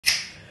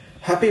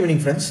Happy evening,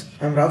 friends.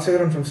 I'm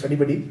Rajsekaran from Study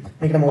Buddy.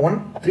 இன்னைக்கு நம்ம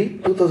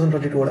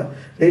 1/3/2022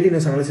 daily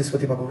news analysis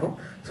பற்றி பார்க்க போகிறோம்.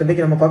 ஸோ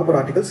இன்றைக்கி நம்ம பார்க்க போகிற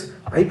ஆர்டிகல்ஸ்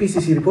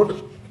ஐபிசிசி ரிப்போர்ட்,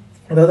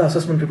 அதாவது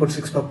அசஸ்மெண்ட் ரிப்போர்ட்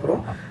 6 பார்க்க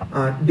போகிறோம்.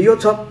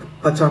 டியோசாப்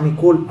பச்சாமி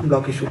கோல்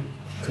பிளாக் இஷ்யூ,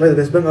 ஸோ இது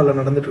வெஸ்ட் பெங்காலில்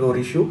நடந்துட்டு இருக்க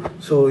ஒரு இஷ்யூ.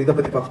 ஸோ இதை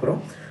பற்றி பார்க்க போகிறோம்.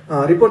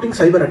 ரிப்போர்ட்டிங்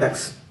சைபர்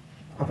அட்டாக்ஸ்,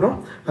 அப்புறம்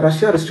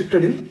ரஷ்யா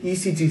ரெஸ்ட்ரிக்டட் இன்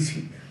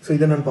இசிஜிசி, ஸோ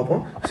இது என்னன்னு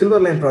பார்ப்போம்.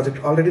 சில்வர் லைன்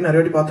ப்ராஜெக்ட் ஆல்ரெடி நிறைய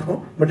வாட்டி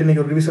பார்த்துருக்கோம், பட்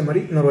இன்றைக்கி ஒரு ரிவிஷன்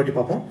மாதிரி இன்னொரு வாட்டி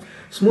பார்ப்போம்.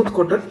 Smooth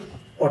coated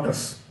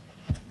waters.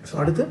 ஸோ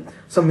அடுத்து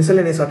சம்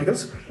மிசலேனியஸ்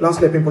ஆர்டிகல்ஸ்,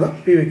 லாஸ்ட்டில் எப்பயும் போல்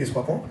பிவிக்யூஸ்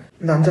பார்ப்போம்.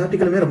 இந்த 5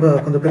 ஆர்டிகளுமே ரொம்ப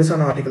கொஞ்சம்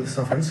பெருசான ஆர்டிகல்ஸ்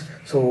தான் ஃப்ரெண்ட்ஸ்.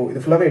 ஸோ இது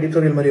ஃபுல்லாகவே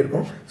எடிட்டோரியல் மாதிரி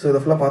இருக்கும். ஸோ இதை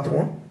ஃபுல்லாக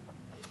பார்த்துருவோம்.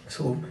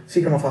 ஸோ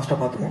சீக்கிரமாக ஃபாஸ்ட்டாக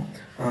பார்த்துருவோம்.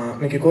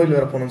 இன்றைக்கி கோயில்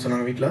வேறு போகணும்னு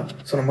சொன்னாங்க வீட்டில்.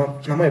 ஸோ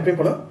நம்ம எப்பயும்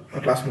போல்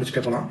கிளாஸ்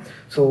முடிச்சுட்டே போகலாம்.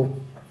 ஸோ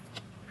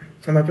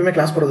நம்ம எப்பயுமே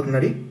கிளாஸ் போகிறதுக்கு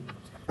முன்னாடி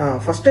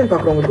ஃபஸ்ட் டைம்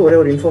பார்க்குறவங்களுக்கு ஒரே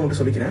ஒரு இன்ஃபோ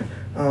மட்டும் சொல்லிக்கிறேன்.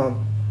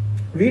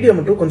 வீடியோ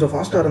மட்டும் கொஞ்சம்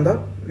ஃபாஸ்ட்டாக இருந்தால்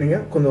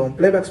நீங்கள் கொஞ்சம்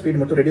ப்ளேபேக் ஸ்பீட்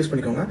மட்டும் ரெடியூஸ்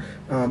பண்ணிக்கோங்க.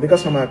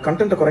 பிகாஸ் நம்ம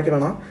கண்டென்ட்டை குறைக்க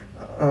வேணாம்.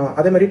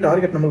 அதே மாதிரி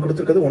டார்கெட் நம்மளுக்கு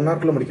கொடுத்துருக்கிறது 1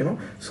 ஹவர்க்குள்ளே முடிக்கணும்.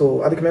 ஸோ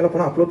அதுக்கு மேலே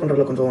போனால் அப்லோட்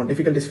பண்ணுறதுல கொஞ்சம்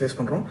டிஃபிகல்ட்டிஸ் ஃபேஸ்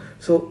பண்ணுறோம்.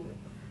 ஸோ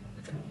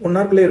 1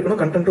 ஹவர்க்குள்ளே இருக்கணும்,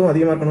 கண்டென்ட்டும்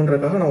அதிகமாக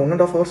இருக்கணுன்றதுக்காக நான்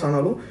 1.5 ஹவர்ஸ்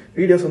ஆனாலும்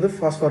வீடியோஸ் வந்து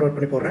ஃபாஸ்ட் ஃபார்வர்ட்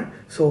பண்ணி போடுறேன்.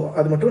 ஸோ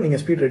அது மட்டும்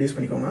நீங்கள் ஸ்பீட் ரெடியூஸ்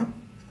பண்ணிக்கோங்க.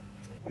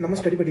 நம்ம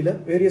ஸ்டடி படியில்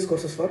various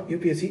courses for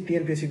UPSC,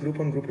 TNPSC Group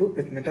 1, Group 2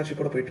 with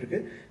மென்டார்ஷிப்போட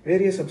போயிட்டுருக்கு.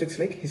 Various subjects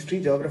like history,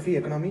 geography,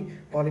 economy,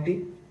 polity,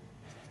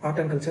 art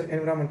and culture,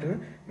 என்விரான்மெண்ட்னு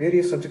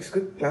various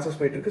சப்ஜெக்ட்ஸ்க்கு classes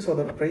போயிட்டுருக்கு. ஸோ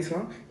அதோட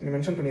ப்ரைஸ்லாம் இங்கே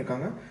மென்ஷன்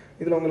பண்ணியிருக்காங்க.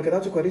 இதில் உங்களுக்கு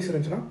ஏதாச்சும் குவரிஸ்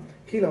இருந்துச்சுன்னா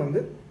கீழே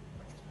வந்து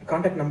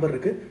கான்டாக்ட் நம்பர்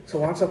இருக்குது. ஸோ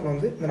வாட்ஸ்அப்பில்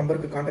வந்து இந்த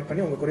நம்பருக்கு கான்டாக்ட்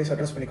பண்ணி உங்கள் குவரிஸ்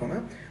அட்ரஸ் பண்ணிக்கோங்க.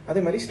 அதே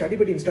மாதிரி ஸ்டடி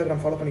படி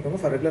இன்ஸ்டாகிராம் ஃபாலோ பண்ணிக்கோங்க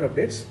ஃபார் ரெகுலர்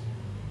அப்டேட்ஸ்.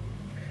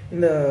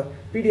 இந்த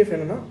பிடிஎஃப்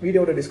என்னன்னா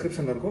வீடியோட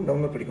டிஸ்கிரிப்ஷனில் இருக்கும்,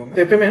 டவுன்லோட் பண்ணிக்கோங்க.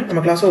 எப்பயுமே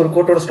நம்ம கிளாஸில் ஒரு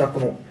கோட்டோட ஸ்டார்ட்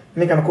பண்ணுவோம்.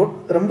 இன்றைக்கான கோட்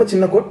ரொம்ப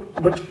சின்ன கோட்,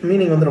 பட்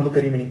மீனிங் வந்து ரொம்ப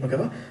பெரிய மீனிங்.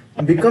 ஓகேவா?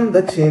 பிகம்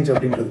த சேஞ்ச்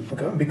அப்படின்றது.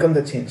 ஓகேவா? Become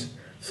the change.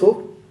 So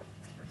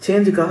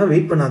சேஞ்சுக்காக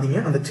wait பண்ணாதீங்க,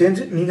 அந்த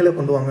சேஞ்சு நீங்களே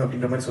கொண்டு வாங்க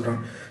அப்படின்ற மாதிரி சொல்கிறாங்க.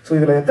 ஸோ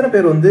இதில் எத்தனை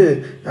பேர் வந்து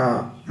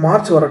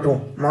மார்ச்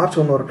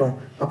 1 வரட்டும்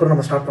அப்புறம்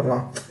நம்ம ஸ்டார்ட்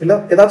பண்ணலாம், இல்லை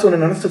ஏதாச்சும்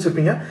ஒன்று நினச்சி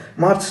வச்சுருப்பீங்க,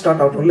 மார்ச்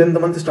ஸ்டார்ட் ஆகட்டும், இல்லை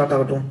இந்த மந்த் ஸ்டார்ட்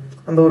ஆகட்டும்,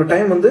 அந்த ஒரு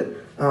டைம் வந்து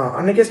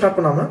அன்றைக்கே ஸ்டார்ட்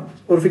பண்ணாமல்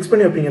ஒரு ஃபிக்ஸ்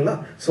பண்ணி வைப்பீங்களா?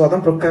 ஸோ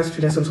அதான்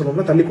ப்ரொக்ராஸ்டினேஷன்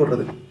சொல்லுவோம்ல, தள்ளி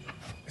போடுறது.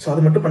 ஸோ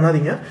அது மட்டும்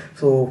பண்ணாதீங்க.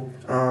 ஸோ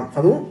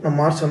அதுவும் நம்ம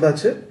மார்ச்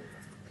வந்தாச்சு.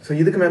 ஸோ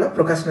இதுக்கு மேலே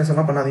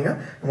ப்ரொக்ராஸ்டினேஷன்லாம் பண்ணாதீங்க.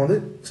 நம்ம வந்து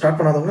ஸ்டார்ட்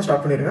பண்ணாதவங்க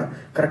ஸ்டார்ட் பண்ணிடுங்க.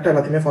 கரெக்டாக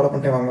எல்லாத்தையுமே ஃபாலோ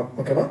பண்ணிட்டே வாங்க.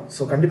 ஓகேவா?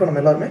 ஸோ கண்டிப்பாக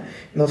நம்ம எல்லாருமே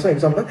இந்த வருஷம்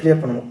எக்ஸாமில் கிளியர்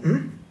பண்ணுவோம்.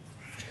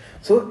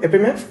 ஸோ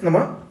எப்பயுமே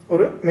நம்ம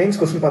ஒரு மெயின்ஸ்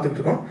கொஸ்டின்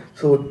பார்த்துக்கிட்டு இருக்கோம்.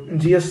 ஸோ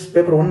GS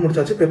பேப்பர் 1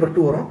 முடிச்சாச்சு, பேப்பர்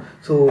 2 வரும்.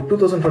 ஸோ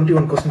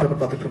 2021 கொஸ்டின்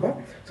பேப்பர் பார்த்துட்டு இருக்கோம்.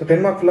 ஸோ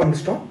 10 மார்க்கில்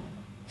முடிச்சிட்டோம்.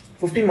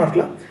 15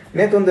 மார்க்கில்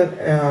நேற்று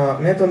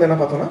வந்து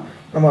என்ன பார்த்தோம்னா,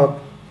 நம்ம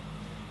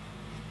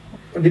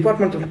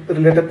department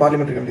related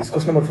parliamentary committees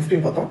question number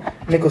 15 பார்த்தோம்.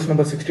 இன்னைக்கு கொஸ்டின்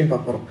நம்பர் 16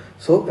 பார்க்க போகிறோம்.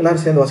 ஸோ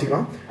எல்லாரும் சேர்ந்து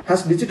வாசிக்கலாம்.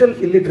 Has digital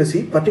illiteracy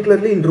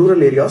particularly in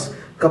rural areas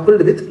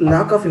coupled with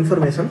lack of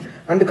information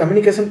and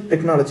communication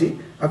technology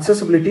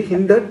accessibility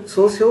hindered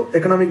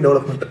socio-economic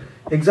development?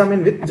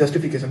 Examine with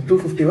justification.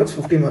 250 words,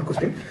 15 mark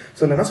question.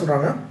 So என்ன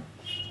சொல்கிறாங்க?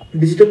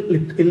 Digital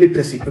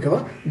illiteracy.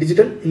 ஓகேவா?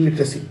 Digital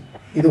illiteracy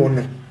இது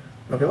ஒன்று.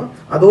 ஓகேவா?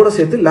 அதோட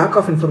சேர்த்து லேக்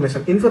ஆஃப்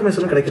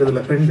இன்ஃபர்மேஷன் கிடைக்கிறது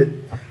இல்லை, 2.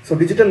 ஸோ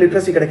டிஜிட்டல்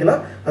லிட்ரஸி கிடைக்கல,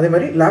 அதே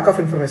மாதிரி லேக் ஆஃப்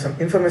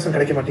இன்ஃபர்மேஷன்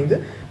கிடைக்க மாட்டேங்குது,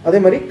 அதே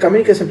மாதிரி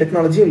கம்யூனிகேஷன்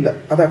டெக்னாலஜியும் இல்லை,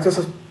 அது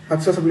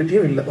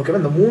அக்சசபிலிட்டியும் இல்லை.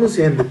 ஓகேவா? இந்த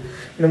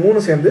மூணு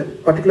சேர்ந்து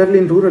பர்டிகுலர்லி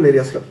இன் ரூரல்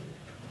ஏரியாஸில்.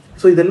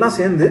 ஸோ இதெல்லாம்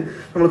சேர்ந்து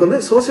நம்மளுக்கு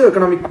வந்து சோசியோ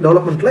எக்கனாமிக்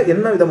டெவலப்மெண்ட்டில்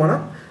என்ன விதமான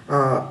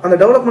அந்த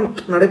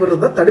டெவலப்மெண்ட்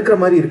நடைபெறதை தடுக்கிற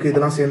மாதிரி இருக்குது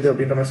இதெல்லாம் சேர்ந்து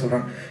அப்படின்ற மாதிரி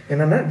சொல்கிறாங்க.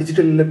 என்னென்னா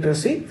digital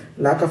literacy,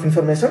 lack of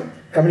information,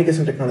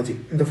 communication technology,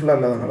 இந்த ஃபுல்லாக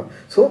இல்லாதனால.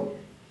 ஸோ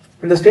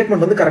இந்த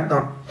ஸ்டேட்மெண்ட் வந்து கரெக்ட்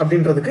தான்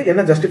அப்படின்றதுக்கு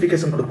என்ன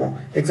ஜஸ்டிஃபிகேஷன் கொடுப்போம்?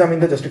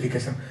 எக்ஸாமின் த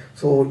ஜஸ்டிஃபிகேஷன்.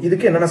 ஸோ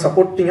இதுக்கு என்னென்ன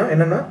சப்போர்ட்டிங்காக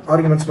என்னென்ன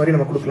ஆர்குமெண்ட்ஸ் மாதிரி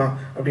நம்ம கொடுக்கலாம்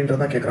அப்படின்றது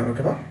தான் கேட்குறாங்க.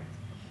 ஓகேவா?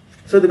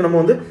 ஸோ இதுக்கு நம்ம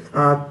வந்து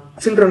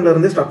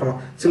சில்ட்ரன்லேருந்தே ஸ்டார்ட் பண்ணலாம்.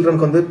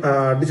 சில்ட்ரனுக்கு வந்து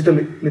டிஜிட்டல்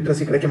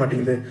லிட்ரஸி கிடைக்க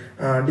மாட்டேங்குது,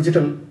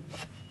 டிஜிட்டல்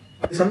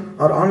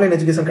ஆர் ஆன்லைன்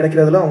எஜுகேஷன்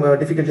கிடைக்கிறதுல அவங்க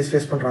டிஃபிகல்ட்டிஸ்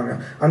ஃபேஸ் பண்ணுறாங்க,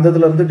 அந்த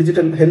இதில் வந்து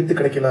டிஜிட்டல் ஹெல்த்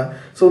கிடைக்கல.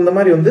 ஸோ இந்த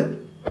மாதிரி வந்து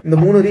இந்த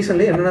 3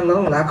 ரீசன்லேயே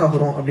என்னென்னலாம் லேக்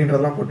ஆகிறோம்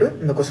அப்படின்றதெல்லாம் போட்டு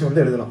இந்த கொஸ்டின்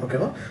வந்து எழுதலாம்.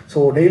 ஓகேவா? ஸோ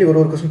டெய்லி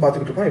ஒரு கொஸ்டின்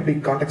பார்த்துக்கிட்டு இருக்கோம், எப்படி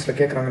கான்டெக்ட்ல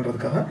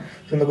கேட்குறாங்கிறதுக்காக.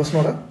 ஸோ இந்த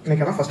கொஸ்டினோட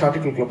இன்னைக்கான ஃபர்ஸ்ட்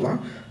ஆர்டிகல் கொடுக்கலாம்.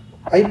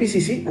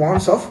 IPCC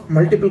warns of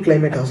multiple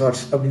climate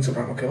hazards அப்படின்னு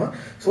சொல்கிறாங்க. ஓகேவா?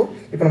 ஸோ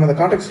இப்போ நம்ம இந்த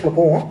கான்டெக்ட்ல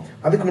போவோம்.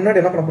 அதுக்கு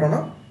முன்னாடி என்ன பண்ண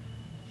போகிறோம்னா,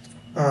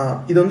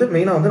 இது வந்து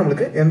மெயினாக வந்து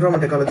நம்மளுக்கு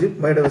என்விரான்மெண்ட் எக்காலஜி,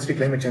 பயோடைவர்சிட்டி,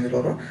 கிளைமேட் சேஞ்சில்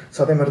வரும். ஸோ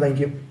அதே மாதிரி தான்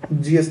இங்கே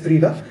GS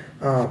 3ல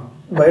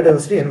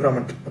பயோடைவர்சிட்டி,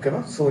 என்விரான்மெண்ட்.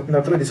 ஓகேவா? ஸோ இந்த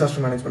இடத்துல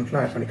டிசாஸ்டர்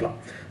மேனேஜ்மெண்ட்லாம் ஆட் பண்ணிக்கலாம்.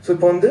 ஸோ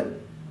இப்போ வந்து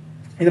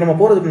இது நம்ம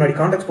போகிறதுக்கு முன்னாடி,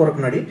 கான்டெக்ட்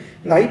போகிறதுக்கு முன்னாடி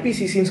இந்த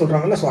ஐபிசிசின்னு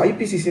சொல்கிறாங்கல்ல. ஸோ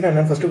ஐபிசிசினா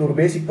என்னன்னு ஃபஸ்ட்டு ஒரு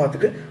பேசிக்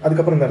பார்த்துட்டு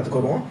அதுக்கப்புறம் இந்த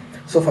இடத்துக்கு வருவோம்.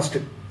 So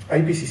first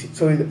IPCC.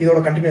 ஸோ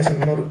இதோட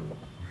கண்டினியூஷன் இன்னொரு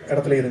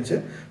இடத்துல இருந்துச்சு.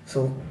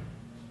 So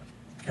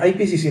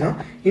ஐபிசிசினா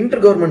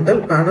inter governmental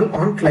panel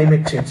on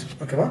climate change.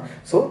 ஓகேவா?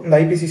 ஸோ இந்த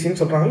ஐபிசிசின்னு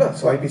சொல்கிறாங்கல்ல.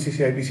 ஸோ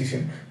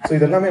ஐபிசிசின்னு ஸோ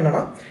இது எல்லாமே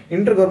என்னன்னா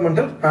inter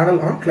governmental panel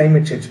on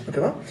climate change.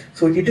 ஓகேவா?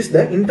 So it is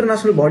the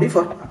international body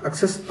for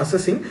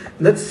assessing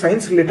the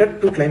science related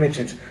to climate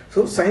change.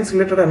 So science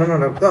related என்னென்ன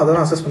நடக்குதோ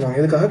அதெல்லாம் அசஸ் பண்ணுவாங்க.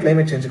 எதுக்காக?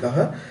 கிளைமேட்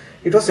சேஞ்சுக்காக.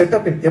 இட் வாஸ்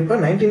செட்டப் இன் எப்போ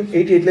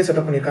 1988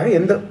 செட்டப் பண்ணியிருக்காங்க.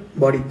 எந்த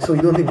பாடி? ஸோ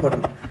இது வந்து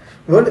இம்பார்ட்டன்ட்.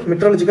 வேர்ல்டு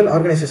மெட்ரலஜிக்கல்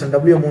ஆர்கனைசேஷன்,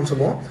 WMOன்னு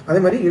சொல்லுவோம்.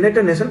 அதே மாதிரி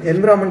United nation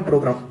environment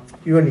program,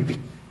 UNEP.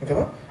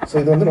 ஓகேவா? ஸோ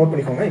இது வந்து நோட்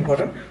பண்ணிக்கோங்க,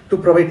 இம்பார்ட்டன்ட். டு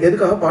ப்ரொவைட்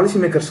எதுக்காக பாலிசி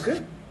மேக்கர்ஸ்க்கு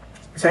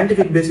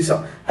சயின்டிஃபிக் பேசிஸாக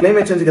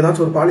கிளைமேட் சேஞ்சுக்கு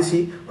ஏதாச்சும் ஒரு பாலிசி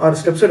ஆர்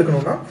ஸ்டெப்ஸ்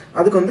எடுக்கணும்னா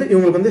அதுக்கு வந்து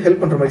இவங்களுக்கு வந்து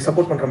ஹெல்ப் பண்ணுற மாதிரி,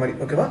 சப்போர்ட் பண்ணுற மாதிரி,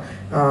 ஓகேவா?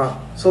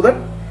 ஸோ தட்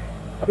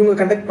இவங்க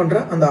கண்டக்ட் பண்ணுற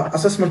அந்த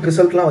அசஸ்மெண்ட்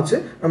ரிசல்ட்லாம் வச்சு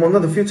நம்ம வந்து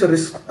அந்த ஃபியூச்சர்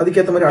ரிஸ்க்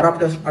அதுக்கேற்ற மாதிரி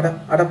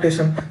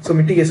அடாப்டேஷன், ஸோ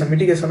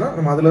மிட்டிகேஷன்னா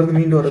நம்ம அதுலேருந்து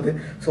மீண்டு வருது,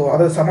 ஸோ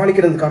அதை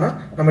சமாளிக்கிறதுக்கான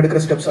நம்ம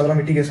எடுக்கிற ஸ்டெப்ஸ்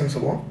அதெல்லாம் மிட்டிகேஷன்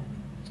சொல்லுவோம்.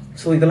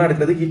 ஸோ இதெல்லாம்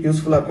எடுக்கிறதுக்கு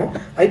யூஸ்ஃபுல்லாக இருக்கும்.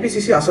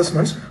 IPCC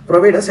assessments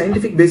provide a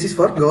scientific basis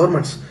for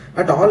governments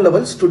at all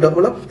levels to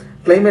develop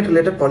climate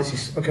related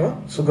policies. ஓகேவா?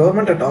 So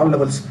government at all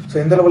levels, so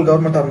எந்த லெவல்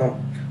கவர்மெண்ட்டாக இருந்தாலும்,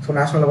 so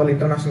national level,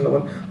 international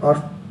level, R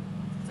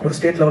ஒரு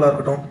state லெவலாக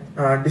இருக்கட்டும்,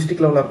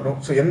 டிஸ்ட்ரிக்ட் லெவலாக இருக்கட்டும்,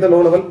 so எந்த low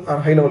level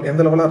or high level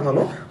எந்த லெவலாக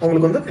இருந்தாலும்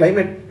அவங்களுக்கு வந்து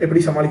கிளைமேட்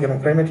எப்படி சமாளிக்கணும்,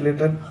 கிளைமேட்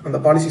ரிலேட்டட் அந்த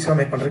பாலிசிஸ்லாம்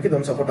மேக் பண்ணுறதுக்கு இது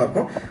வந்து சப்போர்ட்டாக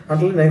இருக்கும்.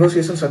 And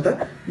negotiations at the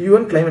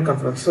UN climate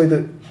conference. So இது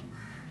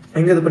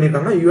எங்கே இது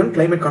பண்ணியிருக்காங்கன்னா UN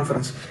climate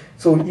conference.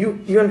 So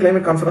UN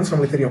climate conference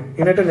நம்மளுக்கு தெரியும்,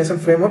 United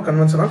nation framework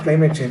convention on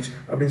climate change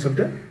அப்படின்னு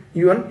சொல்லிட்டு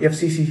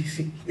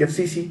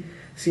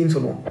UNFCCCன்னு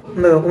சொல்லுவோம்.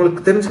 இந்த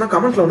உங்களுக்கு தெரிஞ்சுன்னா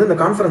கமெண்ட்ல வந்து இந்த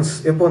கான்ஃபரன்ஸ்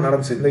எப்போ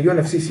நடந்துச்சு, இந்த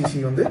UNFCCC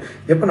வந்து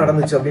எப்போ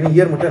நடந்துச்சு அப்படின்னு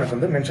இயர் மட்டும் எனக்கு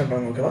வந்து மென்ஷன்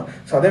பண்ணுங்க, ஓகேவா?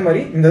 ஸோ அதே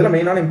மாதிரி இந்த இதில்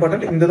மெயினான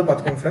இம்பார்ட்டன்ட் இந்த இதை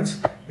பார்த்துக்கோங்க ஃப்ரெண்ட்ஸ்,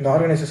 இந்த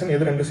ஆர்கனைசேஷன்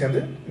எது ரெண்டும்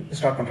சேர்ந்து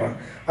ஸ்டார்ட் பண்ணுறாங்க.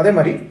 அதே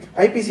மாதிரி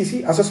ஐபிசிசி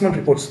அசஸ்மெண்ட்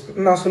ரிப்போர்ட்ஸ்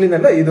நான்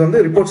சொல்லியிருந்தேன்ல, இது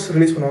வந்து ரிப்போர்ட்ஸ்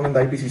ரிலீஸ் பண்ணுவாங்க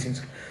இந்த ஐபிசிசின்ஸ்.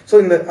 ஸோ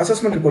இந்த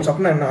அசஸ்மெண்ட் ரிப்போர்ட்ஸ்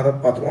அப்படின்னா என்ன அதை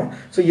பார்த்துருவோம்.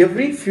 ஸோ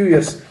எவ்ரி ஃபியூ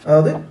இயர்ஸ்,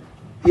 அதாவது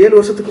 7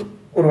 வருஷத்துக்கு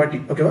ஒரு வாட்டி,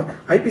 ஓகேவா,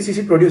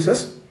 IPCC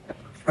producers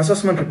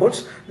assessment reports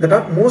that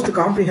are most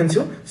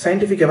comprehensive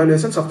scientific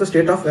evaluations of the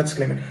state of Earth's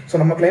climate. So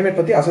நம்ம climate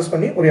பத்தி assess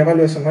பண்ணி ஒரு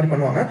evaluation மாதிரி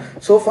பண்ணுவாங்க.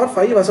 So far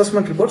 5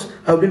 assessment reports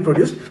have been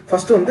produced.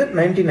 First வந்து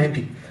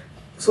 1990.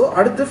 So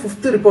அடுத்து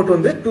 5th report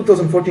வந்து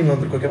 2014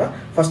 வந்திருக்கு, ஓகேவா?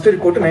 ஃபர்ஸ்ட்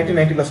ரிப்போர்ட்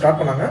 1990ல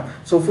ஸ்டார்ட் பண்ணாங்க.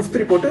 So 5th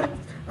report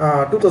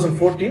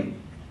 2014.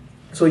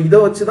 ஸோ இதை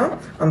வச்சு தான்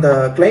அந்த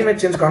கிளைமேட்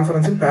சேஞ்ச்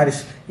கான்ஃபரன்ஸ் இன் பாரிஸ்,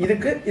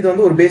 இதுக்கு இது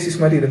வந்து ஒரு பேசிஸ்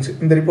மாதிரி இருந்துச்சு.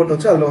 இந்த ரிப்போர்ட்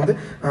வச்சு அதில் வந்து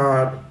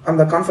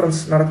அந்த கான்ஃபரன்ஸ்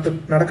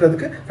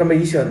நடக்கிறதுக்கு ரொம்ப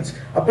ஈஸியாக இருந்துச்சு.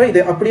 அப்போ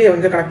இதை அப்படியே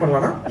எங்கே கனெக்ட்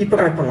பண்ணலாம்னா இப்போ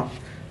கனெக்ட் பண்ணலாம்.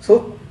 ஸோ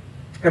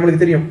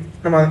நம்மளுக்கு தெரியும்,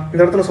 நம்ம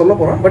இந்த இடத்துல சொல்ல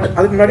போகிறோம், பட்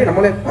அதுக்கு முன்னாடி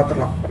நம்மளே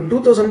பார்த்துடலாம்.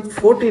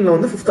 2014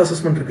 வந்து 5th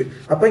அசஸ்மெண்ட் இருக்கு.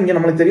 அப்போ இங்கே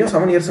நம்மளுக்கு தெரியும்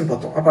 7 இயர்ஸ்ன்னு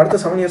பார்த்தோம். அப்போ அடுத்த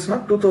 7 இயர்ஸ்னா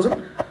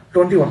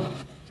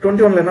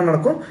 2021 என்ன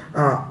நடக்கும்,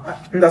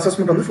 இந்த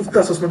அசஸ்மெண்ட் வந்து 5th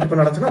அசஸ்மெண்ட் இப்போ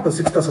நடந்துச்சுன்னா அப்போ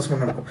 6th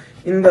அசஸ்மெண்ட் நடக்கும்.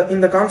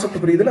 இந்த கான்செப்ட்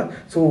புரியுதுல?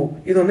 ஸோ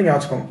இது வந்து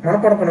ஞாபகம்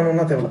மனப்பாடம்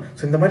பண்ணணும்னா தேவையில்ல.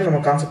 ஸோ இந்த மாதிரி நம்ம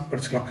கான்செப்ட்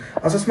படிச்சுக்கலாம்.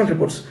 அசஸ்மெண்ட்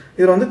ரிப்போர்ட்ஸ்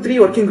இதில் வந்து 3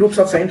 ஒர்க்கிங் குரூப்ஸ்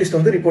ஆஃப் சயின்டிஸ்ட்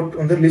வந்து ரிப்போர்ட்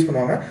வந்து ரிலீஸ்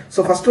பண்ணுவாங்க.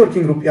 ஸோ ஃபர்ஸ்ட்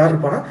ஒர்க்கிங் குரூப் யார்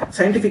இருப்பானா,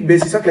 சயின்டிஃபிக்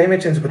பேசிஸாக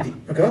கிளைமேட் சேஞ்ச் பற்றி,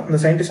 ஓகேவா? இந்த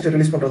சயின்டிஸ்ட்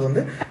ரிலீஸ் பண்ணுறது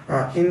வந்து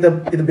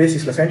இது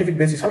பேசிஸில் scientific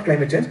basis of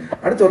climate change.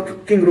 அடுத்த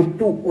ஒர்க்கிங் குரூப்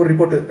 2 ஒரு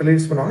ரிப்போர்ட்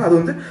ரிலீஸ் பண்ணுவாங்க. அது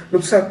வந்து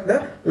looks at the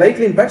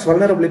likely impacts,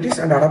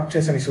 vulnerabilities and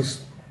adaptation issues.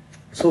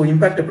 So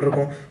impact எப்படி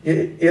இருக்கும்,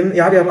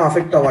 யாரெல்லாம்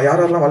அஃபெக்ட் ஆவா,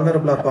 யாரெல்லாம்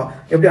வல்னரபிளா இருப்பா,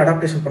 எப்படி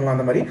அடாப்டேஷன் பண்ணலாம்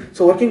அந்த மாதிரி.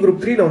 ஸோ ஒர்க்கிங்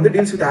குரூப் 3ல வந்து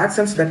deals with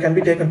actions that can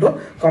be taken to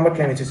combat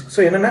climate change.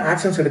 So என்னென்ன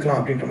ஆக்ஷன்ஸ்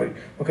எடுக்கலாம் அப்படின்ற மாதிரி,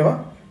 ஓகேவா?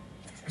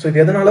 ஸோ இது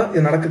எதனால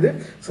இது நடக்குது,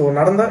 ஸோ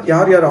நடந்தால்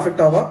யார்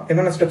அஃபெக்ட் ஆவா,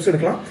 என்னென்ன ஸ்டெப்ஸ்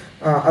எடுக்கலாம்,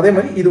 அதே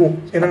மாதிரி இதுவும்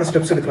என்னென்ன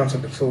ஸ்டெப்ஸ் எடுக்கலாம்னு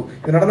சொல்லிட்டு. ஸோ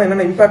இது நடந்தால்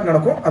என்னென்ன இம்பாக்ட்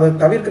நடக்கும், அதை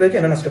தவிர்க்கிறதுக்கு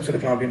என்னென்ன ஸ்டெப்ஸ்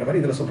எடுக்கலாம் அப்படின்ற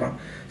மாதிரி இதில் சொல்கிறாங்க.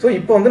 ஸோ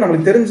இப்போ வந்து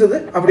நம்மளுக்கு தெரிஞ்சது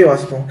அப்படியே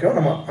வாசிப்போம், ஓகேவா?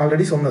 நம்ம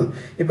ஆல்ரெடி சொன்னது.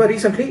 இப்போ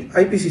ரீசென்ட்லி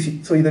ஐபிசிசி,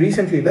 ஸோ இது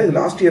ரீசென்ட்லி இல்லை, இது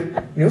லாஸ்ட் இயர்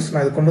நியூஸ்,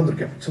 நான் இது கொண்டு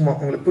வந்திருக்கேன் சும்மா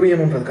உங்களுக்கு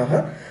புரியணுன்றதுக்காக.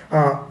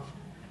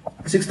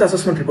 6th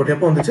அசஸ்மெண்ட் ரிப்போர்ட்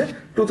எப்போ வந்துச்சு,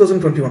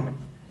 2021.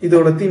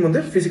 இதோட தீம் வந்து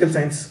பிசிக்கல்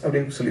சயின்ஸ்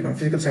அப்படின்னு சொல்லிடுவாங்க,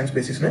 physical science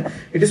பேசிஸ்னு.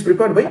 It is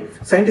prepared by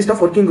scientist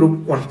of working group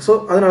 1. So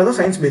அதனால தான்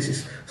சயின்ஸ்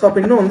பேசிஸ். ஸோ அப்போ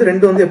இன்னும் வந்து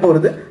 2 வந்து எப்போ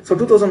வருது, ஸோ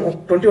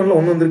 2021ல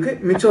 1 வந்துருக்கு,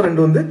 மிச்சம்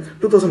 2 வந்து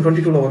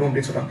 2022ல வரும்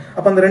அப்படின்னு சொல்றாங்க.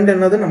 அப்போ அந்த 2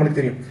 என்னதுன்னு நம்மளுக்கு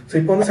தெரியும். ஸோ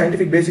இப்போ வந்து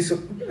சயின்டிஃபிக் பேசிஸ்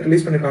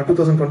ரிலீஸ் பண்ணிருக்காங்க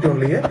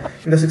 2021லயே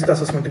இந்த 6th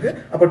அசஸ்மெண்ட்டுக்கு.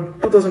 அப்போ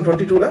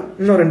 2022ல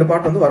இன்னும் 2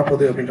 பார்ட் வந்து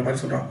வரப்போகுது அப்படின்ற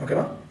மாதிரி சொல்றாங்க,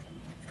 ஓகேவா?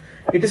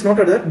 It is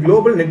noted that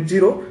global net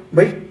zero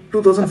by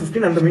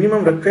 2015 and the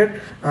minimum required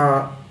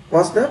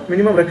was the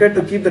minimum required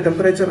to keep the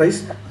temperature rise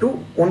to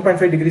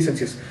 1.5 degree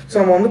Celsius. So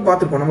நம்ம வந்து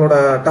பார்த்துருக்கோம், நம்மளோட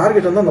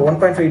டார்கெட் வந்து அந்த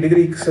 1.5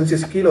 degree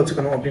Celsius கீழே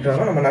வச்சுக்கணும்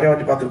அப்படின்றத நம்ம நிறைய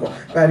வாட்டி பார்த்துருக்கோம்.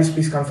 பாரிஸ்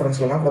பீஸ்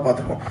கான்ஃபரன்ஸ்லாம் கூட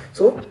பார்த்துருக்கோம்.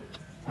 ஸோ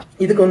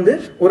இதுக்கு வந்து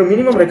ஒரு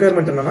மினிமம்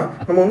ரெக்குயர்மெண்ட் என்னன்னா,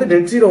 நம்ம வந்து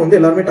நெட் ஜீரோ வந்து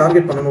எல்லாருமே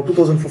டார்கெட் பண்ணணும்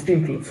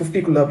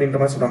 2050 அப்படின்ற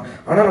மாதிரி சொல்றாங்க.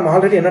 ஆனால் நம்ம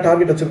ஆல்ரெடி என்ன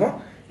டார்கெட் வச்சிருக்கோம்,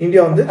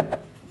 இந்தியா வந்து.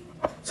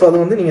 ஸோ அது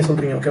வந்து நீங்கள்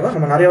சொல்கிறீங்க, ஓகேவா?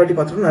 நம்ம நிறைய வாட்டி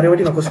பார்த்துருக்கோம், நிறைய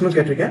வாட்டி நான் கொஸ்டினும்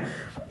கேட்டிருக்கேன்.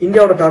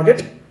 இந்தியாவோட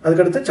டார்கெட்,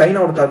 அதுக்கடுத்து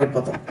சைனாவோட டார்கெட்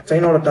பார்த்தோம்,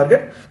 சைனாவோட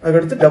டார்கெட்,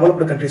 அதுக்கடுத்து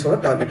டெவலப்டு கண்ட்ரிஸோட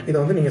டார்கெட். இதை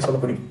வந்து நீங்கள் சொல்ல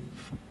போறீங்க.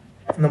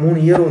 இந்த 3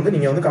 இயர் வந்து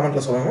நீங்கள் வந்து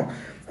கமெண்ட்ல சொல்லணும்.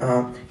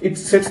 It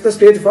sets the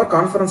stage for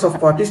conference of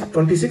parties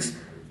 26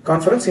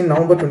 conference in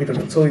November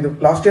 2020. So இது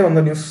லாஸ்ட் இயர்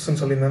வந்த நியூஸ்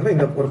சொல்லியிருந்தாங்க,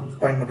 இந்த ஒரு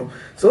பாயிண்ட் மட்டும்.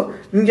 ஸோ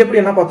இங்கே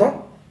எப்படி என்ன பார்த்தோம்,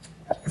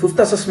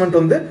 5th அசஸ்மெண்ட்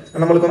வந்து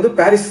நம்மளுக்கு வந்து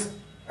பாரிஸ்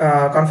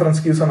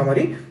கான்ஃபரன்ஸ்க்கு யூஸ் ஆன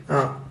மாதிரி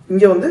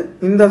இங்கே வந்து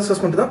இந்த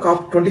அசஸ்மெண்ட் தான்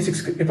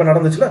COP26 இப்போ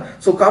நடந்துச்சுல.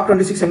 ஸோ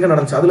COP26 எங்கே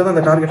நடந்துச்சு, அதில் தான்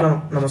அந்த டார்கெட்லாம்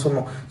நம்ம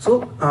சொன்னோம். ஸோ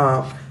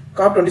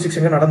COP26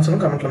 எங்கே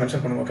நடந்துச்சுன்னு கமெண்ட்ல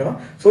மென்ஷன் பண்ணுங்க, ஓகேவா?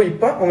 ஸோ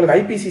இப்போ உங்களுக்கு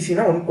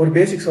ஐபிசிசினா ஒரு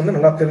பேசிக்ஸ் வந்து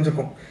நல்லா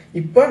தெரிஞ்சிருக்கும்.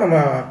 இப்போ நம்ம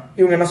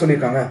இவங்க என்ன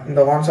சொல்லியிருக்காங்க,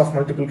 இந்த வான்ஸ் ஆஃப்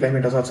மல்டிபிள்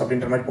கிளைமேட் ஹசார்ட்ஸ்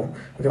அப்படின்ற மாதிரி போகும்,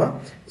 ஓகேவா?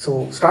 ஸோ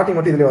ஸ்டார்டிங்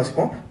மட்டும் இதிலே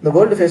வாசிப்போம். The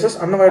world faces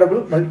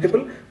unavoidable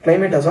multiple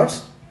climate hazards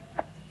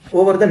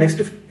over the next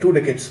 2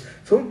 decades.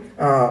 So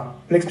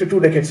next 2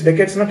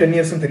 decadesனா 10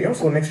 years தெரியும்.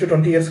 ஸோ next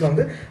 20 yearsல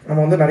வந்து நம்ம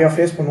வந்து நிறைய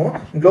ஃபேஸ் பண்ணுவோம்.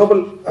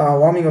 குளோபல்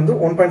வார்மிங் வந்து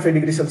 1.5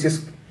 degree Celsius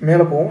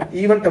மேலே போகும்,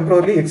 even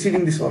temporarily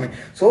exceeding this warming.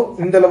 So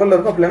இந்த லெவலில்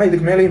இருக்கும், அப்படி இல்லைனா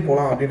இதுக்கு மேலேயும்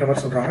போகலாம் அப்படின்ற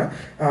மாதிரி சொல்கிறாங்க.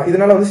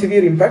 இதனால வந்து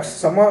severe impacts,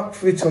 some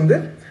of which வந்து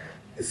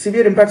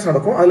சிவியர் இம்பாக்ட்ஸ்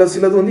நடக்கும். அதில்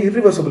சிலது வந்து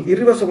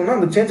இர்ரிவர்சபிள்னா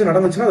அந்த சேஞ்ச்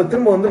நடந்துச்சுன்னா அதை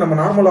திரும்ப வந்து நம்ம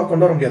நார்மலாக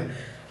கொண்டு வர முடியாது,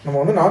 நம்ம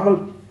வந்து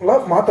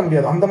நார்மலாக மாற்ற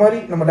முடியாது. அந்த மாதிரி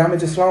நம்ம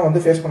டேமேஜஸ்லாம்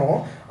வந்து ஃபேஸ் பண்ணுவோம்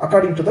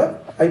according to the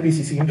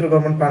IPCC, inter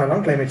government panel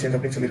on climate change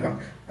அப்படின்னு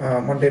சொல்லியிருக்காங்க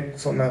மண்டே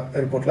சொன்ன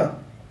ரிப்போர்ட்டில்.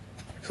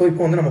 ஸோ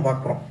இப்போ வந்து நம்ம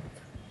பார்க்க போகிறோம்.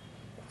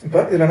 இப்போ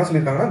இதில் என்ன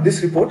சொல்லியிருக்காங்கன்னா,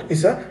 this report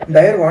is a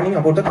tyre warning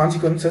about the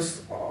consequences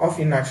of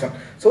inaction.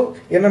 So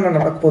என்னென்ன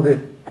நடக்க போகுது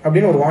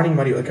அப்படின்னு ஒரு வார்னிங்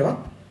மாதிரி, ஓகேவா.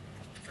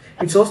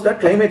 It shows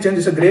that climate change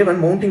is a grave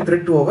and mounting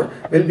thread to our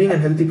wellbeing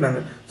and healthy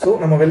planet. So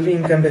நம்ம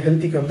wellbeing and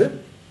ஹெல்த்திக்கு வந்து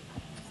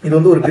இது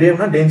வந்து ஒரு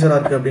கிரேவ்னா டேஞ்சராக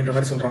இருக்குது அப்படின்ற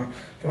மாதிரி சொல்கிறாங்க,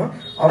 ஓகேவா.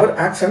 அவர்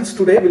actions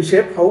today will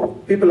shape how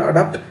people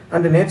adapt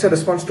and nature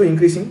response to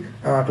increasing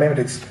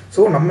climate risk.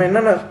 So நம்ம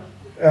என்னென்ன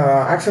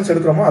ஆக்ஷன்ஸ்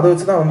எடுக்கிறோமோ அதை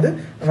வச்சு தான் வந்து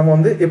நம்ம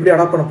வந்து எப்படி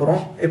அடாப்ட் பண்ண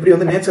போகிறோம், எப்படி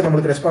வந்து நேச்சர்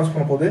நம்மளுக்கு ரெஸ்பான்ஸ்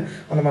பண்ண போகுது,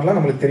 அந்த மாதிரிலாம்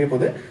நம்மளுக்கு தெரிய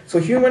போகுது. So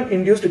human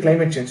induced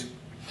climate change,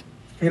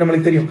 இது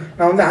நம்மளுக்கு தெரியும்.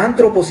 நான் வந்து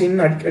ஆந்த்ரோபோசின்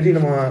அடிக்கடி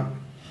நம்ம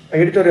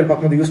எடிட்டோரியல்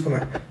பார்க்கும்போது யூஸ்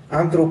பண்ணுவேன்.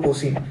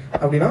 ஆந்த்ரோபோசின்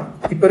அப்படின்னா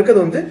இப்போ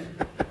இருக்கிறது வந்து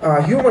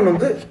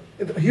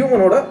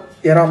ஹியூமனோட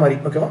எரா மாதிரி,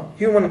 ஓகேவா,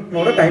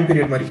 ஹியூமனோட டைம்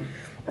பீரியட் மாதிரி.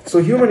 So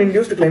human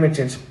induced climate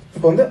change,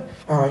 இப்போ வந்து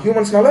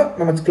ஹியூமன்ஸ்னால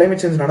நம்ம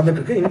கிளைமேட் சேஞ்ச் நடந்துட்டு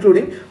இருக்கு,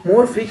 including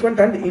more frequent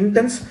and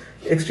intense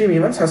extreme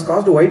events has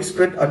cost white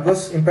spread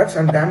adverse impacts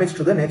and damage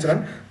to the nature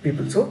and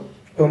people. So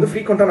இப்போ வந்து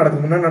ஃப்ரீக்வெண்ட்டாக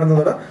நடக்குது, முன்னாடி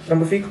நடந்ததோட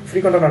ரொம்ப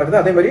ஃப்ரீக்வெண்ட்டாக நடக்குது,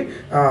 அதே மாதிரி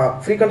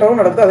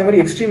ஃப்ரீக்வெண்ட்டாகவும் நடக்குது, அதே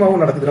மாதிரி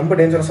எக்ஸ்ட்ரீமாகவும் நடக்குது, ரொம்ப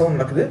டேஞ்சரஸாகவும்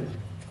நடக்குது.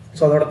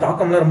 ஸோ அதோட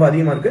தாக்கம்லாம் ரொம்ப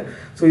அதிகமாக இருக்குது.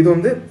 ஸோ இது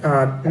வந்து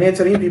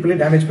நேச்சரையும்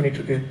பீப்புளையும் டேமேஜ்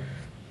பண்ணிட்டு இருக்கு.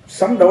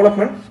 Some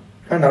development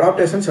and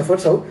adaptation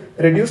efforts have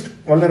reduced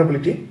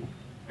vulnerability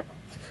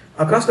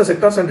across the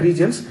sectors and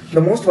regions.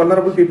 The most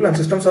vulnerable people and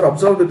systems are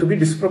observed to be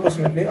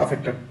disproportionately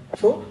affected.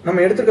 So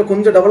நம்ம எடுத்துக்க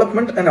கொஞ்சம்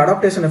டெவலப்மெண்ட் அண்ட்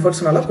அடாப்டேஷன்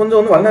எஃபர்ட்ஸ்னால கொஞ்சம்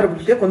வந்து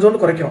வல்னரபிலிட்டியை கொஞ்சம்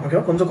குறைக்கிறோம்,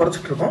 ஓகேவா, கொஞ்சம்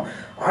குறைச்சிட்டு இருக்கோம்.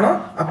 ஆனால்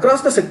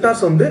அக்ராஸ் த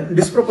செக்டார்ஸ் வந்து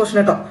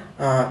டிஸ்ப்ரொபோர்ஷனேட்டா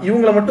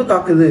இவங்களை மட்டும்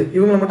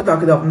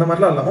தாக்குது அந்த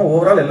மாதிரிலாம் இல்லாமல்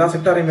ஓவரால் எல்லா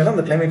செக்டாரையுமே தான்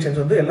அந்த கிளைமேட்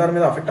சேஞ்ச் வந்து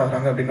எல்லாருமே தான் அஃபெக்ட்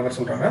ஆகுறாங்க அப்படின்ற மாதிரி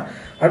சொல்றாங்க.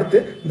 அடுத்து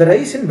the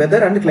rise in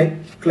weather and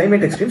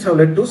climate extremes have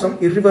led to some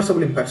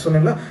irreversible impacts.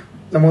 சொன்னீங்களா,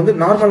 நம்ம வந்து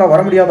நார்மலாக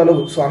வர முடியாத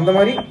அளவு, ஸோ அந்த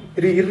மாதிரி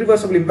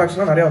இர்ரிவர்சபிள்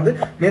இம்பாக்ட்ஸ்லாம் நிறையா வந்து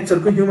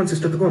நேச்சருக்கும் ஹியூமன்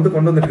சிஸ்டத்துக்கும் வந்து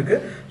கொண்டு வந்துட்டு இருக்கு,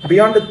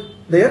 beyond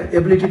there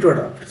ability to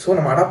adapt. So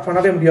நம்ம அடாப்ட்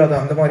பண்ணவே முடியாத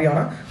அந்த மாதிரியான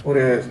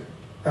ஒரு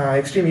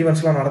எக்ஸ்ட்ரீம்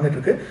ஈவெண்ட்ஸ்லாம் நடந்துட்டு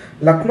இருக்கு.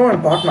 Lucknow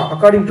and Patna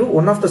according to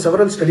one of the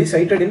several study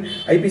cited in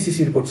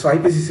IPCC report. So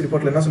IPCC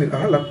ரிப்போர்ட்ல என்ன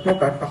சொல்லியிருக்காங்க, Lucknow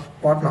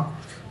Patna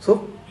so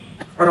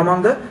are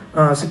among the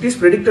cities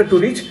predicted to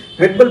reach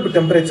wet bulb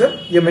temperature,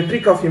 a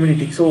metric of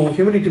humidity. So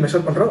humidity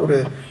measure பண்ற ஒரு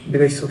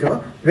device, ஓகேவா,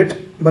 wet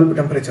bulb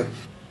temperature.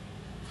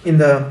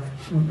 இந்த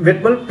வெட்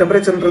bulb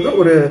டெம்பரேச்சர்ன்றது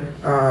ஒரு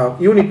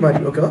unit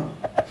மாதிரி, ஓகேவா,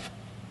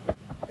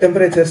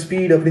 temperature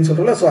speed அப்படின்னு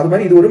சொல்றோம்ல. ஸோ அது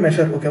மாதிரி இது ஒரு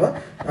மெஷர், ஓகேவா,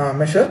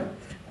 மெஷர்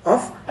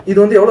ஆஃப் இது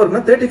வந்து எவ்வளோ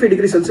இருக்குன்னா 35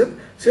 degree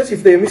Celsius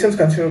if the emissions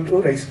continue to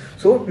rice.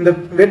 So இந்த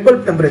வெட்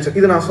பல்ப் டெம்பரேச்சர்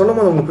இது நான் சொல்லும்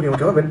போது உங்களுக்கு புரியும்,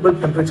 ஓகேவா. வெட்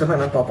பல்ப் டெம்பரேச்சர்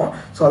என்னன்னு பார்ப்போம்.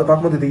 ஸோ அதை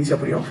பார்க்கும்போது இது ஈஸியாக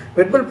புரியும்.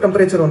 வெட் பல்ப்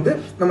டெம்பரேச்சர் வந்து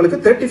நம்மளுக்கு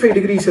 35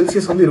 டிகிரி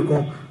செல்சியஸ் வந்து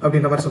இருக்கும்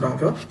அப்படின்ற மாதிரி சொல்றாங்க,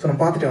 ஓகேவா. ஸோ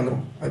நம்ம பார்த்துட்டு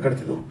வந்துடும் அதுக்கு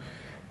அடுத்தது.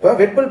 இப்போ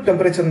வெட் பல்ப்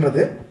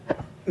டெம்பரேச்சர்ன்றது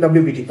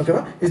WBT, ஓகேவா,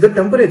 is the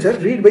temperature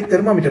read by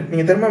thermometer.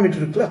 நீங்கள் தெர்மாமீட்டர்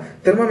இருக்குல்ல,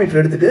 தெர்மாமீட்டர்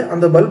எடுத்துட்டு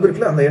அந்த பல்ப்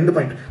இருக்குல்ல, அந்த எண்ட்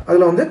பாயிண்ட்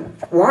அதில் வந்து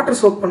வாட்டர்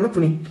சோக் பண்ண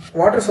துணி,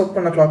 வாட்டர் சோக்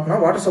பண்ண கிளாத்னா,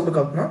 வாட்டர் சோக்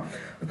கிளாத்னா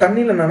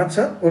தண்ணியில்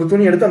நினச்ச ஒரு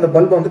துணி எடுத்து அந்த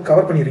பல்பை வந்து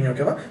கவர் பண்ணிடுறீங்க,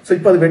 ஓகேவா. ஸோ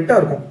இப்போ அது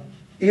வெட்டாக இருக்கும்,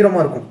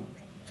 ஈரமாக இருக்கும்.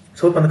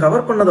 ஸோ இப்போ அந்த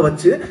கவர் பண்ணதை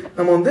வச்சு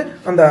நம்ம வந்து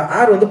அந்த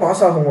ஏர் வந்து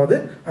பாஸ் ஆகும்போது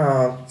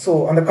ஸோ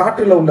அந்த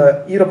காற்றில் உள்ள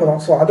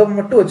ஈரப்பதம், ஸோ அதை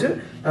மட்டும் வச்சு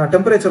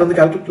டெம்பரேச்சர் வந்து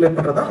கால்குலேட்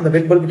பண்ணுறதா அந்த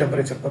வெட் பல்ப்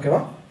டெம்பரேச்சர்,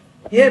 ஓகேவா.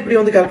 ஏன் இப்படி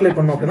வந்து கால்குலேட்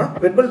பண்ணோம் அப்படின்னா,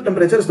 வெட் bulb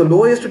temperature is the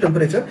lowest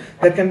temperature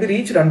that can be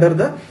reached under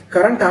the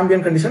current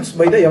ambient conditions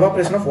by the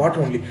evaporation of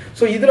water only.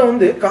 So இதில்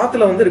வந்து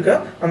காற்றுல வந்து இருக்க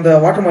அந்த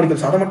வாட்டர்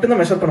மாலிகல்ஸ் அதை மட்டும்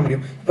தான் மெஷர் பண்ண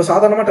முடியும். இப்போ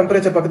சாதாரணமாக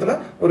டெம்பரேச்சர் பக்கத்தில்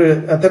ஒரு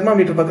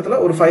தெர்மாமீட்டர் பக்கத்தில்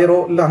ஒரு ஃபயரோ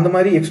இல்லை அந்த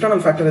மாதிரி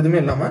எக்ஸ்டர்னல் ஃபேக்டர்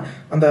எதுவுமே இல்லாமல்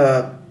அந்த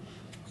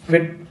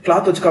வெட்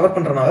கிளாத் வச்சு கவர்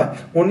பண்ணுறதுனால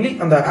ஒன்லி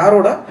அந்த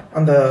ஏரோட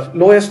அந்த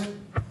லோயஸ்ட்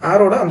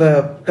ஏரோட அந்த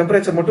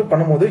டெம்பரேச்சர் மட்டும்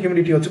பண்ணும்போது,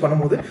 ஹியூமிடிட்டி வச்சு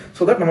பண்ணும்போது,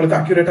 ஸோ தட் நம்மளுக்கு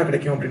அக்யூரேட்டாக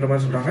கிடைக்கும் அப்படின்ற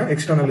மாதிரி சொல்கிறாங்க,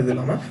 எக்ஸ்டர்னல் இது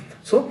இல்லாமல்.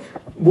 ஸோ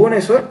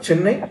புவனேஸ்வர்,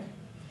 சென்னை,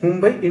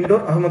 மும்பை,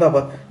 இண்டோர்,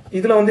 அகமதாபாத்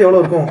இதில் வந்து எவ்வளோ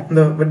இருக்கும்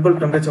இந்த வெட்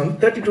பல்ப் டெம்பரேச்சர் வந்து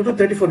 32 to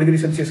 34 டிகிரி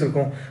செல்சியஸ்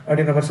இருக்கும்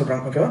அப்படின்ற மாதிரி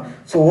சொல்கிறாங்க, ஓகேவா.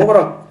 ஸோ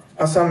ஓவரால்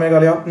அஸ்ஸாம்,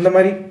 மேகாலயா இந்த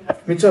மாதிரி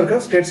மிச்சம் இருக்க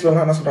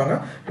ஸ்டேட்ஸ்லாம் என்ன சொல்கிறாங்க,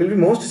 will be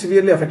most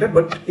severely affected,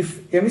 but if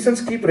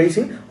emissions keep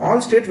rising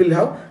all state will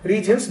have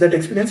regions that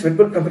experience wet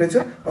bulb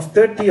temperature of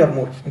 30 or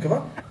more, ஓகேவா.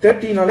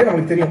 30னாலே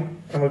நம்மளுக்கு தெரியும்,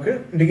 நமக்கு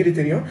டிகிரி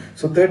தெரியும்.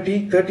 ஸோ 30,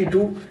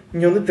 32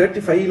 இங்கே வந்து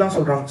 35லாம்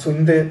சொல்கிறாங்க. ஸோ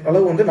இந்த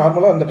அளவு வந்து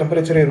நார்மலாக அந்த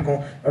டெம்பரேச்சரே இருக்கும்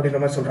அப்படின்ற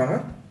மாதிரி சொல்கிறாங்க.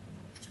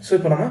 ஸோ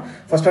இப்போ நம்ம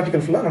ஃபர்ஸ்ட்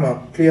ஆர்டிகல் ஃபுல்லாக நம்ம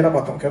கிளியராக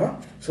பார்த்தோம், ஓகேவா.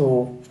 ஸோ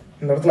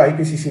இந்த இடத்துல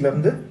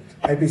ஐபிசிசிலேருந்து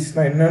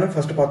ஐபிசிசினா என்னன்னு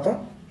ஃபர்ஸ்ட் பார்த்தோம்,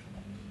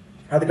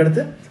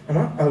 அதுக்கடுத்து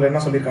நம்ம அதில் என்ன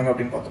சொல்லியிருக்காங்க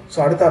அப்படின்னு பார்த்தோம். ஸோ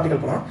அடுத்த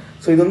ஆர்டிகல் போகலாம்.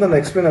 ஸோ இது வந்து அந்த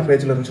எக்ஸ்பிளைனர்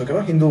பேஜில் இருந்துச்சு,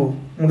 ஓகேவா. ஹிந்து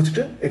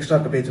முடிச்சுட்டு எக்ஸ்ட்ரா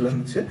பேஜில்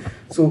இருந்துச்சு.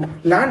 ஸோ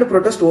லேண்ட்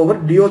ப்ரொடெஸ்ட் ஓவர்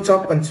டியோச்சா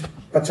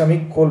பச்சாமி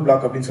கோல்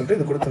பிளாக் அப்படின்னு சொல்லிட்டு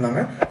இது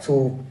கொடுத்துருந்தாங்க. ஸோ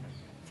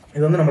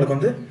இது வந்து நம்மளுக்கு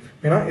வந்து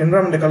ஏன்னா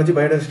environment ecology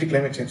biodiversity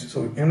climate change. So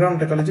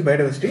environment ecology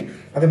biodiversity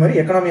அதே மாதிரி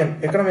எக்கனாமி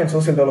அண்ட்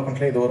சோசியல்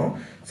டெவலப்மெண்ட்லேயும் இது வரும்.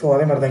 ஸோ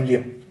அதே மாதிரி தான்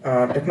இங்கேயும்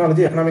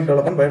technology economic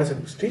development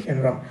biodiversity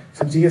environment.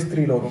 So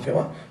GS3ல வரும்.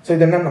 ஓகேவா? ஸோ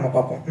இது என்னன்னு நம்ம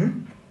பார்ப்போம்.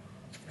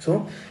 ஸோ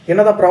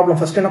என்னதான் ப்ராப்ளம்,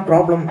 ஃபர்ஸ்ட் என்ன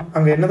ப்ராப்ளம்,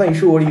 அங்கே என்னதான்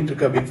இஷ்யூ ஓடிட்டு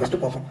இருக்கு அப்படின்னு ஃபர்ஸ்ட்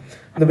பார்ப்போம்.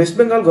 இந்த வெஸ்ட்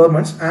பெங்கால்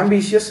கவர்மெண்ட்ஸ்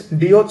ஆம்பிஷியஸ்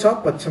டியோச்சா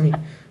பச்சமி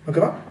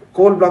ஓகேவா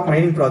கோல் black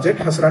mining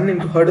project has run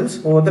into hurdles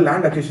over the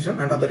land acquisition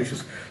and other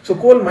issues. So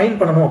கோல் மைன்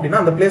பண்ணணும் அப்படின்னா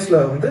அந்த பிளேஸ்ல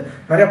வந்து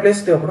நிறைய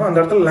பிளேஸ் தேவைப்படும். அந்த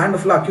இடத்துல லேண்ட்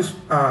ஃபுல்லாக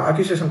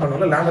அக்யூசியேஷன்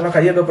பண்ணணும்ல, லேண்டெல்லாம்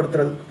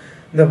கையகப்படுத்துறது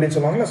இந்த அப்படின்னு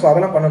சொல்லுவாங்க. ஸோ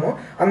அதெல்லாம் பண்ணணும்.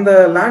 அந்த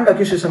லேண்ட்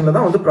அக்யூசியேஷன்ல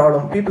தான் வந்து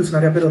ப்ராப்ளம். பீப்புள்ஸ்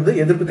நிறைய பேர் வந்து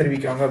எதிர்ப்பு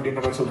தெரிவிக்கிறாங்க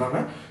அப்படின்ற மாதிரி சொல்றாங்க.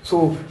 So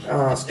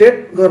state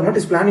government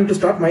is planning to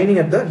start mining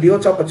at the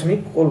டியோச்சா பச்சமி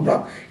goal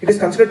black. It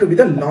is considered to be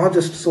the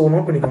largest. So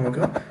note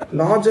பண்ணிக்கோங்க,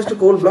 largest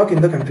goal black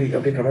in the country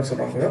அப்படின்ற மாதிரி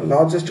சொல்றாங்க.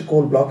 Largest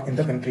goal black in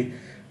the country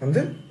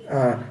வந்து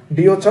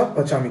டியோச்சா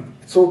பச்சாமி.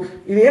 So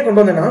இது ஏன்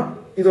கொண்டு வந்தேன்னா,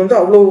 இது வந்து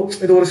அவ்வளோ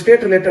இது ஒரு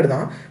ஸ்டேட் ரிலேட்டட்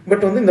தான்.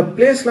 பட் வந்து இந்த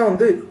பிளேஸ்லாம்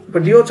வந்து இப்போ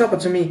டியோச்சா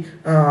பச்சமி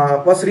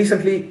was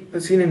recently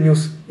scene in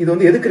news. இது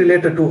வந்து எதுக்கு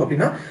ரிலேட்டட் டு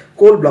அப்படின்னா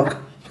கோல் பிளாக்.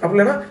 அப்படி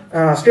இல்லைன்னா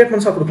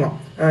ஸ்டேட்மெண்ட்ஸாக கொடுக்கலாம்.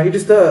 It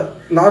is the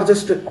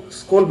largest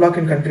goal black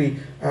in country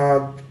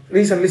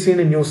recently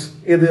scene in news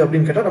எது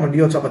அப்படின்னு கேட்டால் நம்ம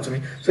டியோச்சா பச்சமி.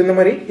 ஸோ இந்த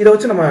மாதிரி இதை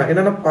வச்சு நம்ம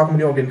என்னென்ன பார்க்க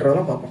முடியும்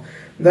அப்படின்றதெல்லாம் பார்ப்போம்.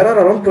 There are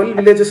around 12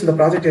 villages in the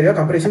project area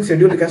comprising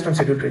scheduled caste and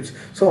scheduled tribes.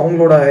 So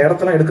அவங்களோட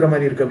இடத்தெல்லாம் எடுக்கிற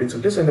மாதிரி இருக்குது அப்படின்னு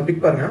சொல்லிட்டு. ஸோ இந்த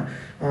பிக் பாருங்க,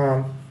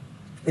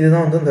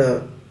 இதுதான் வந்து இந்த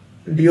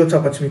டியோச்சா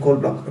பச்சமி கோல்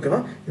பிளாக்.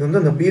 ஓகேவா? இது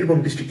வந்து அந்த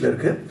பீர்பம் டிஸ்ட்ரிக்ட்ல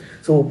இருக்கு.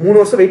 ஸோ 3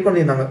 வருஷம் வெயிட்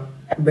பண்ணியிருந்தாங்க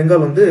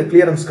பெங்கால் வந்து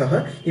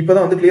கிளியரன்ஸ்க்காக.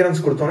 இப்போதான் வந்து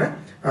கிளியரன்ஸ் கொடுத்தோன்னே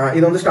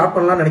இதை வந்து ஸ்டார்ட்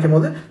பண்ணலாம்னு நினைக்கும்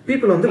போது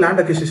பீப்புள் வந்து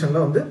லேண்ட்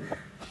அக்யூசியேஷன்ல வந்து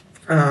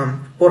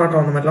போராட்டம்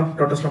அந்த மாதிரிலாம்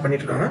ப்ரொடெஸ்ட்லாம்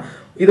பண்ணிட்டு இருக்காங்க.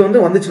 இது வந்து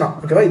வந்துச்சுன்னா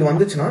ஓகேவா, இது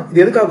வந்துச்சுன்னா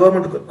இது எதுக்காக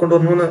கவர்மெண்ட் கொண்டு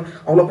வரணும்னு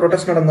அவ்வளோ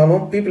ப்ரொடெஸ்ட்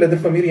நடந்தாலும் பீப்புள்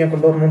எதிர்ப்பு மீறி ஏன்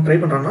கொண்டு வரணும்னு ட்ரை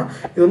பண்ணுறாங்கன்னா,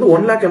 இது வந்து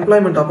 1 lakh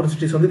எம்ப்ளாய்மெண்ட்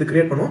ஆப்பர்ச்சுனிட்டிஸ் வந்து இது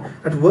கிரியேட் பண்ணும்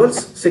at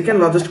world's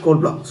second largest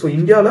goal black. So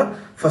இந்தியாவில்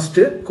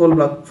ஃபர்ஸ்ட் கோல்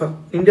பிளாக்,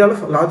 இந்தியாவில்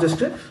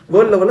லார்ஜஸ்ட்,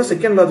 வேர்ல்ட் லெவலில்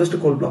செகண்ட்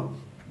லார்ஜஸ்ட் கோல் பிளாக்.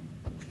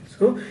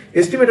 ஸோ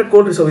எஸ்டிமேட்டட்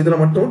கோல் ரிசர்வ்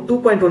இதில் மட்டும்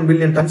 2.1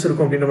 பில்லியன் டன்ஸ்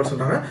இருக்கும் அப்படின்ற மாதிரி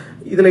சொல்றாங்க.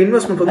 இதில்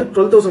இன்வெஸ்ட்மெண்ட் வந்து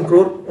 12,000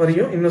 crore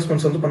வரையும்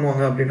இன்வெஸ்ட்மெண்ட்ஸ் வந்து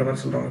பண்ணுவாங்க அப்படின்ற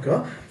மாதிரி சொல்றாங்க. ஓகேவா?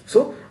 ஸோ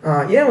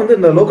ஏன் வந்து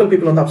இந்த லோக்கல்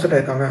பீப்புள் வந்து அப்செட்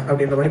ஆயிருக்காங்க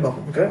அப்படின்ற மாதிரி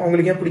பார்ப்போம். ஓகே,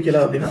 அவங்களுக்கு ஏன்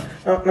பிடிக்கல அப்படின்னா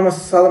நம்ம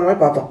சாதாரணமாக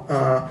பார்த்தோம்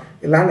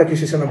லேண்ட்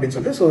அக்யூசியேஷன் அப்படின்னு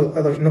சொல்லிட்டு. ஸோ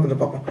அதை இன்னும்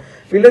கொஞ்சம் பார்ப்போம்.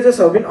 Villages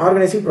have been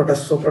organising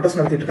protest. So protest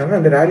நடத்திட்டு இருக்காங்க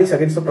and ரேலிஸ்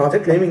against the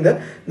project climbing that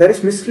there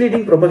is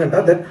misleading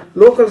propaganda that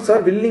locals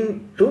are willing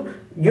to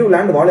give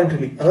land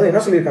voluntarily. அதாவது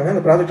என்ன சொல்லியிருக்காங்க,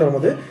 இந்த ப்ராஜெக்ட்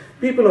வரும்போது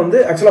பீப்புள் வந்து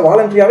ஆக்சுவலாக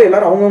வாலண்டரியாவே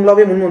எல்லாரும்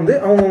அவங்கவுங்களாவே முன் வந்து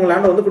அவங்கவுங்க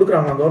லேண்டை வந்து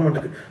கொடுக்குறாங்க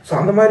கவர்மெண்ட்டுக்கு. ஸோ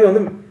அந்த மாதிரி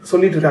வந்து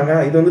சொல்லிட்டு இருக்காங்க.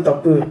 இது வந்து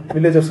தப்பு.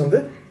 வில்லேஜர்ஸ்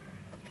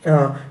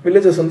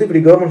வந்து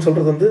இப்படி கவர்மெண்ட்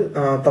சொல்றது வந்து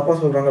தப்பா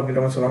சொல்றாங்க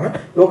அப்படின்ற மாதிரி சொல்றாங்க.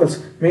 லோக்கல்ஸ்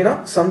மெயினா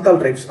சந்தால்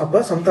ட்ரைப்ஸ்.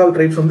 அப்ப சந்தால்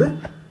ட்ரைப்ஸ் வந்து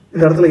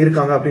இந்த இடத்துல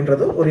இருக்காங்க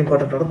அப்படின்றது ஒரு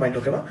இம்பார்ட்டன்டான பாயிண்ட்.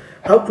 ஓகேவா?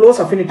 Have close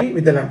affinity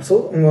with the land. So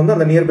அவங்க வந்து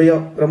அந்த நியர்பையா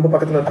ரொம்ப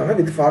பக்கத்தில் இருக்காங்க.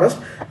 With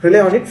forest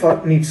relay on it for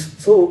needs.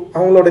 So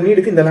அவங்களோட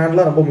நீடுக்கு இந்த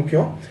லேண்ட்லாம் ரொம்ப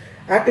முக்கியம்.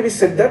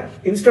 Activist set that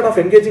instead of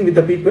engaging with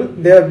the people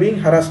they are being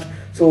harassed.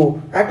 So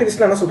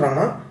ஆக்டிவிஸ்ட்லாம் என்ன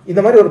சொல்றாங்கன்னா, இந்த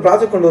மாதிரி ஒரு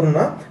ப்ராஜெக்ட் கொண்டு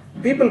வரணும்னா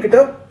பீப்புள் கிட்ட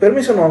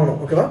பெர்மிஷன் வாங்கணும்.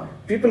 ஓகேவா?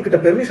 பீப்புள் கிட்ட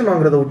பெர்மிஷன்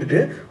வாங்குறத விட்டுட்டு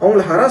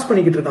அவங்களை ஹராஸ்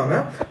பண்ணிக்கிட்டு இருக்காங்க.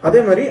 அதே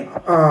மாதிரி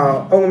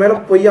அவங்க மேல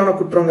பொய்யான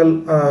குற்றங்கள்,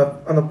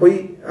 அந்த பொய்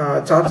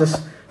சார்ஜஸ்.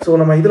 ஸோ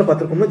நம்ம இதில்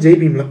பார்த்துருக்கோம்னா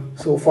ஜெய்பீம்ல.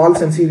 So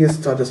falls and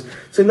serious charges.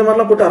 So இந்த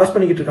மாதிரிலாம் போட்டு அரெஸ்ட்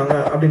பண்ணிக்கிட்டு இருக்காங்க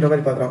அப்படின்ற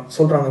மாதிரி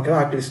சொல்றாங்க.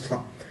 ஓகேவா?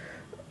 ஆக்டிவிஸ்ட்லாம்.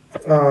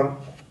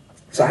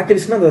 ஸோ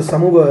ஆக்டிவிஸ்ட்னா அந்த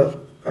சமூக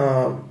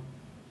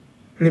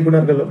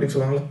நிபுணர்கள் அப்படின்னு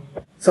சொல்லுவாங்களே,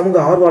 சமூக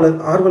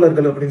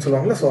ஆர்வலர்கள் அப்படின்னு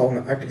சொல்லுவாங்கல்ல. ஸோ அவங்க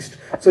ஆக்டிவிஸ்ட்.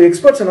 ஸோ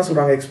எக்ஸ்பர்ட்ஸ் என்ன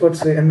சொல்றாங்க,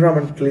 எக்ஸ்பர்ட்ஸ்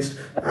என்விரான்மெண்டலிஸ்ட்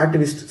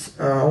ஆக்டிவிஸ்ட்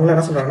அவங்க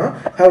என்ன சொல்றாங்கன்னா,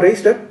 have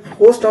raised a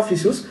host of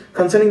issues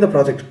concerning the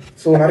project.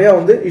 So நிறைய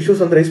வந்து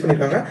இஷ்யூஸ் வந்து ரைஸ்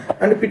பண்ணியிருக்காங்க.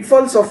 And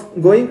pitfalls of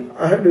going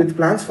ahead with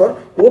plans for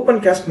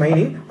open cost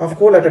mining of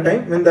goal at a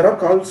time when there are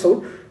calls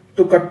out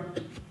to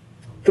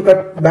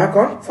cut back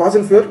on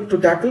fossil fuel to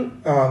tackle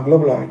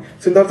global warming.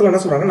 So இந்த இடத்துல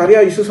என்ன சொல்றாங்க, நிறைய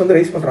issues வந்து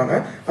rice பண்றாங்க.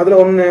 அதுல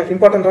ஒன்று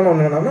இம்பார்ட்டன்டான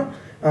ஒன்று என்னன்னா,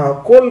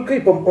 கோலுக்கு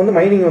இப்போ வந்து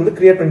மைனிங் வந்து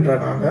கிரியேட் பண்ணிட்டு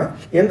இருக்காங்க.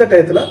 எந்த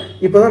டயத்துல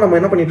இப்போதான் நம்ம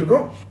என்ன பண்ணிட்டு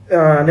இருக்கோம்,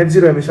 நெட்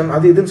ஜீரோ எமிஷன்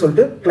அது இதுன்னு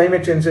சொல்லிட்டு,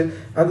 கிளைமேட் சேஞ்ச்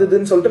அது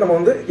இதுன்னு சொல்லிட்டு நம்ம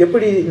வந்து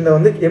எப்படி இந்த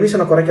வந்து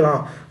எமிஷனை குறைக்கலாம்,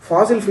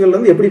 ஃபாசில் ஃபியூல்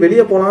வந்து எப்படி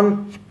வெளியே போகலான்னு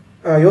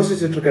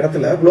யோசிச்சுட்டு இருக்க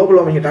இடத்துல, குளோபல்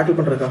வார்மிங்கை டேக்கிள்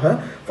பண்றதுக்காக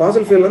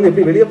ஃபாசில் ஃபியூல் வந்து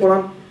எப்படி வெளியே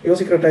போகலான்னு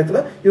யோசிக்கிற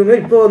டயத்துல இவங்க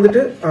இப்போ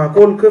வந்துட்டு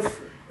கோலுக்கு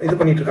இது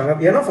பண்ணிட்டு இருக்காங்க.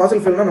 ஏன்னா ஃபாசில்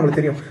ஃபியூல்னா நம்மளுக்கு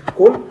தெரியும்,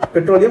 கோல்,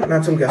 பெட்ரோலியம்,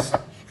 நேச்சுரல் கேஸ்.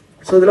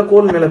 ஸோ இதில்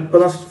கோல் மேலே இப்போ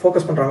தான்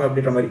ஃபோக்கஸ் பண்ணுறாங்க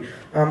அப்படின்ற மாதிரி.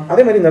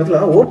 அதே மாதிரி இந்த இடத்துல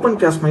ஓப்பன்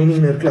கேஸ்ட்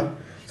மைனிங்னு இருக்குல்ல.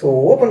 ஸோ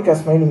ஓப்பன்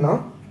கேஸ்ட் மைனிங்னா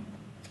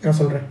நான்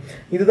சொல்கிறேன்,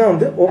 இதுதான்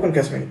வந்து ஓப்பன்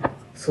கேஸ்ட் மைனிங்.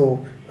 ஸோ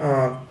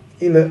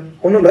இந்த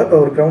ஒன்றும் இல்லை, இப்போ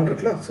ஒரு கிரவுண்ட்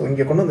இருக்குல்ல, ஸோ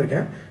இங்கே கொண்டு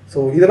வந்திருக்கேன். ஸோ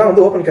இதெல்லாம்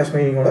வந்து ஓப்பன் கேஸ்ட்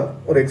மைனிங்கோட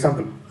ஒரு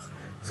எக்ஸாம்பிள்.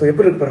 ஸோ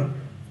எப்படி இருக்கு பாருங்க,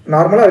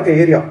 நார்மலாக இருக்க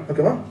ஏரியா.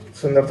 ஓகேவா?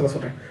 ஸோ இந்த இடத்துல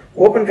சொல்கிறேன்,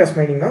 ஓப்பன் கேஸ்ட்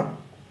மைனிங்னா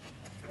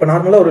இப்போ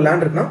நார்மலாக ஒரு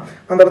லேண்ட் இருக்குன்னா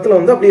அந்த இடத்துல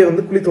வந்து அப்படியே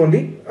வந்து குழி தோண்டி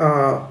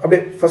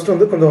அப்படியே ஃபர்ஸ்ட்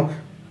வந்து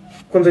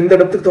கொஞ்சம் இந்த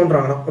இடத்துக்கு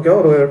தோன்றாங்கன்னா, ஓகேவா,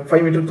 ஒரு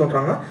 5 மீட்டருக்கு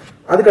தோன்றாங்கன்னா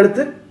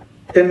அதுக்கடுத்து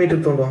 10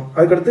 மீட்டருக்கு தோண்டுவாங்க,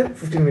 அதுக்கடுத்து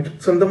 15 மீட்டர்.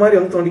 ஸோ இந்த மாதிரி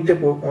வந்து தோண்டிக்கிட்டே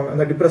போவாங்க.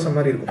 அந்த டிப்ரெஷன்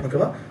மாதிரி இருக்கும்.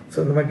 ஓகேவா? ஸோ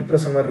இந்த மாதிரி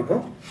டிப்ரெஷன் மாதிரி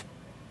இருக்கும்.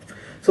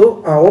 ஸோ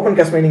ஓப்பன்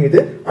கேஸ்ட் மைனிங்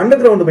இது.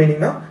 அண்டர் கிரவுண்ட்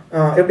மைனிங்னா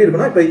எப்படி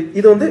இருக்குன்னா, இப்போ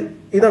இது வந்து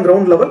இதான்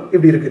கிரவுண்ட் லெவல்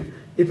இப்படி இருக்கு.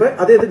 இப்போ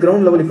அதே இது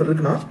கிரவுண்ட் லெவல் இப்போ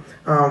இருக்குன்னா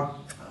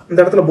இந்த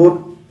இடத்துல போர்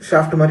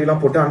ஷாஃப்ட்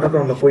மாதிரிலாம் போட்டு அண்டர்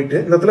கிரவுண்டில் போயிட்டு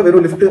இந்த இடத்துல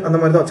வெறும் லிஃப்ட் அந்த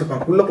மாதிரி தான்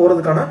வச்சிருப்பாங்க. உள்ளே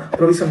போகிறதுக்கான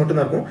ப்ரொவிஷன் மட்டும்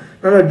தான் இருக்கும்.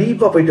 நல்லா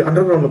டீப்பாக போயிட்டு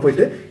அண்டர் கிரவுண்டில்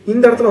போயிட்டு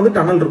இந்த இடத்துல வந்து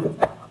டனல் இருக்கும்.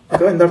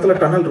 ஓகேவா, இந்த இடத்துல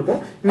டனல் இருக்கும்.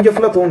 இங்கே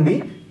ஃபுல்லாக தோண்டி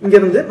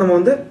இங்கேருந்து நம்ம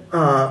வந்து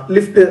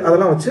லிஃப்ட்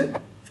அதெல்லாம் வச்சு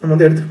நம்ம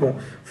வந்து எடுத்துகிட்டு போவோம்.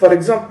 ஃபார்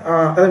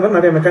அதே மாதிரி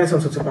நிறைய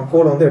மெக்கானிசம்ஸ் வச்சுருப்பாங்க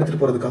கோலை வந்து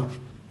எடுத்துகிட்டு போகிறதுக்காக.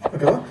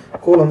 ஓகேவா,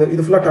 கோல் வந்து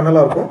இது ஃபுல்லாக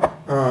டனலாக இருக்கும்.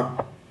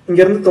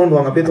 இங்கேருந்து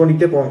தோண்டுவாங்க, அப்படியே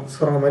தோண்டிகிட்டே போவாங்க,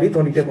 சுரங்க மாதிரி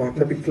தோண்டிகிட்டே போவாங்க.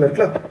 இந்த பிக்கில்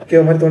இருக்குல்ல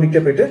கேவ் மாதிரி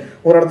தோண்டிகிட்டே போயிட்டு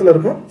ஒரு இடத்துல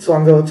இருக்கும். ஸோ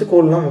அங்கே வச்சு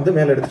கோல்லாம் வந்து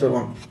மேலே எடுத்துகிட்டு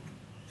வருவாங்க.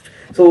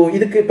 ஸோ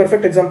இதுக்கு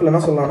பெர்ஃபெக்ட் எக்ஸாம்பிள்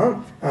என்ன சொல்லலாம்னா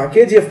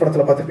கேஜிஎஃப்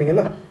படத்தில்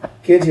பார்த்துருப்பீங்களா,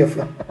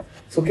 கேஜிஎஃப்ல.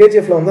 ஸோ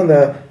கேஜிஎஃப்ல வந்து அந்த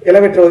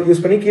எலவேட்டர்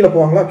யூஸ் பண்ணி கீழே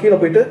போவாங்களா, கீழே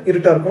போயிட்டு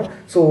இருட்டாக இருக்கும்.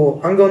 ஸோ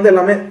அங்கே வந்து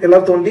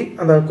எல்லாரும் தோண்டி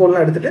அந்த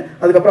கோல்லாம் எடுத்துட்டு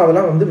அதுக்கப்புறம்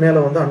அதெல்லாம் வந்து மேலே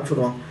வந்து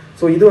அனுப்பிச்சுடுவாங்க.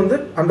 ஸோ இது வந்து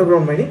அண்டர்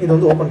கிரவுண்ட் மைனிங், இது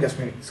வந்து ஓப்பன் கேஸ்ட்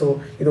மைனிங். ஸோ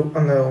இது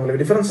அந்த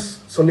உங்களுக்கு டிஃபரன்ஸ்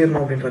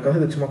சொல்லிடணும் அப்படின்றக்காக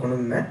இது சும்மா கொண்டு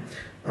வந்தேன்.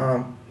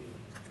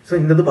 ஸோ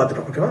இந்த இது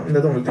பார்த்துட்டோம். ஓகேவா, இந்த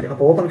இது உங்களுக்கு தெரியும்.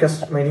 அப்போ ஓப்பன்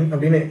கேஸ்ட் மைனிங்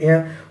அப்படின்னு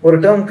ஏன் ஒரு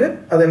டேர்முக்கு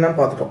அது என்னன்னு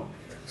பார்த்துட்டோம்.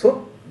 So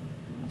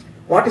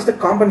what is the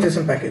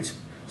compensation package?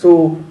 So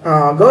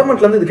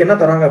கவர்மெண்ட்லேருந்து இதுக்கு என்ன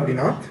தராங்க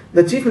அப்படின்னா,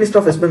 இந்த chief minister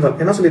of west Bengal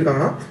என்ன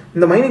சொல்லியிருக்காங்கன்னா,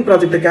 இந்த மைனிங்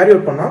ப்ராஜெக்ட்டை கேரி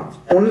அவுட் பண்ணால்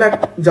 1 lakh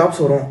ஜாப்ஸ்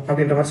வரும்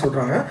அப்படின்ற மாதிரி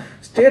சொல்கிறாங்க.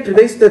 State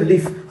revise the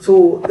relief. So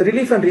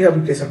relief and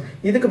rehabilitation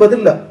இதுக்கு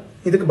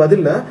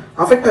பதிலில்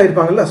அஃபெக்ட்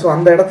ஆகிருப்பாங்கல்ல. ஸோ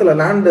அந்த இடத்துல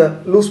லேண்டு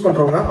லூஸ்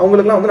பண்ணுறவங்க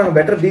அவங்களுக்குலாம் வந்து நாங்கள்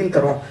பெட்டர் டீல்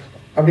தரோம்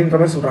அப்படின்ற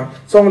மாதிரி சொல்கிறாங்க.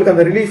 ஸோ அவங்களுக்கு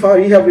அந்த ரிலீஃபாக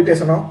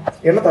ரீஹாபிலிட்டேஷனா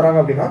என்ன தராங்க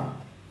அப்படின்னா,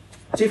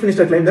 Chief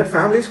Minister claimed that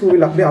families who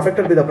will be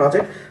affected by the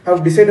project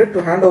have decided to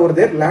hand over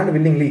their land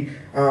willingly.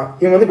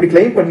 இவங்க வந்து இப்படி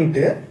கிளைம்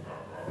பண்ணிட்டு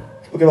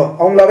ஓகேவா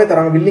அவங்களாவே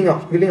தராங்க,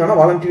 வில்லிங்கான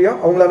வாலண்டியரியா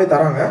அவங்களாவே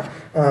தராங்க.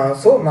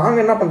 ஸோ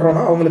நாங்கள் என்ன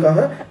பண்ணுறோம்னா அவங்களுக்காக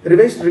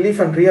ரிவைஸ் ரிலீஃப்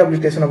அண்ட்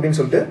ரீஹாபிலிட்டேஷன் அப்படின்னு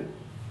சொல்லிட்டு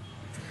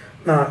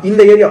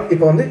இந்த ஏரியா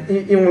இப்போ வந்து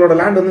இவங்களோட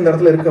லேண்ட் வந்து இந்த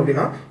இடத்துல இருக்குது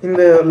அப்படின்னா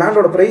இந்த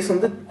லேண்டோட ப்ரைஸ்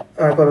வந்து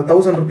இப்போ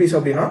 1000 rupees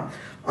அப்படின்னா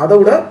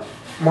அதோட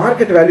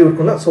மார்க்கெட் வேல்யூ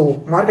இருக்கும்ல. ஸோ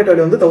மார்க்கெட்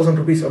வேல்யூ வந்து 1000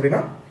 rupees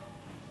அப்படின்னா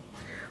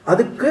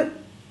அதுக்கு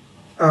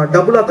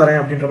டபுளாக தரேன்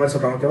அப்படின்ற மாதிரி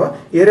சொல்கிறாங்க. ஓகேவா,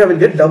 area will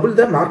get double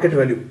the market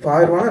value.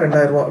 1000 ரூபா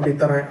 2000 ரூபா அப்படி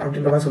தரேன்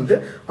அப்படின்ற மாதிரி சொல்லிட்டு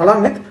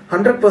along with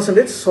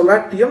 100%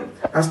 சொலாட்டியம்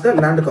as the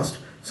land cost.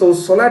 So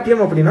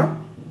சொலாட்டியம் அப்படின்னா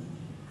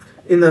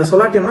இந்த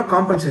சொலாட்டியம்னா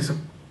காம்பன்சேஷன்,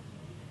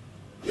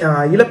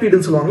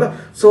 இழப்பீடுன்னு சொல்லுவாங்களா.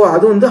 ஸோ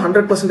அது வந்து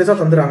 100%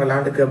 தந்துடுறாங்க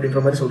லேண்டுக்கு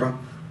அப்படின்ற மாதிரி சொல்கிறாங்க.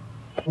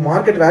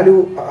 மார்க்கெட் வேல்யூ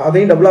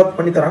அதையும் டபுளாக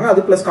பண்ணி தராங்க,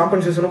 அது ப்ளஸ்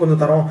காம்பன்சேஷனும்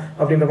கொஞ்சம் தரோம்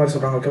அப்படின்ற மாதிரி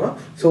சொல்கிறாங்க. ஓகேவா,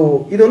 ஸோ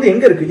இது வந்து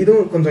எங்கே இருக்குது,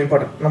 இதுவும் கொஞ்சம்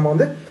இம்பார்ட்டன்ட். நம்ம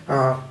வந்து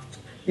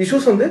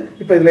இஷ்யூஸ் வந்து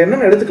இப்போ இதில்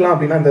என்னென்ன எடுத்துக்கலாம்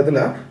அப்படின்னா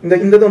இந்த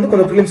இது வந்து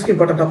கொஞ்சம் ப்ரிலிம்ஸ்க்கு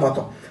இம்பார்ட்டண்ட்டாக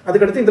பார்த்தோம்.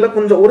 அதுக்கடுத்து இதில்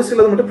கொஞ்சம் ஒரு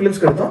சிலது மட்டும்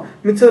ப்ரிலிம்ஸ்க்கு எடுத்தோம்.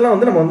 மிச்சதெல்லாம்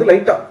வந்து நம்ம வந்து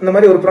லைட்டாக இந்த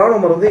மாதிரி ஒரு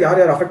ப்ராப்ளம் வந்து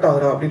யார் அஃபெக்ட்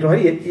ஆகுறா அப்படின்ற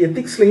மாதிரி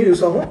எத்திக்ஸ்லையும்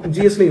யூஸ் ஆகும்,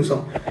 ஜிஎஸ்லையும் யூஸ்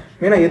ஆகும்.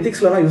 மெயினாக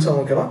எத்திக்ஸ்லாம் யூஸ்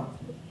ஆகும். ஓகேவா,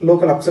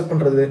 லோக்கல் அப்செட்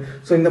பண்ணுறது.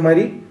 ஸோ இந்த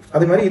மாதிரி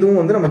அதே மாதிரி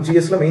இதுவும் வந்து நம்ம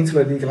ஜிஎஸ்ல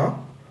மெயின்ஸில் எழுதிக்கலாம்.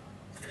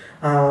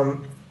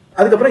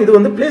 அதுக்கப்புறம் இது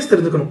வந்து பிளேஸ்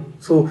தெரிஞ்சுக்கணும்.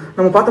 ஸோ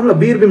நம்ம பார்த்தோம்ல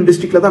பீர்பிங்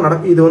டிஸ்ட்ரிக்ட்ல தான்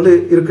இது வந்து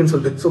இருக்குன்னு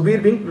சொல்லிட்டு. So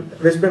பீர்பிங்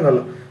west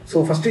Bengal.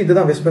 So first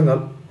இதுதான் வெஸ்ட்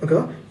பெங்கால்.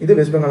 ஓகேவா, இது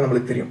வெஸ்ட் பெங்கால்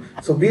நம்மளுக்கு தெரியும்.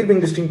 ஸோ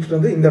பீர்பிங் டிஸ்ட்ரிக்ட்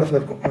வந்து இந்த இடத்துல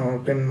இருக்கும்.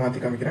 பென்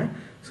மாற்றி காமிக்கிறேன்.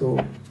 ஸோ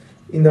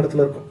இந்த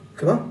இடத்துல இருக்கும்.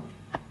 ஓகேவா,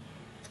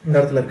 இந்த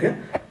இடத்துல இருக்கு.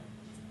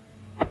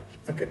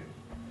 ஓகே,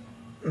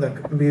 இந்த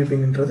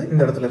பீர்பிங்ன்றது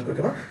இந்த இடத்துல இருக்கு.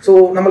 ஓகேவா, ஸோ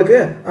நம்மளுக்கு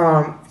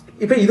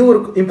இப்போ இது ஒரு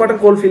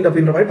இம்பார்ட்டன்ட் கோல் ஃபீல்டு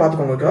அப்படின்ற மாதிரி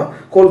பார்த்துக்கோங்க. ஓகேவா,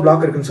 கோல்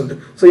பிளாக் இருக்குன்னு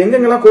சொல்லிட்டு. ஸோ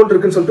எங்கெங்கெல்லாம் கோல்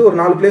இருக்குன்னு சொல்லிட்டு ஒரு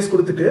 4 பிளேஸ்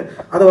கொடுத்துட்டு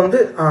அதை வந்து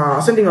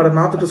ascending order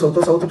north to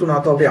சவுத்தோ south to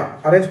நார்த்தோ அப்படியே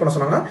அரேஞ்ச் பண்ண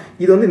சொன்னாங்கன்னா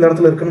இது வந்து இந்த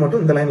இடத்துல இருக்குன்னு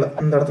மட்டும் இந்த லைனில்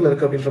இந்த இடத்துல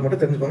இருக்குது அப்படின்ற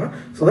மட்டும் தெரிஞ்சுக்கோங்க.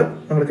 ஸோ தட்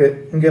நம்மளுக்கு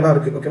இங்கேலாம்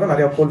இருக்குது. ஓகேவா,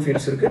 நிறையா கோல்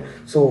ஃபீல்ட்ஸ் இருக்குது.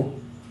 So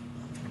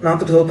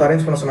north to south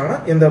arrange பண்ண சொன்னாங்கன்னா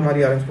எந்த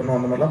மாதிரி அரேஞ்ச் பண்ணணும்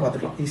அந்த மாதிரிலாம்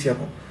பார்த்துக்கலாம், ஈஸியாக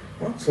இருக்கும்.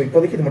 ஸோ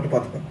இப்போதைக்கு இது மட்டும்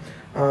பார்த்துப்போம்.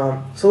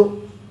 ஸோ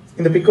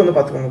இந்த பிக் வந்து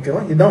பார்த்துக்கோங்க.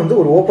 ஓகேவா, இதுதான் வந்து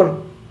ஒரு ஓப்பன்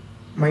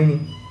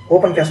மைனிங்,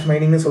 ஓப்பன் கேஸ்ட்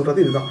மைனிங்னு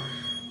சொல்கிறது இதுதான்.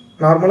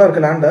 நார்மலாக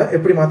இருக்க லேண்டை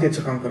எப்படி மாற்றி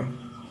வச்சுருக்காங்க,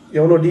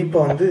 எவ்வளோ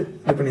டீப்பாக வந்து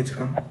இது பண்ணி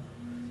வச்சுருக்காங்க.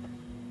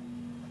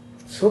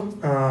 ஸோ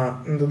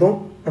இந்த இதுவும்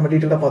நம்ம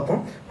டீட்டெயிலாக பார்த்தோம்.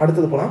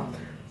 அடுத்தது போகலாம்.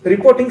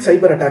 ரிப்போர்ட்டிங்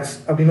சைபர் அட்டாக்ஸ்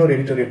அப்படின்னு ஒரு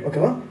எடிட்டோரியல்.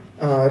 ஓகேவா,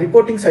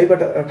 ரிப்போர்ட்டிங்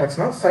சைபர்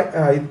அட்டாக்ஸ்னா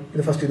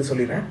இது ஃபர்ஸ்ட் இது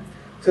சொல்லிடுறேன்.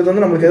 ஸோ இது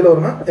வந்து நம்மளுக்கு எதில்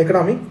வரும்னா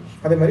எக்கனாமிக்,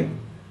 அதே மாதிரி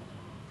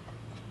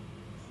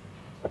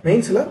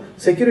மெயின்ஸில்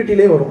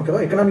செக்யூரிட்டிலே வரும். ஓகேவா,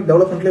 எக்கனாமிக்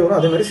டெவலப்மெண்ட்லேயே வரும்,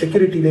 அதே மாதிரி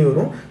செக்யூரிட்டிலே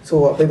வரும். ஸோ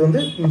அப்போ இது வந்து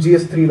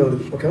GS3ல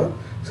வருது. ஓகேவா,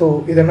 ஸோ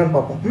இது என்னன்னு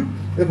பார்ப்போம்.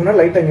 இதுக்கு முன்னாடி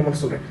லைட்டாக இங்கே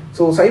மட்டும் சொல்கிறேன்.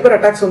 ஸோ சைபர்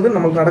அட்டாக்ஸ் வந்து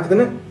நம்மளுக்கு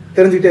நடக்குதுன்னு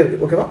தெரிஞ்சுட்டே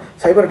இருக்குது. ஓகேவா,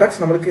 சைபர்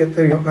அட்டாக்ஸ் நம்மளுக்கு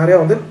தெரியும். நிறையா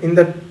வந்து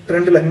இந்த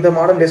ட்ரெண்டில் இந்த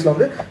மாடர்ன் டேஸில்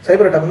வந்து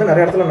சைபர் அட்டாக் வந்து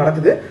நிறைய இடத்துல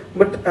நடக்குது.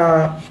 பட்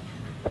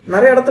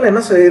நிறைய இடத்துல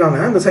என்ன செய்யறாங்க,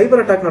 இந்த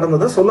சைபர் அட்டாக்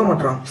நடந்ததை சொல்ல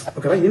மாட்டாங்க.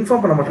 ஓகேவா,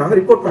 இன்ஃபார்ம் பண்ண மாட்டாங்க,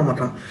 ரிப்போர்ட் பண்ண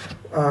மாட்டாங்க.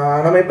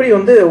 நம்ம எப்படி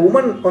வந்து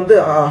உமன் வந்து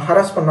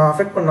ஹராஸ் பண்ணா,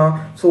 அஃபெக்ட் பண்ணா,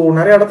 ஸோ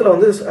நிறைய இடத்துல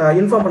வந்து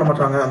இன்ஃபார்ம் பண்ண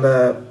மாட்டாங்க. அந்த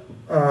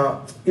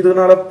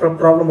இதனால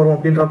ப்ராப்ளம் வரும்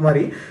அப்படின்ற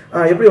மாதிரி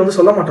எப்படி வந்து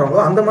சொல்ல மாட்டாங்களோ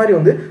அந்த மாதிரி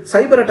வந்து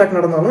சைபர் அட்டாக்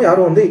நடந்தாலும்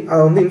யாரும் வந்து அதை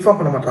வந்து இன்ஃபார்ம்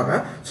பண்ண மாட்டாங்க.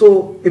 ஸோ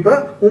இப்போ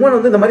உமன்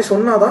வந்து இந்த மாதிரி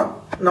சொன்னாதான்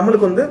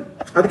நம்மளுக்கு வந்து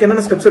அதுக்கு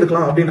என்னென்ன ஸ்டெப்ஸ்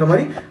எடுக்கலாம் அப்படின்ற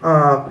மாதிரி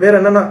வேற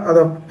என்னென்ன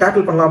அதை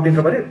டேக்கிள் பண்ணலாம்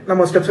அப்படின்ற மாதிரி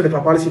நம்ம ஸ்டெப்ஸ்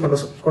எடுக்கலாம், பாலிசி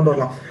கொண்டு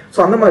வரலாம். ஸோ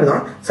அந்த மாதிரி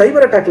தான்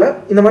சைபர் அட்டாக்ல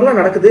இந்த மாதிரிலாம்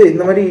நடக்குது,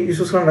 இந்த மாதிரி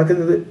இஷ்யூஸ்லாம்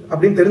நடக்குது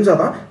அப்படின்னு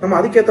தெரிஞ்சாதான் நம்ம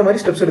அதுக்கேற்ற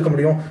மாதிரி ஸ்டெப்ஸ் எடுக்க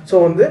முடியும்.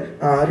 ஸோ வந்து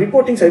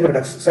ரிப்போர்ட்டிங்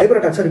சைபர்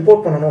அட்டாக்ஸை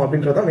ரிப்போர்ட் பண்ணணும்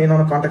அப்படின்றத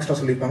மெயினான கான்டெக்ஸ்டாக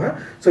சொல்லியிருப்பாங்க.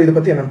 ஸோ இதை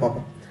பற்றி என்னன்னு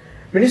பார்ப்போம்.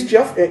 Ministry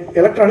of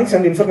electronics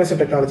and information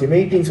technology,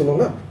 மெய்டின்னு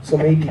சொல்லுவாங்க. ஸோ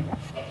மெய்டி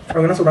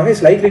அவங்க என்ன சொல்றாங்க,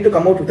 is likely to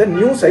come out with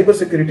new cyber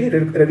security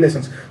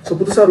regulations. So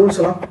புதுசாக ரூல்ஸ்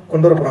எல்லாம்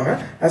கொண்டு வர போறாங்க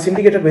as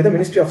indicated by the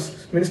Minister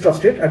of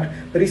State at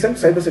recent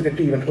cyber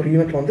security event. ஒரு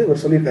ஈவெண்ட்ல வந்து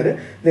இவர் சொல்லியிருக்காரு,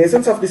 the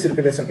essence of this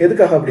regulation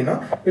எதுக்காக அப்படின்னா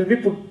will be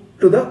put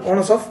to the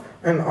onus of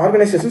and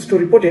organizations to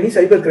report any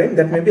cyber crime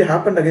that may be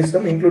happened against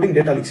them, including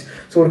data leaks.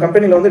 So ஒரு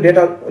கம்பெனியில் வந்து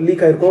data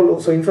league ஆயிருக்கோ,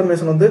 so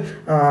information வந்து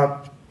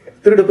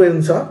திருடு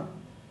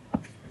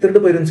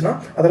போயிருந்துச்சுன்னா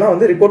அதெல்லாம்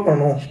வந்து report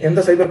பண்ணணும், எந்த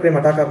சைபர் கிரைம்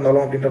அட்டாக்காக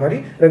இருந்தாலும் அப்படின்ற மாதிரி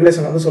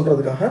ரெகுலேஷன் வந்து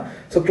சொல்றதுக்காக.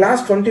 So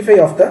class 25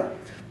 of the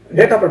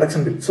data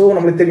protection bill. So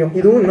நம்மளுக்கு தெரியும்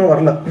இதுவும் இன்னும்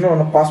வரல,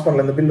 இன்னும் பாஸ்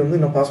பண்ணல, இந்த பில் வந்து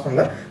இன்னும் பாஸ்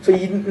பண்ணல. ஸோ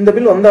இந்த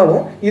பில்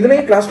வந்தாலும்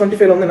இதுலேயும் கிளாஸ்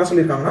 25 வந்து என்ன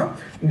சொல்லியிருக்காங்கன்னா,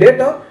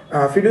 data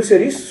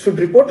fiduciaries should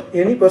report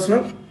any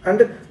personal and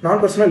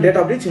non-personal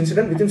data breach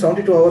incident within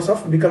 72 hours of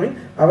becoming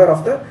aware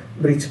of the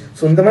breach.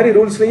 So இந்த மாதிரி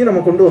ரூல்ஸ்லையும்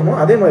நம்ம கொண்டு வரணும்.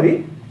 அதே மாதிரி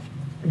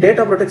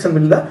டேட்டா ப்ரொடெக்ஷன்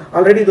பில்ல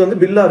ஆல்ரெடி இது வந்து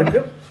பில்லா இருக்கு,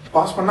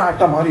 பாஸ் பண்ண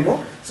ஆக்டா மாறிடும்.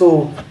 ஸோ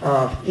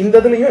இந்த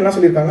இதுலையும் என்ன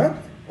சொல்லியிருக்காங்க,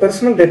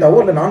 பர்சனல் டேட்டாவோ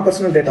இல்லை நான்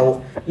பர்சனல் டேட்டாவோ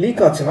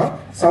லீக் ஆச்சுன்னா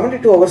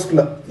 72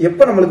 ஹவர்ஸ்க்குள்ள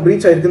எப்போ நம்மளுக்கு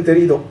பிரீச் ஆயிருக்குன்னு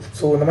தெரியுதோ,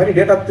 ஸோ இந்த மாதிரி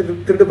டேட்டா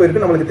திருட்டு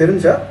போயிருக்கு நம்மளுக்கு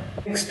தெரிஞ்சா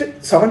நெக்ஸ்ட்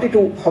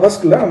 72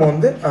 ஹவர்ஸ்க்குள்ள நம்ம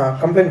வந்து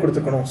கம்ப்ளைண்ட்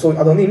கொடுத்துருக்கணும். ஸோ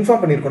அதை வந்து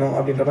இன்ஃபார்ம் பண்ணியிருக்கணும்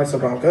அப்படின்ற மாதிரி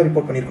சொல்றாங்க,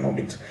 ரிப்போர்ட் பண்ணியிருக்கணும்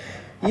அப்படின்னு.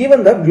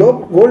 Even the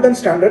golden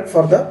standard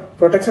for the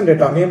protection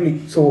data namely,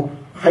 so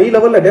high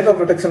லெவலில் டேட்டா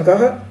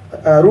ப்ரொடெக்ஷனுக்காக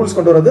ரூல்ஸ்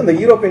கொண்டு வரது இந்த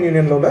யூரோப்பியன்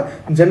யூனியனில் உள்ள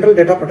general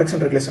data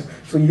protection regulation.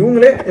 So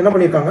இவங்களே என்ன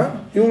பண்ணியிருக்காங்க,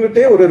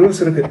 இவங்ககிட்டே ஒரு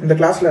ரூல்ஸ் இருக்கு இந்த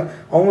கிளாஸ்ல,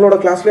 அவங்களோட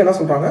கிளாஸ்ல என்ன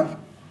சொல்றாங்க,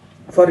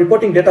 for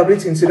reporting data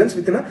breach incidents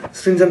with in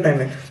stringent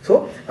timeline. So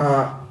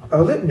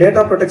அதாவது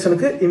டேட்டா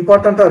ப்ரொடெக்ஷனுக்கு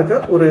இம்பார்ட்டண்டா இருக்க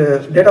ஒரு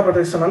டேட்டா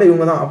ப்ரொடெக்ஷனால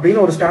இவங்க தான்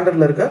அப்படின்னு ஒரு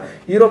ஸ்டாண்டர்ட்ல இருக்க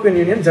European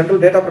union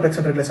general data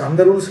protection regulation,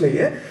 அந்த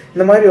ரூல்ஸ்லேயே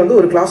இந்த மாதிரி வந்து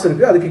ஒரு கிளாஸ்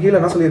இருக்கு. அதுக்கு கீழே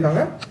என்ன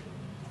சொல்லியிருக்காங்க,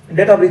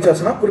 டேட்டா பிரீச்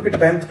ஆச்சுன்னா குறிப்பிட்ட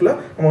டைம்க்குள்ள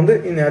நம்ம வந்து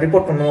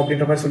ரிப்போர்ட் பண்ணணும்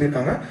அப்படின்ற மாதிரி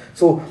சொல்லியிருக்காங்க.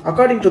 So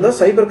according to the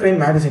cyber crime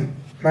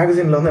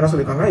மேகசின்ல வந்து என்ன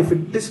சொல்லியிருக்காங்க,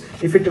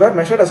 if it where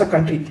measured as a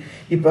country.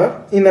 இப்போ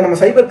இந்த நம்ம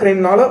சைபர்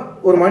கிரைம்னால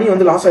ஒரு மணி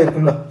வந்து லாஸ்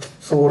ஆயிருக்கும்ல,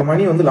 ஸோ ஒரு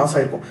மணி வந்து லாஸ்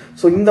ஆயிருக்கும்.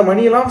 ஸோ இந்த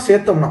மணியெல்லாம்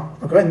சேர்த்தோம்னா,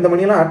 ஓகேவா, இந்த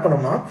மணியெல்லாம் ஆட்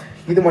பண்ணோம்னா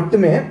இது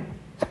மட்டுமே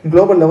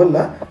குளோபல்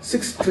லெவலில்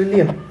 6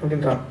 ட்ரில்லியன்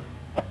அப்படின்றாங்க,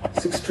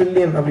 6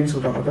 ட்ரில்லியன் அப்படின்னு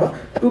சொல்றாங்க, ஓகேவா,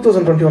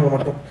 2021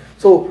 மட்டும்.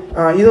 ஸோ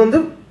இது வந்து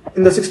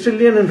இந்த 6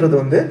 ட்ரில்லியன்ன்றது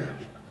வந்து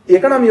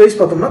எக்கனாமி வைஸ்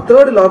பார்த்தோம்னா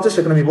third largest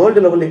economy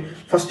world லெவல்லே.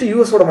 First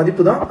யூஎஸோட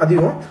மதிப்பு தான்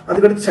அதிகம்,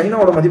 அதுக்கடுத்து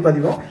சைனாவோட மதிப்பு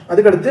அதிகம்,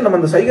 அதுக்கடுத்து நம்ம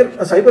இந்த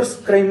சைபர்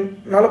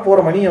கிரைம்னால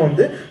போற மணியை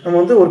வந்து நம்ம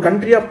வந்து ஒரு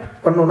கண்ட்ரியா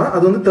பண்ணோம்னா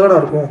அது வந்து தேர்டா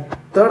இருக்கும்.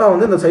 தேர்டா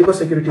வந்து இந்த சைபர்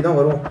செக்யூரிட்டி தான்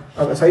வரும்,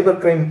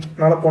 சைபர்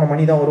கிரைம்னால போன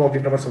மணி தான் வரும்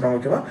அப்படின்ற மாதிரி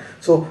சொல்றாங்க, ஓகேவா.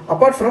 So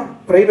apart from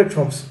private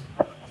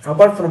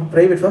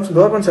firms,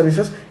 government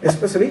services,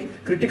 especially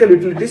critical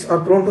utilities, are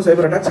prone to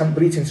cyber attacks and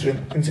breach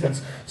incidents.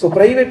 So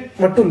private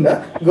மட்டும் இல்ல,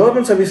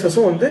 government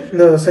servicesம் வந்து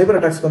இந்த cyber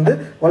attacks வந்து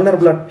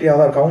vulnerability-ஆ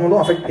தான் இருக்கு. அவங்களும்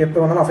எப்போ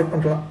வேணாலும்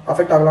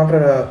அஃபெக்ட் ஆகலான்ற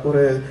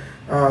ஒரு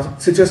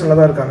சிச்சுவேஷன்ல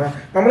தான் இருக்காங்க.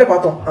 நம்மளே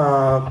பார்த்தோம்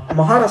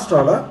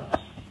மகாராஷ்டிரால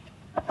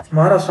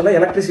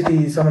எலக்ட்ரிசிட்டி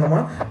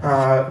சம்பந்தமா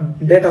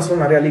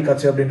டேட்டாஸ்லாம் நிறைய லீக்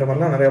ஆச்சு அப்படின்ற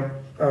மாதிரிலாம் நிறைய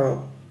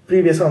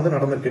ப்ரீவியஸாக வந்து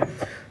நடந்திருக்கு.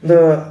 இந்த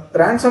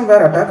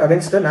ransomware attack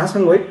against the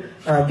national wide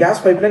gas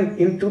pipeline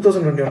in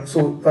 2021. So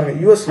பாருங்க,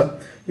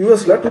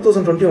 யூஎஸ்ல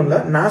 2021ல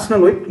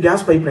நேஷனல் வைட்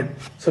கேஸ்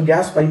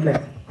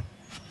பைப்லைன்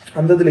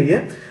அந்த இதுலேயே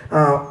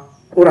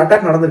ஒரு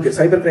அட்டாக் நடந்திருக்கு,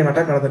 சைபர் கிரைம்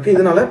அட்டாக் நடந்திருக்கு.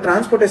 இதனால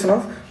transportation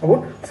of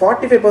about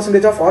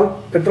 45% of all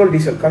petrol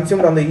diesel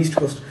consumed on the east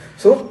cost.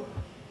 So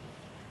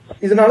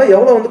இதனால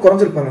எவ்வளோ வந்து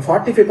குறைஞ்சிருப்பாங்க,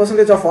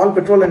 45% of all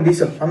petrol and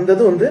diesel, அந்த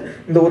இது வந்து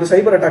இந்த ஒரு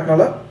சைபர்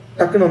அட்டாக்னால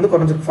டக்குன்னு வந்து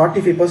குறைஞ்சிருக்கு.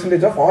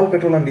 45% of all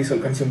petrol and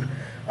diesel consumed,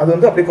 அது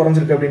வந்து அப்படியே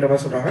குறைஞ்சிருக்கு அப்படின்ற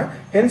மாதிரி சொல்றாங்க.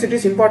 Hence it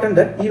is important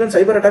that even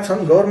cyber attacks on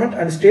government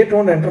and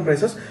state-owned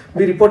enterprises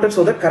be reported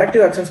so that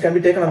corrective actions can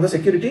be taken on the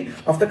security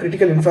of the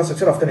critical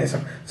infrastructure of the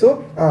nation. So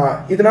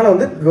இதனால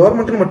வந்து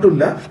கவர்மெண்ட்னு மட்டும்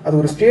இல்ல, அது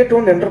ஒரு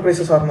state-won't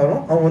என்டர்பிரைசஸா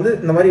இருந்தாலும் அவங்க வந்து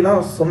இந்த மாதிரி எல்லாம்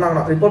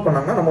சொன்னாங்கன்னா, ரிப்போர்ட்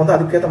பண்ணாங்கன்னா நம்ம வந்து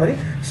அதுக்கேற்ற மாதிரி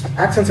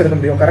ஆக்ஷன்ஸ் எடுக்க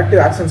முடியும்,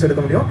 கரெக்டிவ் ஆக்ஷன்ஸ்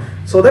எடுக்க முடியும்.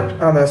 ஸோ தட்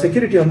அந்த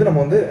செக்யூரிட்டி வந்து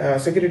நம்ம வந்து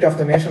செக்யூரிட்டி ஆஃப்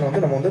த நேஷன்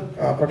வந்து நம்ம வந்து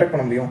ப்ரொடெக்ட்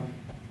பண்ண முடியும்.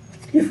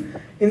 If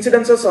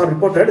incidences R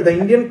reported the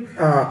Indian,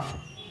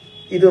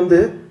 இது வந்து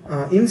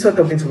இன்சர்ட்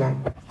அப்படின்னு சொல்லுவாங்க,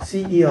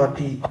 CERT,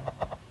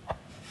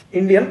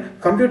 Indian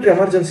computer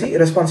emergency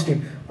response team,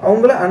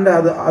 அவங்கள and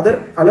other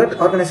alert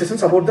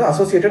organisations about the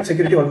associated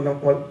security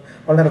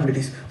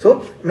vulnerabilities. So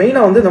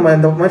மெயினாக வந்து நம்ம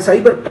இந்த மாதிரி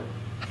சைபர்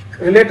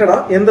ரிலேட்டடாக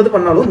எந்த இது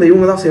பண்ணாலும் இந்த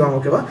இவங்க தான் செய்வாங்க,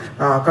 ஓகேவா.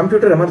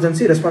 கம்ப்யூட்டர்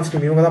எமர்ஜென்சி ரெஸ்பான்ஸ்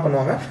டீம் இவங்க தான்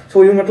பண்ணுவாங்க. ஸோ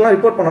இவங்ககிட்டலாம்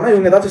ரிப்போர்ட் பண்ணோன்னா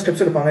இவங்க ஏதாச்சும்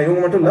ஸ்டெப்ஸ் எடுப்பாங்க. இவங்க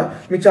மட்டும் இல்லை,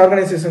 மிச்ச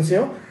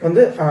ஆர்கனைசேஷன்ஸையும்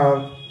வந்து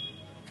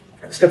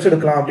ஸ்டெப்ஸ்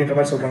எடுக்கலாம் அப்படின்ற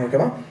மாதிரி சொல்கிறாங்க,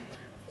 ஓகேவா.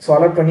 ஸோ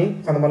அலர்ட் பண்ணி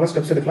அந்த மாதிரிலாம்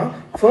ஸ்டெப்ஸ் எடுக்கலாம்.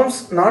 Firms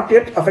not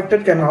yet affected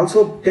can also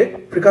take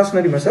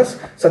precautionary measures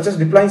such as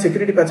deploying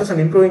security patches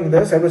and improving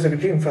the cyber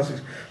security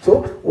infrastructure. So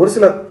ஒரு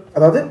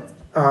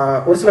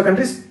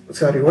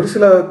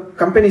சில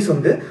கம்பெனிஸ்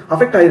வந்து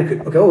அஃபெக்ட் ஆயிருக்கு,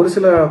 ஓகே. ஒரு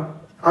சில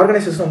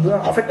ஆர்கனைசேஷன் வந்து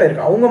அஃபெக்ட்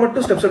ஆயிருக்கு, அவங்க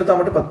மட்டும் ஸ்டெப்ஸ் எடுத்தால்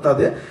மட்டும்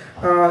பத்தாது,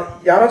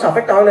 யாராச்சும்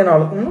அஃபெக்ட்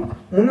ஆகலைனாலும்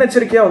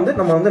முன்னெச்சரிக்கையாக வந்து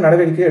நம்ம வந்து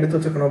நடவடிக்கையை எடுத்து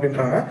வச்சுக்கணும்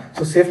அப்படின்றாங்க.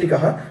 ஸோ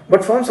சேஃப்டிக்காக.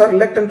 But firms are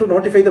reluctant to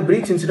notify the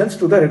breach incidents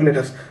to the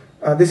regulators.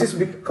 This is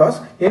because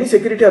any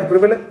security or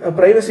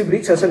privacy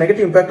breach has a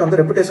negative impact on the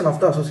reputation of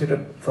the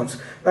associated firms.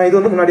 நான் இது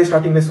வந்து முன்னாடி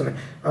ஸ்டார்டிங்லேயே சொன்னேன்.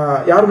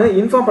 யாருமே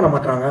inform பண்ண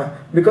மாட்டாங்க.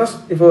 Because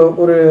இப்போ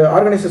ஒரு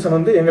ஆர்கனைசேஷன்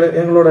வந்து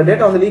எங்களோட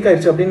டேட்டா வந்து லீக்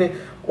ஆயிடுச்சு அப்படின்னு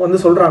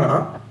வந்து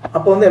சொல்கிறாங்கன்னா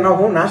அப்போ வந்து என்ன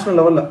ஆகும், நேஷனல்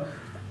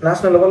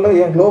லெவலில்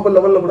ஏன் குளோபல்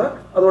லெவலில் கூட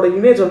அதோட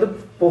இமேஜ் வந்து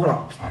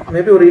போகலாம்.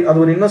 மேபி அது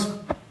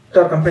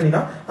ஒரு கம்பெனினா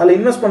அதில்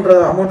இன்வெஸ்ட் பண்ணுற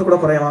அமௌண்ட் கூட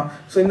குறையலாம்.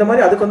 ஸோ இந்த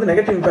மாதிரி அதுக்கு வந்து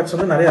நெகட்டிவ் இம்பாக்ட்ஸ்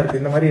வந்து நிறையா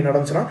இருக்குது இந்த மாதிரி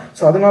நடந்துச்சுன்னா.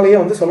 ஸோ அதனாலேயே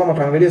வந்து சொல்ல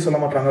மாட்டாங்க, வெளியே சொல்ல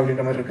மாட்டாங்க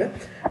அப்படின்ற மாதிரி இருக்குது.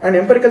 And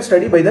empirical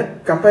study by the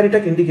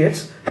கம்பேரிட்டக்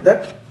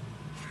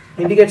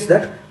indicates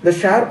that the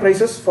share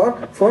prices for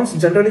firms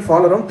generally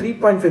fall around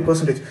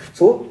 3.5%.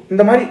 So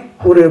இந்த மாதிரி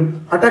ஒரு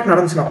அட்டாக்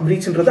நடந்துச்சுன்னா,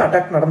 பிரீச்ன்றது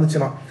அட்டாக்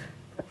நடந்துச்சுன்னா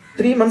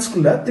 3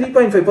 monthsக்குள்ள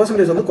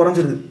 3.5% வந்து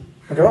குறைஞ்சிருது.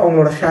 ஓகேவா,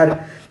 அவங்களோட ஷேர்.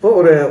 இப்போ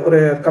ஒரு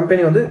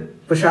கம்பெனி வந்து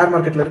இப்போ ஷேர்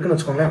மார்க்கெட்டில் இருக்குன்னு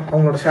வச்சுக்கோங்களேன்,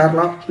 அவங்களோட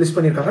ஷேர்லாம் லிஸ்ட்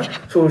பண்ணியிருக்காங்க.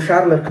 ஸோ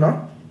ஷேரில் இருக்குன்னா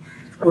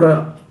ஒரு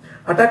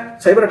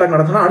சைபர் அட்டாக்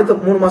நடந்துச்சுன்னா அடுத்த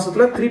 3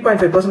 மாசத்துல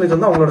 3.5%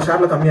 வந்து அவங்களோட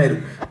ஷேர்ல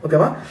கம்மியாயிருக்கு.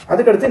 ஓகேவா,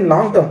 அதுக்கடுத்து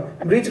long term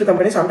பிரீச்டு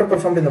companies under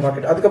performed இந்த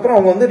மார்க்கெட். அதுக்கப்புறம்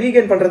அவங்க வந்து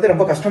ரீகெயின் பண்றது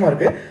ரொம்ப கஷ்டமா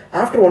இருக்கு.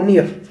 ஆஃப்டர் 1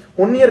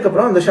 இயருக்கு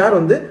அப்புறம் அந்த ஷேர்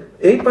வந்து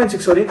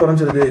 8.6 வரையும்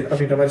குறைஞ்சிருது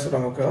அப்படின்ற மாதிரி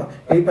சொல்றாங்க. ஓகேவா,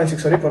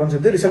 8.6 வரையும்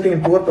குறைஞ்சிருது, ரிசல்ட்டிங்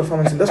இன் புவர்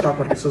பெர்ஃபார்மன்ஸ் இந்த ஸ்டாக்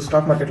மார்க்கெட். ஸோ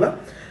ஸ்டாக் மார்க்கெட்ல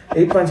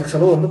 8.6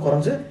 அளவு வந்து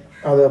குறைஞ்சு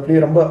அது அப்படியே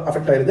ரொம்ப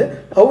அஃபெக்ட் ஆயிருது.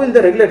 How will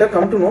the regulator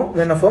come to know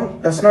when a firm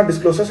does not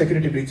disclose a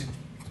security breach?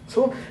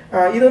 So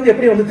இது வந்து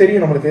எப்படி வந்து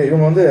தெரியும் நம்மளுக்கு,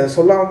 இவங்க வந்து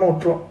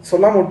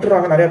சொல்லாமல்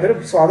விட்டுறாங்க நிறைய பேர்.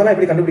 ஸோ அதெல்லாம்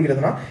எப்படி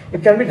கண்டுபிடிக்கிறதுனா,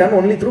 it can be done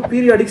only through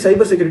periodic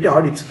cyber security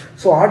audits.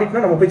 So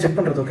ஆடிட்னா நம்ம போய் செக்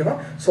பண்ணுறது. ஓகேவா,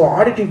 ஸோ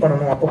ஆடிட்டிங்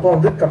பண்ணணும். அப்பப்போ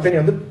வந்து கம்பெனி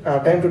வந்து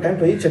டைம் டு டைம்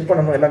போய் செக்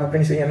பண்ணணும் எல்லா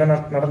கம்பெனிஸையும் என்னென்ன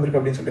நடந்திருக்கு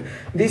அப்படின்னு சொல்லிட்டு.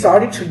 These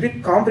audit should be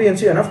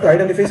comprehensive enough to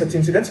identify such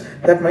incidents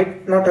that might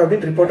not have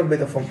been reported by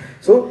the firm.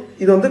 So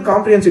இது வந்து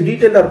காம்ப்ரிஹென்சிவ்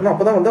டீட்டெயிலாக இருக்கணும்.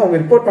 அப்போ தான் வந்து அவங்க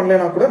ரிப்போர்ட்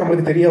பண்ணலைன்னா கூட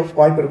நம்மளுக்கு தெரிய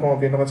வாய்ப்பு இருக்கும்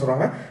அப்படின்ற மாதிரி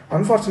சொல்கிறாங்க.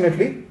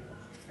 Unfortunately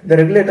the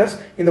regulators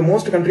in the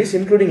most countries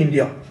including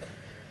India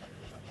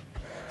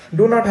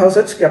do not have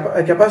such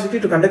capacity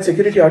to conduct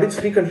security audits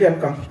frequently and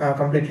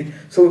completely.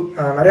 So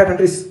நிறைய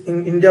countries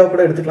இந்தியாவை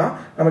கூட எடுத்துக்கலாம்,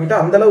 நம்மகிட்ட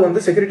அந்த அளவு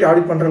வந்து செக்யூரிட்டி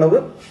ஆடிட் பண்ற அளவு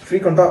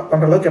ஃப்ரீக்வெண்டா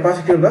பண்ற அளவு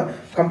கெபாசிட்டி இல்ல,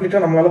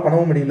 கம்ப்ளீட்டா நம்மளால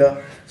பண்ணவும் முடியல.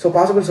 ஸோ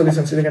பாசிபிள்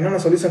சொல்யூஷன்ஸ், இதுக்கு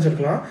என்னென்ன சொல்யூஷன்ஸ்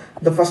இருக்கலாம்?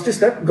 The first is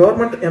that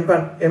government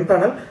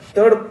empanel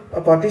third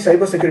party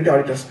cyber security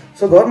auditors.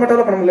 So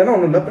கவர்மெண்டால பண்ண முடியலன்னா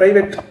ஒன்றும் இல்லை,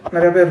 பிரைவேட்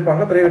நிறைய பேர்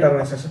இருப்பாங்க, பிரைவேட்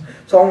ஆர்கனைசேஷன்.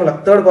 ஸோ அவங்கள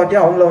தேர்ட்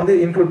பார்ட்டியா அவங்கள வந்து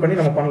இன்க்ளூட் பண்ணி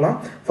நம்ம பண்ணலாம்.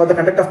 For the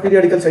conduct of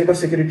periodical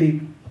cyber security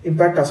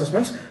impact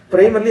assessments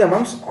primarily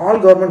amongst all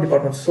government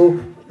departments. So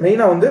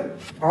மெயினா வந்து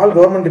all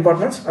government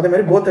departments, அதே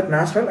மாதிரி both at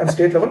national and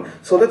state level,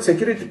 so that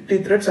security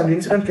threats and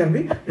incident can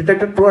be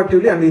detected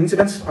proactively and the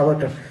incidents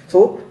averted. So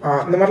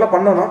இந்த மாதிரிலாம்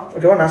பண்ணோம்னா,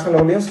 ஓகேவா, national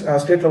லெவல்லையும்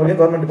state லெவல்லையும்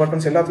கவர்மெண்ட்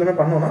டிபார்ட்மெண்ட்ஸ் எல்லாத்துலயுமே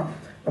பண்ணோம்னா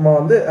நம்ம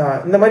வந்து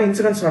இந்த மாதிரி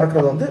இன்சிடென்ட்ஸ்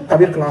நடக்கிறத வந்து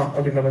தவிர்க்கலாம்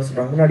அப்படின்ற மாதிரி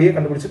சொல்றாங்க, முன்னாடியே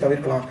கண்டுபிடிச்சு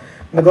தவிர்க்கலாம்.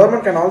 The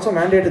government can also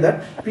mandate that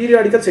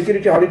periodical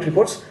security audit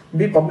reports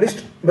be published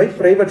by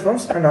private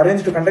firms and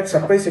arrange to conduct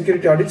surprise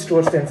security audits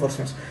towards the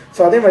enforcement.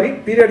 So அதே மாதிரி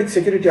periodic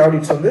security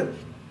audits வந்து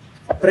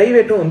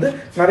பிரைவேட்டும் வந்து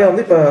நிறைய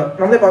வந்து இப்போ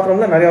நம்மளே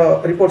பார்க்குறோம்ல, நிறைய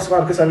ரிப்போர்ட்ஸ்லாம்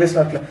இருக்குது,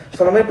 சர்வீஸ்லாம் இருக்குல்ல. ஸோ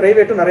அந்த மாதிரி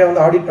பிரைவேட்டும் நிறைய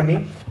வந்து ஆடிட் பண்ணி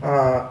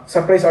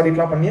சர்ப்ரைஸ்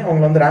ஆடிட்லாம் பண்ணி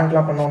அவங்க வந்து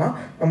ரேங்க்லாம் பண்ணோம்னா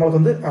நம்மளுக்கு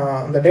வந்து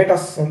இந்த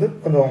டேட்டாஸ் வந்து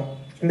கொஞ்சம்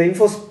இந்த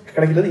இன்ஃபோஸ்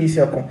கிடைக்கிறது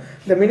ஈஸியாக இருக்கும்.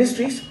 The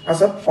ministries as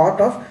a part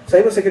of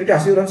cyber security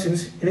assurance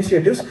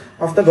initiatives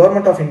of the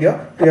government of India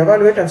to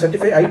evaluate and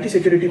certify IT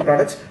security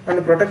products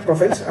and protect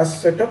profiles as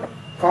set up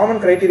common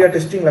criteria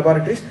testing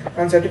laboratories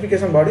and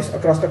certification bodies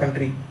across the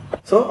country.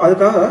 So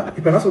அதுக்காக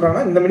இப்போ என்ன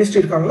சொல்கிறாங்கன்னா, இந்த ministry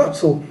இருக்காங்களா,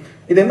 so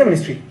இது எந்த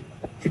ministry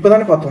இப்போ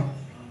தானே பார்த்தோம்.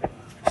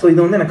 ஸோ இது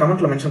வந்து எனக்கு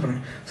கமெண்ட்டில் மென்ஷன்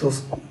பண்ணுங்க. ஸோ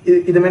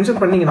இது மென்ஷன்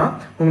பண்ணிங்கன்னா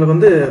உங்களுக்கு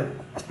வந்து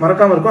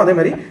மறக்காமல் இருக்கும். அதே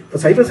மாதிரி இப்போ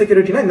சைபர்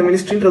செக்யூரிட்டினா இந்த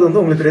மினிஸ்ட்ரின்றது வந்து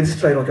உங்களுக்கு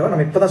ரெஜிஸ்டர் ஆயிரும். ஓகேவா,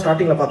 நம்ம இப்போ தான்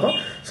ஸ்டார்டிங்கில் பார்த்தோம்.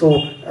 ஸோ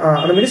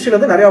அந்த மினிஸ்ட்ரியில்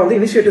வந்து நிறையா வந்து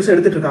இனிஷியேட்டிவ்ஸ்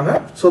எடுத்துகிட்டு இருக்காங்க.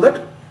 ஸோ தட்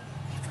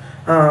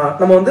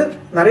நம்ம வந்து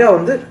நிறையா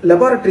வந்து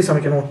லெபார்ட்ரிஸ்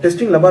அமைக்கணும்,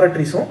 டெஸ்டிங்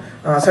லெபார்ட்ரிஸும்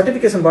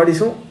சர்டிஃபிகேஷன்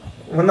பாடிஸும்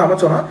வந்து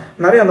அமைச்சோன்னா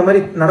நிறைய அந்த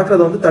மாதிரி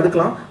நடக்கிறத வந்து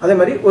தடுக்கலாம். அதே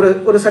மாதிரி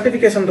ஒரு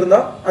சர்டிஃபிகேஷன்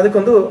இருந்தால் அதுக்கு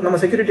வந்து நம்ம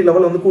செக்யூரிட்டி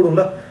லெவல் வந்து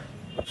கூடும்ல.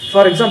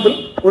 ஃபார் எக்ஸாம்பிள்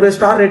ஒரு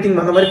ஸ்டார் ரேட்டிங்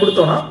அந்த மாதிரி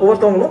கொடுத்தோம்னா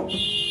ஒவ்வொருத்தவங்களும்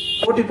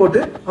போட்டி போட்டு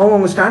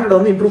அவங்க ஸ்டாண்டர்டை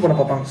வந்து இம்ப்ரூவ் பண்ண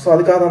பார்ப்பாங்க. ஸோ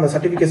அதுக்காக அந்த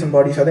சர்டிஃபிகேஷன்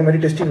பாடிஸ், அதே மாதிரி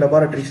டெஸ்டிங்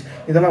லெபார்ட்ரிஸ்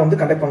இதெல்லாம் வந்து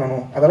கண்டக்ட்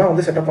பண்ணணும், அதெல்லாம்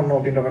வந்து செட்டப் பண்ணணும்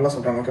அப்படின்ற மாதிரிலாம்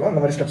சொல்கிறாங்க. ஓகேவா,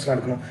 அந்த மாதிரி ஸ்டெப்ஸ்லாம்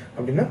எடுக்கணும்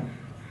அப்படின்னு.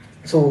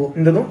 ஸோ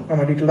இந்ததும்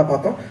நம்ம டீட்டெயிலாக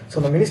பார்த்தோம். ஸோ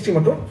அந்த மினிஸ்ட்ரி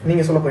மட்டும்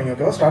நீங்கள் சொல்ல போகிறீங்க.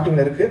 ஓகேவா,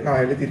 ஸ்டார்டிங்கில் இருக்குது, நான்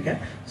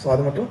எழுதியிருக்கேன். ஸோ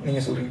அது மட்டும்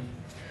நீங்கள் சொல்கிறீங்க.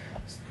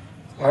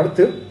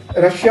 அடுத்து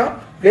ரஷ்யா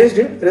பிளேஸ்ட்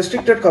இன்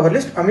restricted cover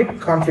list AMET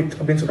conflict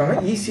அப்படின்னு சொல்கிறாங்க,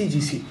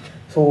 ECGC.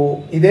 ஸோ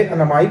இதே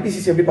நம்ம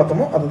IPCC எப்படி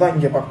பார்த்தோமோ அதுதான்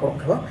இங்கே பார்க்க போகிறோம்.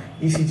 ஓகேவா,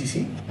 ECGC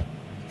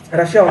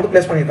ரஷ்யா வந்து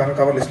பிளேஸ் பண்ணியிருக்காங்க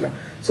கவர் லிஸ்ட்டில்.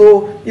 ஸோ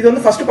இது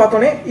வந்து ஃபஸ்ட்டு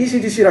பார்த்தோன்னே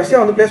ECGC ரஷ்யா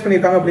வந்து பிளேஸ்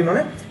பண்ணியிருக்காங்க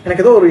அப்படின்னோடனே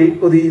எனக்கு ஏதோ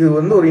இது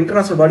வந்து ஒரு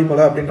இன்டர்நேஷனல் பாடி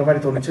போல அப்படின்ற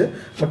மாதிரி தோணுச்சு.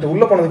 பட்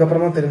உள்ளே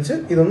போனதுக்கப்புறமா தெரிஞ்சு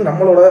இது வந்து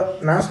நம்மளோட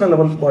நேஷனல்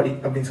லெவல் பாடி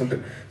அப்படின்னு சொல்லிட்டு.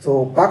 ஸோ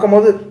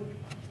பார்க்கும்போது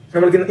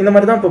நம்மளுக்கு இந்த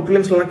மாதிரி தான் இப்போ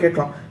பிலிம்ஸ்லாம்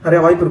கேட்கலாம், நிறைய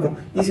வாய்ப்பு இருக்கும்.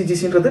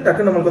 ECGCன்றது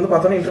டக்கு நம்மளுக்கு வந்து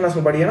பார்த்தோன்னா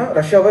இன்டர்நேஷனல் பாடி, ஏன்னா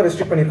ரஷ்யாவை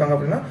ரெஸ்ட்ரிக்ட் பண்ணியிருக்காங்க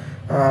அப்படின்னா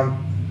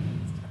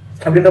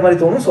அப்படின்ற மாதிரி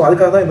தோணும். ஸோ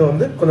அதுக்காக தான் இதை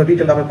வந்து கொஞ்சம்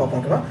டீட்டெயிலாகவே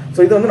பார்ப்போம். ஓகேவா, ஸோ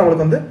இது வந்து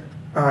நம்மளுக்கு வந்து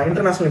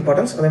இன்டர்நேஷனல்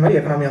இம்பார்ட்டன்ஸ், அதே மாதிரி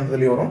எக்கனாமி அந்த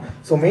இதுலேயும் வரும்.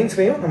 ஸோ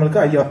மெயின்ஸ்லேயும் நம்மளுக்கு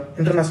IR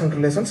இன்டர்நேஷனல்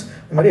ரிலேஷன்ஸ்,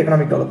 இந்த மாதிரி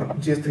எக்கனாமிக்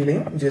டெவலப்மெண்ட்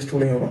GS3லையும்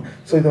GS2லையும் வரும்.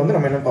 ஸோ இது வந்து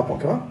நம்ம என்னென்னு பார்ப்போம்.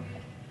 ஓகேவா,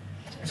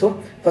 ஸோ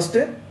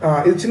ஃபஸ்ட்டு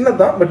இது சின்னது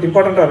தான் பட்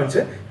இம்பார்ட்டண்ட்டாக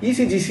இருந்துச்சு.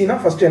 இசிஜிசினா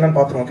ஃபஸ்ட்டு என்னன்னு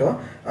பார்த்துருவோம். ஓகேவா?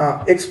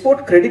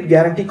 Export credit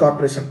guarantee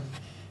corporation,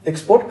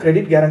 export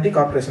credit guarantee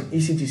corporation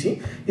ECGC.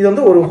 இது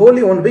வந்து ஒரு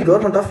Holi owned by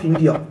government of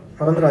India,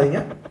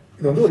 மறந்துடாதீங்க.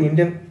 இது வந்து ஒரு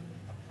Indian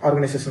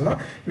organization.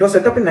 It was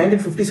set up in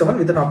 1957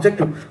 with an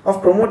objective of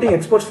promoting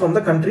exports from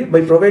the country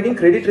by providing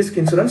credit risk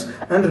insurance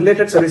and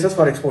related services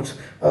for exports.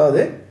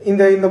 அதாவது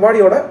இந்த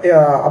பாடியோட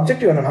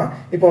objective என்னன்னா,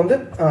 இப்போ வந்து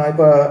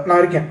இப்போ நான்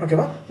இருக்கேன்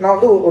ஓகேவா, நான்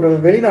வந்து ஒரு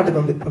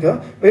வெளிநாட்டுக்கு வந்து ஓகேவா,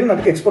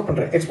 வெளிநாட்டுக்கு எக்ஸ்போர்ட்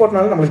பண்ணுறேன்.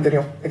 எக்ஸ்போர்ட்னாலும் நம்மளுக்கு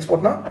தெரியும்,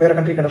 எக்ஸ்போர்ட்னா வேற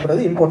கண்ட்ரிக்கு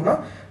அனுப்புறது, இம்போர்ட்னா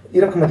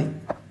இறக்குமதி.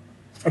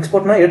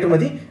 எக்ஸ்போர்ட்னா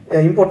ஏற்றுமதி,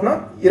 இம்போர்ட்னா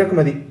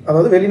இறக்குமதி,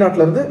 அதாவது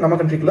வெளிநாட்டில இருந்து நம்ம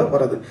கண்ட்ரிக்குள்ள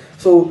வருது.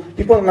 ஸோ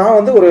இப்போ நான்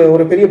வந்து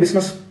ஒரு பெரிய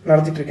பிஸ்னஸ்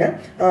நடத்திட்டு இருக்கேன்.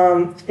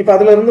 இப்போ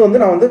அதுல இருந்து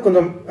வந்து நான் வந்து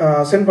கொஞ்சம்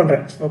சென்ட்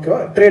பண்றேன் ஓகேவா,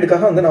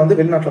 ட்ரேடுக்காக வந்து நான் வந்து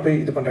வெளிநாட்டில் போய்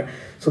இது பண்றேன்.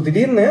 ஸோ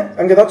திடீர்னு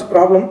அங்கே ஏதாச்சும்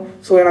ப்ராப்ளம்,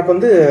 ஸோ எனக்கு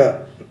வந்து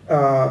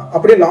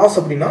அப்படியே லாஸ்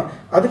அப்படின்னா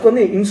அதுக்கு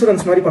வந்து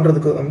இன்சூரன்ஸ் மாதிரி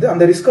பண்றதுக்கு வந்து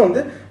அந்த ரிஸ்க்கை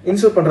வந்து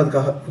இன்சூர்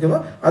பண்றதுக்காக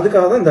ஓகேவா,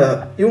 அதுக்காக தான் இந்த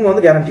இவங்க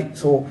வந்து கேரண்டி.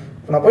 ஸோ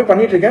நான் போய்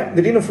பண்ணிட்டு இருக்கேன்,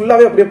 திடீர்னு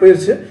ஃபுல்லாவே அப்படியே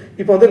போயிருச்சு.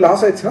 இப்போ வந்து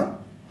லாஸ் ஆயிடுச்சுன்னா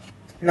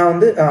நான்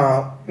வந்து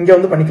இங்கே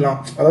வந்து பண்ணிக்கலாம்,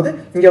 அதாவது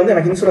இங்கே வந்து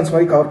எனக்கு இன்சூரன்ஸ்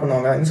மாதிரி கவர்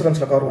பண்ணுவாங்க,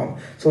 இன்சூரன்ஸில் கவர் வாங்க.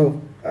 ஸோ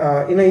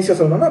இன்னும் ஈஸியாக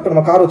சொல்லணும்னா, இப்போ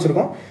நம்ம கார்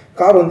வச்சிருக்கோம்,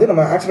 கார் வந்து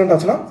நம்ம ஆக்சிடென்ட்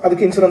ஆச்சுன்னா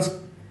அதுக்கு இன்சூரன்ஸ்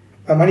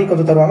மணி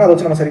கொஞ்சம் தருவாங்க, அதை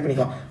வச்சு நம்ம சரி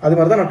பண்ணிக்கலாம். அது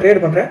மாதிரி தான் நான்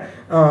ட்ரேட் பண்ணுறேன்.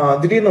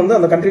 திடீர்னு வந்து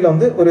அந்த கண்ட்ரியில்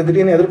வந்து ஒரு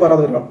திடீர்னு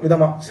எதிர்பாராத ஒரு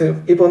விதமாக, சரி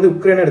இப்போ வந்து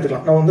உக்ரைனே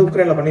எடுத்துக்கலாம். நான் வந்து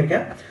உக்ரைனில்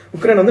பண்ணியிருக்கேன்,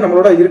 உக்ரைன் வந்து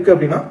நம்மளோட இருக்குது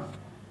அப்படின்னா,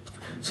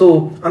 ஸோ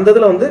அந்த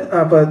இதில் வந்து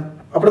இப்போ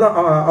அப்படிதான்,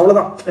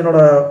 அவ்வளோதான், என்னோட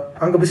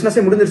அங்கே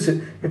பிஸ்னஸே முடிஞ்சிருச்சு.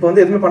 இப்போ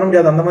வந்து எதுவுமே பண்ண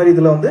முடியாது. அந்த மாதிரி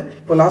இதில் வந்து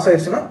இப்போ லாஸ்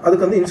ஆயிடுச்சுன்னா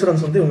அதுக்கு வந்து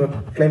இன்சூரன்ஸ் வந்து இவங்க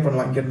கிளைம்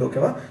பண்ணலாம் இங்கேருந்து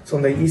ஓகேவா. ஸோ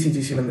இந்த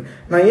இசிஜிசிலேருந்து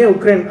நான் ஏன்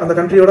உக்ரைன் அந்த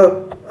கண்ட்ரியோட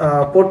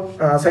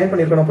சைன்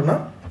பண்ணியிருக்கணும் அப்படின்னா,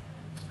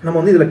 நம்ம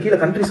வந்து இதில் கீழே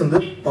கண்ட்ரிஸ் வந்து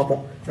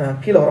பார்ப்போம்,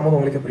 கீழே வரும்போது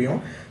உங்களுக்கு புரியும்.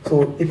 ஸோ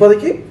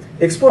இப்போதைக்கு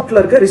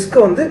எக்ஸ்போர்ட்டில் இருக்க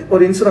ரிஸ்க்கை வந்து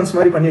ஒரு இன்சூரன்ஸ்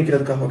மாதிரி பண்ணி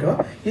வைக்கிறதுக்காக ஓகேவா.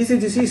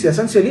 ECGC is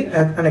essentially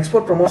an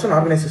export promotion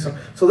organisation.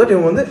 So that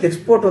இவங்க வந்து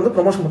எக்ஸ்போர்ட் வந்து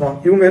ப்ரொமோஷன்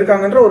பண்ணுவாங்க. இவங்க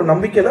இருக்காங்கன்ற ஒரு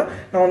நம்பிக்கையில்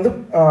நான் வந்து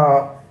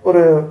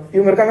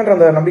இவங்க இருக்காங்கன்ற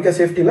அந்த நம்பிக்கை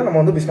சேஃப்டியில் நம்ம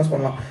வந்து பிஸ்னஸ்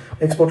பண்ணலாம்,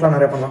 எக்ஸ்போர்ட்லாம்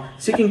நிறைய பண்ணலாம்.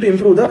 Seeking to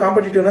improve the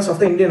competitiveness of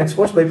the Indian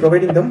exports by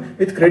providing them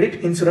with credit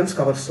insurance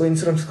covers. So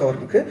insurance cover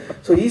இருக்கு.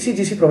 So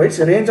ECGC provides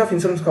range of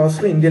insurance covers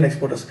to Indian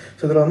exporters.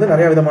 So இதில் வந்து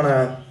நிறைய விதமான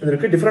இது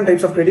இருக்கு. Different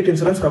types of credit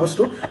insurance covers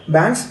to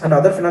banks and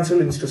other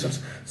financial institutions.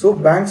 So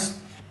banks,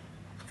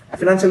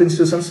 financial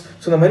institutions,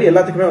 so இந்த மாதிரி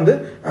எல்லாத்துக்குமே வந்து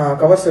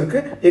கவர்ஸ்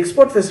இருக்கு.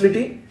 Export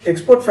facility,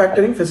 export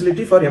factoring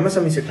facility for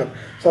MSME sector.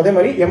 So அதே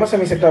மாதிரி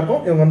எம்எஸ்எம்இ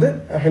செக்டருக்கும் இவங்க வந்து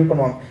ஹெல்ப்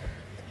பண்ணுவாங்க.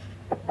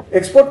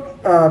 Export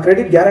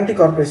Credit Guarantee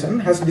Corporation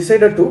has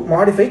decided to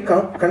modify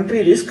country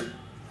risk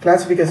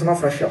classification of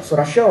Russia. So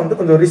Russia வந்து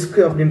கொஞ்சம் ரிஸ்க்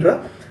அப்படின்ற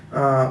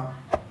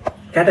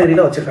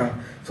கேட்டகரியில் வச்சிருக்காங்க.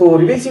 So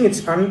revising its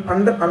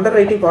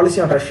underwriting policy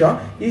on Russia,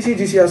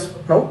 ECGC has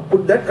now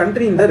put that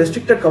country in the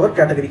restricted cover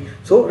category.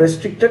 So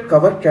restricted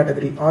cover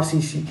category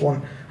RCC1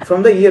 from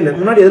the year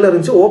முன்னாடி எதுல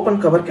இருந்துச்சு, open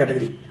cover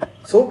category.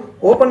 So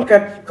open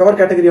cover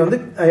category வந்து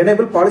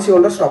enable policy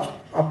holders to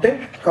obtain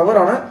cover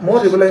on a more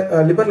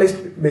liberalized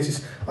basis.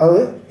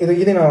 அதாவது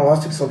இதை நான்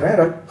வாசிச்சு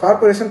சொல்றேன்.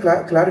 Corporation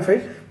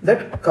clarified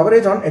that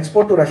coverage on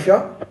export to Russia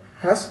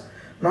has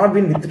not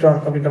been withdrawn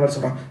அப்படின்ற மாதிரி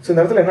சொல்றாங்க. ஸோ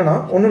இந்த இடத்துல என்னன்னா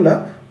ஒன்றும் இல்லை,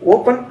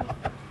 ஓப்பன்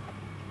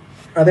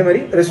அதே மாதிரி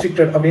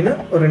ரெஸ்ட்ரிக்டட் அப்படின்னு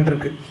ஒரு ரெண்டு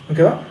இருக்கு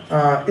ஓகேவா.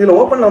 இதில்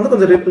ஓப்பனில் வந்து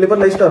கொஞ்சம்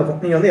லிபரலைஸ்டாக இருக்கும்.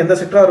 நீங்கள் வந்து எந்த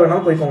செக்டார்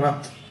வேணாலும் போய்க்கோங்க.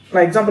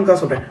 நான் எக்ஸாம்பிளுக்காக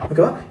சொல்கிறேன்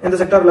ஓகேவா. எந்த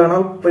செக்டாரில்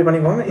வேணாலும் போய்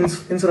பண்ணிக்கோங்க,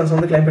 இன்சூரன்ஸ்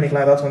வந்து கிளைம்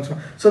பண்ணிக்கலாம் ஏதாச்சும் வந்து.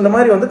 ஸோ இந்த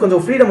மாதிரி வந்து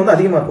கொஞ்சம் ஃப்ரீடம் வந்து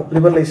அதிகமாக இருக்கும்,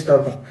 லிபரலைஸ்டாக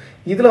இருக்கும்.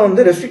 இதில்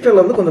வந்து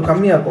ரெஸ்ட்ரிக்டடில் வந்து கொஞ்சம்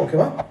கம்மியாக இருக்கும்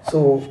ஓகேவா. ஸோ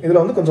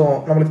இதில் வந்து கொஞ்சம்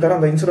நம்மளுக்கு தர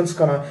அந்த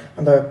இன்சூரன்ஸ்க்கான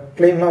அந்த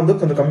கிளைம்லாம்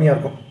வந்து கொஞ்சம் கம்மியாக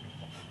இருக்கும்.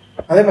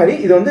 அதே மாதிரி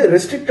இது வந்து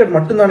ரெஸ்ட்ரிக்டட்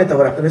மட்டும்தானே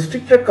தவிர,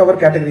 ரெஸ்ட்ரிக்டட்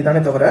கவர் கேட்டகரி தானே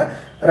தவிர,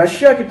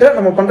 ரஷ்யா கிட்ட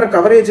நம்ம பண்ற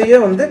கவரேஜையே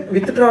வந்து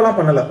வித்ட்ராலாம்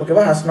பண்ணல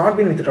ஓகேவா. Has not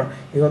been withdrawn.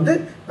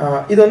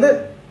 இது வந்து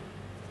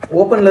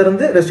ஓப்பன்ல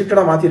இருந்து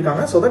ரெஸ்ட்ரிக்டடா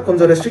மாத்திருக்காங்க. ஸோ தட்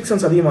கொஞ்சம்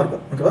ரெஸ்ட்ரிக்ஷன்ஸ் அதிகமா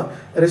இருக்கும் ஓகேவா.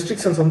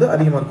 ரெஸ்ட்ரிக்ஷன்ஸ் வந்து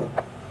அதிகமா இருக்கும்.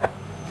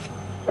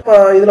 இப்போ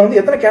இதுல வந்து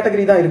எத்தனை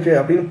கேட்டகரி தான் இருக்கு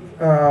அப்படின்னு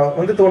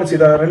வந்து தோணுச்சு.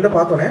 இதை ரெண்டு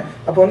பார்த்தோன்னே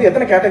அப்போ வந்து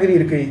எத்தனை கேட்டகரி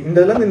இருக்கு, இந்த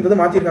இதுல இருந்து இந்த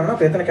மாத்திருக்காங்கன்னா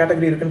அப்போ எத்தனை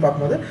கேட்டகரி இருக்குன்னு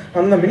பார்க்கும்போது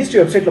அந்த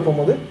மினிஸ்ட்ரி வெப்சைட்ல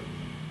போகும்போது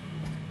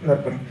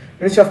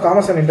மினிஸ்ட்ரி ஆஃப்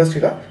காமர்ஸ் அண்ட்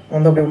இண்டஸ்ட்ரியில்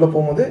வந்து அப்படி உள்ள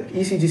போகும்போது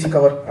இசிஜிசி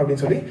கவர்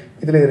அப்படின்னு சொல்லி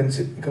இதில்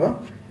இருந்துச்சு ஓகேவா.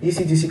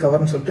 இசிஜிசி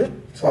கவர்னு சொல்லிட்டு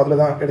ஸோ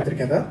அதில் தான்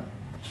எடுத்திருக்கேன்.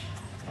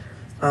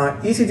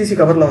 இசிஜிசி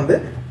கவரில் வந்து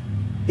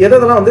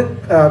எதெல்லாம் வந்து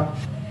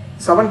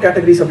 7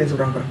 கேட்டகரிஸ் அப்படின்னு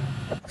சொல்கிறாங்க.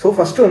 ஸோ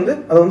ஃபர்ஸ்ட் வந்து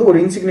அது வந்து ஒரு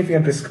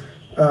இன்சிக்னிஃபிகன்ட்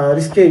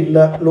ரிஸ்கே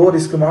இல்லை, low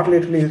risk,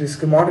 moderately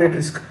risk, moderate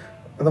risk,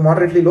 அது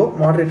moderately low,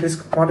 moderate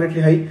risk,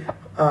 moderately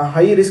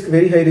high risk,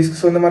 very high risk.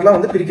 So இந்த மாதிரிலாம்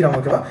வந்து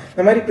பிரிக்கிறாங்க ஓகேவா.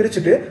 இந்த மாதிரி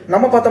பிரிச்சுட்டு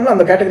நம்ம பார்த்தோம்னா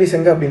அந்த கேட்டகரிஸ்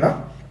எங்கே அப்படின்னா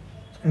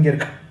இங்கே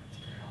இருக்கு,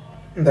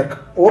 இந்த இருக்கு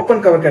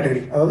ஓப்பன் கவர்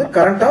கேட்டகரி. அதாவது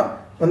கரண்டாக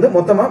வந்து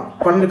மொத்தமாக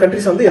 12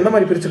 கண்ட்ரிஸ் வந்து எந்த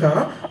மாதிரி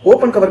பிரிச்சிருக்காங்கன்னா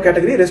open cover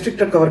category,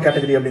 restricted cover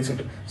category அப்படின்னு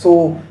சொல்லிட்டு. ஸோ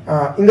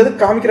இந்த இது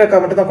காமிக்கிறக்காக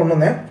மட்டும் தான் கொண்டு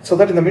வந்தேன். ஸோ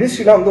தட் இந்த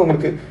மினிஸ்ட்ரிலாம் வந்து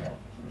உங்களுக்கு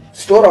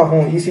ஸ்டோர்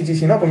ஆகும்.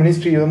 இசிஜிசினா இப்போ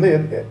மினிஸ்ட்ரி வந்து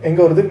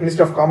எங்கே வருது,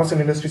 ministry of commerce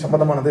and industry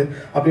சம்பந்தமானது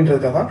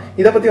அப்படின்றதுக்காக தான்.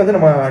 இதை பற்றி வந்து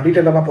நம்ம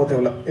டீட்டெயிலாக போக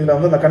தேவையில்லை. இதில்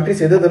வந்து அந்த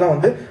கண்ட்ரிஸ் எதுலாம்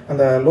வந்து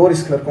அந்த லோ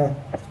ரிஸ்கில் இருக்கும்,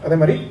 அதே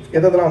மாதிரி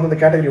எதெல்லாம் வந்து இந்த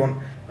கேட்டகரி 1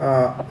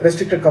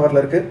 ரெஸ்ட்ரிக்டட்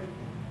கவரில் இருக்குது,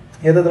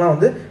 எதெல்லாம்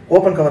வந்து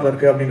ஓப்பன் கவரில்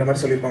இருக்குது அப்படின்ற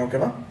மாதிரி சொல்லியிருப்பாங்க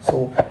ஓகேவா. ஸோ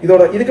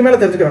இதுக்கு மேலே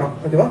தெரிஞ்சுக்க வேணாம்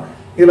ஓகேவா.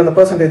 இதில் அந்த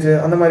பர்சன்டேஜ்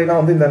அந்த மாதிரிலாம்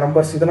வந்து இந்த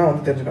நம்பர்ஸ் இதெல்லாம்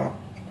வந்து தெரிஞ்சுக்கலாம்.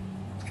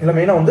 இதில்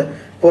மெயினாக வந்து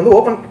இப்போ வந்து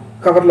ஓப்பன்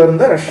கவரில்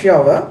இருந்த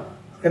ரஷ்யாவை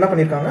என்ன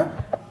பண்ணியிருக்காங்க,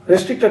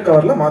 ரெஸ்ட்ரிக்டட்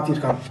கவரில்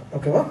மாற்றிருக்காங்க.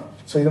 ஓகேவா?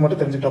 ஸோ இது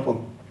மட்டும் தெரிஞ்சுக்கிட்டா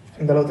போதும்,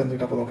 இந்த அளவு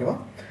தெரிஞ்சுக்கிட்டா போதும். ஓகேவா?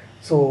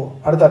 ஸோ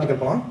அடுத்த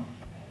ஆர்டிகல் போகலாம்.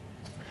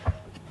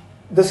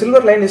 The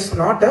silver line is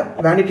not a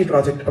vanity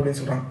project அப்படின்னு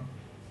சொல்கிறாங்க.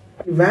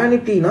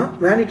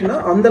 வேனிட்டினா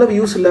அந்தளவு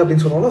யூஸ் இல்லை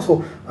அப்படின்னு சொல்லுவாங்க. ஸோ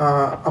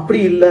அப்படி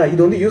இல்லை,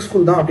 இது வந்து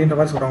யூஸ்ஃபுல் தான் அப்படின்ற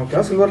மாதிரி சொல்கிறாங்க.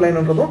 ஓகே, சில்வர்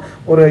லைன்ன்றதும்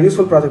ஒரு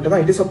யூஸ்ஃபுல் ப்ராஜெக்ட்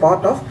தான். It is a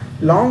part of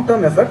long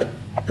term effort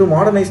to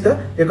modernise the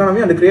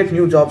economy and create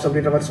new jobs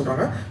அப்படின்ற மாதிரி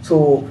சொல்கிறாங்க. ஸோ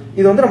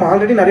இது வந்து நம்ம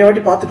ஆல்ரெடி நிறைய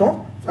வாட்டி பார்த்துட்டோம்,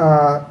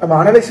 நம்ம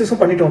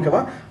அனலைசிஸும் பண்ணிட்டோம்.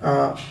 ஓகேவா?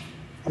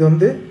 இது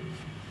வந்து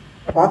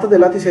பார்த்தது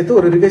எல்லாத்தையும் சேர்த்து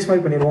ஒரு ரிவைஸ்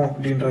மாதிரி பண்ணிடுவோம்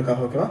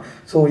அப்படின்றதுக்காக. ஓகேவா?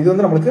 ஸோ இது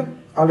வந்து நம்மளுக்கு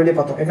ஆல்ரெடி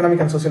பார்த்தோம்,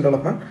 எக்கனாமிக் அண்ட் சோசியல்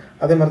டெவலப்மெண்ட்.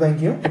 அதே மாதிரி தான்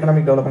இங்கேயும்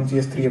எக்கனாமிக் டெவலப்மெண்ட்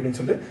GS3 அப்படின்னு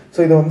சொல்லிட்டு. ஸோ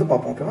இதை வந்து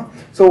பார்ப்போம். ஓகேவா?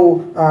 ஸோ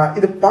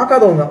இது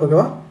பார்க்காதவங்க,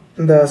 ஓகேவா,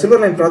 இந்த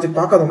சில்வர் லைன் ப்ராஜெக்ட்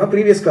பார்க்காதவங்க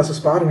ப்ரீவியஸ்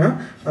கிளாஸஸ் பாருங்க.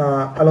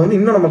 அதில் வந்து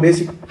இன்னும் நம்ம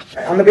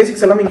அந்த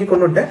பேசிக்ஸ் எல்லாமே இங்கே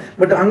கொண்டு வந்துட்டேன்.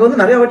 பட் அங்கே வந்து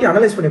நிறைய வாட்டி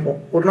அனலைஸ் பண்ணிப்போம்.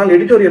 ஒரு நாள்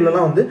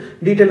எடிட்டோரியல்லாம் வந்து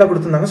டீட்டெயிலாக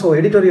கொடுத்துருந்தாங்க. ஸோ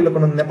எடிட்டோரியலில்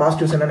கொண்டு வந்தேன்,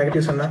 பாசிட்டிவ்ஸ் என்ன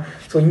நெகட்டிவ்ஸ் என்ன.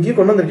 ஸோ இங்கேயும்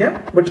கொண்டு வந்திருக்கேன்.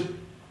 பட்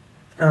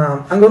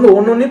அங்கே வந்து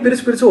ஒன்னொன்னே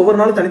பிரிச்சு ஒவ்வொரு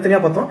நாளும்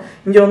தனித்தனியாக பார்த்தோம்.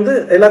 இங்கே வந்து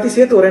எல்லாத்தையும்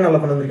சேர்த்து ஒரே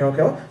நாளில் கொண்டு வந்திருக்கேன்.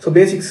 ஓகேவா? ஸோ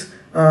பேசிக்ஸ்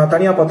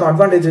தனியாக பார்த்தோம்,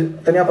 அட்வான்டேஜ்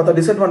தனியாக பார்த்தோம்,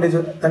 டிஸ்அட்வான்டேஜ்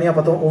தனியாக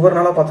பார்த்தோம், ஒவ்வொரு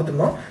நாளாக பார்த்துட்டு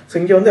இருந்தோம். ஸோ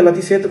இங்கே வந்து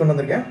எல்லாத்தையும் சேர்த்து கொண்டு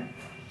வந்திருக்கேன்.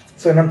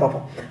 ஸோ என்னன்னு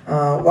பார்ப்போம்.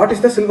 What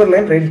is the silver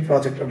line rail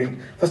project அப்படின்னு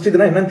ஃபர்ஸ்ட்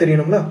இதெல்லாம் என்னன்னு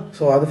தெரியணும்ல.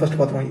 ஸோ அது ஃபர்ஸ்ட்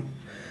பார்த்துருவோம்.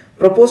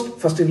 ப்ரொபோஸ்ட்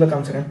ஃபர்ஸ்ட் இதில்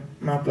காமிச்சிடறேன்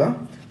மேப்பில்.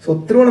 ஸோ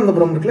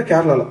திருவனந்தபுரம் இருக்குல்ல,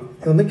 கேரளாவில்.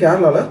 இது வந்து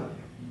கேரளாவில்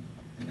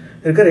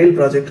இருக்க ரயில்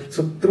ப்ராஜெக்ட்.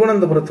 ஸோ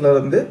திருவனந்தபுரத்தில்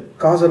இருந்து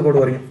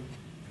காசர்கோடு வரையும்.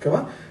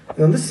 ஓகேவா?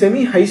 இது வந்து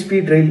செமி ஹை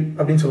ஸ்பீட் ரயில்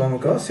அப்படின்னு சொல்லுவாங்க.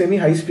 ஓகேவா? செமி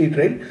ஹை ஸ்பீட்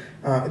ரயில்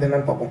இது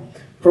என்னன்னு பார்ப்போம்.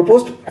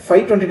 Proposed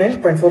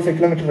 529.45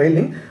 km rail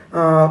link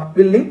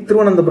will link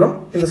Thiruvananthapuram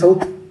in the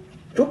south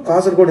to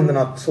Kasaragod in the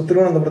north. So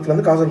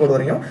திருவனந்தபுரத்துலேருந்து Kasaragod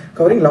வரையும்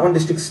covering 11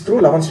 districts through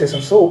 11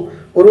 stations. So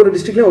ஒரு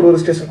டிஸ்ட்ரிக்ட்லேயும் ஒரு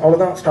ஸ்டேஷன்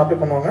அவ்வளோதான் ஸ்டாப்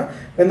பண்ணுவாங்க.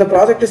 When the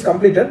project is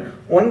completed,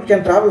 one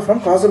can travel from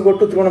Kasaragod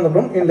to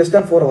Thiruvananthapuram in less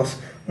than 4 hours.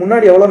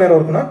 முன்னாடி எவ்வளோ நேரம்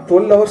இருக்குன்னா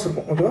 12 hours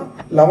இருக்கும். ஓகேவா?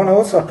 11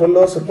 hours or 12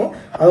 hours இருக்கும்.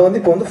 அது வந்து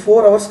இப்போ வந்து 4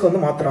 ஹவர்ஸ்க்கு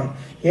வந்து மாற்றுறாங்க.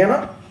 ஏன்னா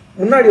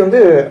முன்னாடி வந்து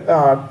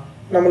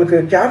நம்மளுக்கு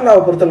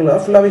கேரளாவை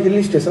பொறுத்தளவில் ஃபுல்லாகவே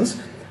ஹில்லி ஸ்டேஷன்ஸ்.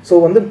 ஸோ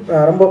வந்து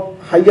ரொம்ப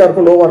ஹையாக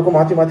இருக்கும், லோவாக இருக்கும்,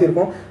 மாற்றி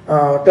இருக்கும்,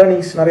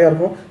 டேர்னிங்ஸ் நிறையா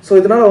இருக்கும். ஸோ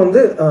இதனால்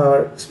வந்து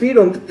ஸ்பீடு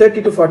வந்து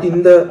 30 to 40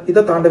 இந்த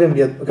இதை தாண்டவே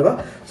முடியாது. ஓகேவா?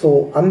 ஸோ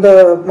அந்த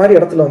மாதிரி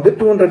இடத்துல வந்து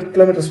 200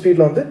 km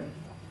ஸ்பீடில் வந்து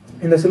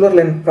இந்த சில்வர்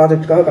லைன்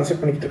ப்ராஜெக்ட்டுக்காக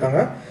கன்ஸ்ட்ரக்ட் பண்ணிக்கிட்டு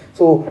இருக்காங்க.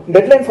 So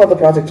deadline for the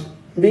project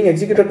being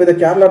executed by the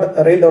Kerala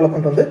Rail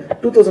Development வந்து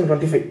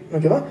 2025.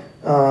 ஓகேவா?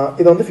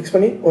 இதை வந்து ஃபிக்ஸ்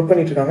பண்ணி ஒர்க்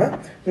பண்ணிட்டு இருக்காங்க.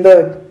 இந்த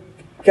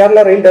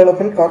கேரளா ரயில்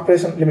டெவலப்மெண்ட்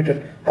கார்பரேஷன்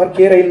லிமிடெட் ஆர்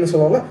கேரயில்னு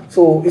சொல்லுவாங்க.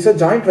 So it's a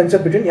joint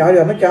venture between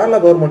யாருன்னா கேரளா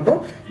கவர்மெண்ட்டும்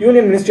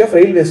யூனியன் மினிஸ்ட்ரி ஆஃப்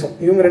ரயில்வேஸும்.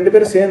 இவங்க 2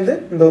 பேரும் சேர்ந்து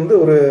இந்த வந்து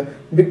ஒரு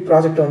பிக்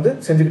ப்ராஜெக்டை வந்து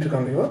செஞ்சுக்கிட்டு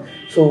இருக்காங்க.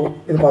 ஸோ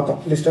இது பார்த்தோம்,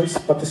 டிஸ்டன்ஸ்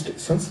 10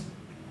 ஸ்டேஷன்ஸ்.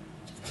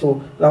 ஸோ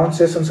 11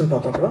 ஸ்டேஷன்ஸ்னு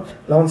பார்த்தோம். ஓகேவா?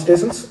 11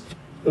 ஸ்டேஷன்ஸ்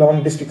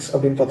 11 டிஸ்ட்ரிக்ஸ்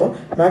அப்படின்னு பார்த்தோம்.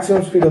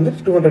 மேக்ஸிமம் ஸ்பீட் வந்து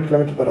 200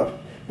 km/h.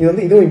 இது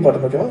வந்து இதுவும்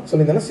இம்பார்ட்டன்ட். ஓகேவா?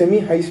 சொல்லியிருந்தாலும்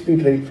செமி ஹை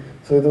ஸ்பீட் ரயில்.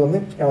 ஸோ இது வந்து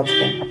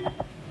ஞாபகம்.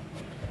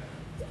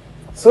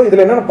 ஸோ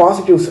இதில் என்னென்ன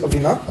பாசிட்டிவ்ஸ்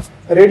அப்படின்னா,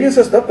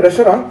 reduces the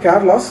pressure on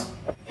Kerala's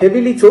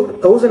heavily choked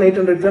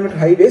 1800 km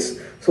highways.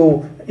 So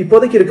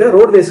இப்போதைக்கு இருக்க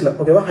ரோட்வேஸில்,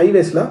 ஓகேவா,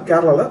 ஹைவேஸில்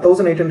கேரளாவில்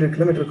 1800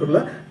 km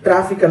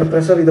டிராஃபிக் அண்ட்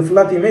ப்ரெஷர் இது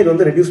ஃபுல்லாத்தையுமே இது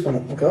வந்து ரெடியூஸ்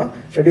பண்ணும். ஓகேவா?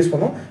 ரெடியூஸ்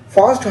பண்ணும்.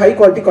 Fast high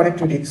quality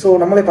connectivity. So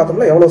நம்மளே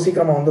பார்த்தோம்ல எவ்வளோ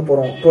சீக்கிரமாக வந்து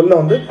போகிறோம்,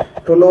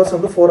 12 hours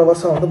வந்து 4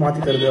 hours வந்து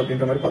மாற்றி தருது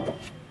அப்படின்ற மாதிரி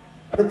பார்த்தோம்.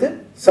 அடுத்து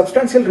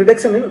substantial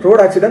reduction in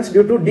road accidents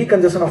due to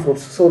டீகன்ஜெஷன் of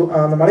roads. So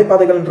அந்த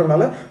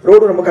மலைப்பாதைகள்ன்றனால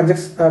ரோடு ரொம்ப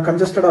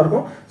கன்ஜஸ்டடாக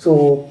இருக்கும். ஸோ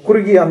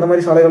குறுகிய அந்த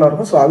மாதிரி சாலைகளாக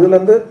இருக்கும். ஸோ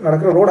அதுலேருந்து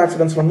நடக்கிற ரோட்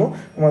ஆக்சிடென்ட்ஸ் வந்து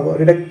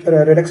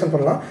ரிடக்ஷன்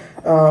பண்ணலாம்.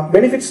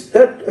 Benefits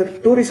the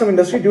tourism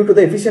industry due to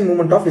the efficient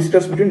movement of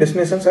visitors between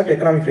destinations at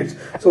economic rates.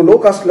 So low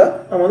காஸ்ட்டில்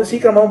நம்ம வந்து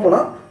சீக்கிரமாகவும்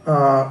போகலாம்.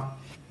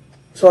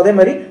 ஸோ அதே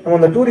மாதிரி நம்ம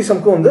அந்த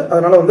டூரிசம்க்கும் வந்து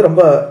அதனால வந்து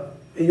ரொம்ப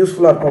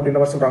யூஸ்ஃபுல்லாக இருக்கும் அப்படின்ற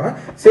மாதிரி சொல்கிறாங்க.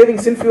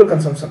 சேவிங்ஸ் இன் ஃபியூல்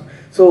கன்சம்ஷன்.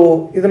 ஸோ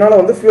இதனால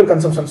வந்து ஃபியூல்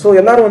கன்சம்ஷன். ஸோ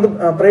எல்லாரும் வந்து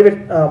private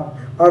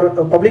R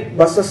public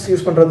buses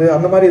use பண்ணுறது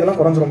அந்த மாதிரி இதெல்லாம்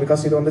குறைஞ்சிரும்.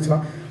 பிகாஸ் இது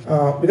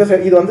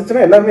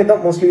வந்துச்சுன்னா எல்லாருமே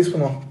தான் மோஸ்ட்லி யூஸ்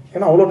பண்ணுவாங்க.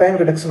 ஏன்னா அவ்வளோ டைம்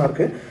ரிடக்ஷனாக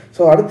இருக்குது.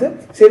 ஸோ அடுத்து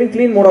saving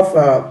clean mode of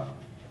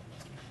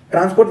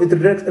transport with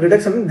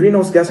reduction in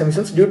greenhouse gas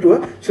emissions due to a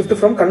shift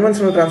from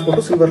conventional transport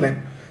to silver line.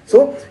 So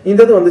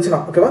இந்த இது வந்துச்சுன்னா,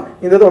 ஓகேவா,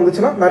 இந்த இது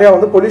வந்துச்சுன்னா நிறையா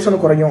வந்து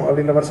பொல்யூஷன் குறையும்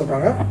அப்படின்ற மாதிரி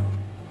சொல்கிறாங்க.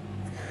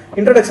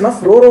 இன்ட்ரடக்ஷன்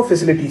ஆஃப் ரோரோ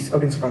ஃபெசிலிட்டிஸ்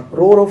அப்படின்னு சொல்கிறாங்க.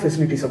 ரோரோ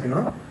ஃபெசிலிட்டிஸ்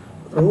அப்படின்னா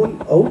ரோல்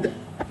அவுட்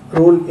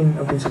ரோல் இன்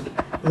அப்படின்னு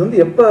சொல்லிட்டு இது வந்து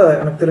எப்போ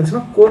எனக்கு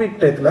தெரிஞ்சுன்னா கோவிட்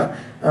டயத்தில்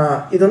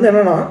இது வந்து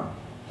என்னென்னா,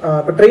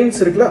 இப்போ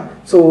ட்ரெயின்ஸ் இருக்குல்ல,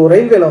 ஸோ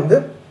ரயில்வேல வந்து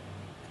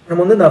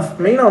நம்ம வந்து இந்த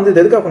மெயினாக வந்து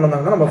இது எதுக்காக கொண்டு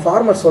வந்தாங்கன்னா, நம்ம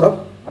ஃபார்மர்ஸோட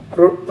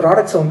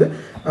ப்ராடக்ட்ஸை வந்து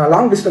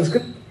லாங்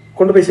டிஸ்டன்ஸ்க்கு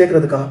கொண்டு போய்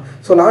சேர்க்கறதுக்காக.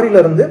 ஸோ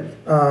லாரியிலேருந்து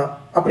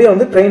அப்படியே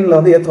வந்து ட்ரெயினில்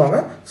வந்து ஏற்றுவாங்க.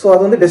 ஸோ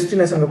அது வந்து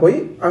டெஸ்டினேஷனுக்கு போய்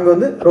அங்கே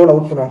வந்து ரோல்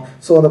அவுட் பண்ணுவாங்க.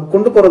 ஸோ அதை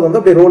கொண்டு போகிறது வந்து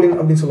அப்படியே ரோலின்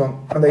அப்படின்னு சொல்லுவாங்க.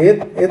 அந்த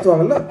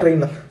ஏற்றுவாங்கல்ல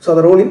ட்ரெயினில், ஸோ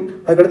அதை ரோலின்,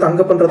 அதுக்கடுத்து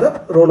அங்கே பண்ணுறத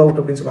ரோல் அவுட்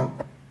அப்படின்னு சொல்லுவாங்க.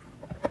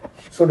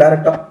 ஸோ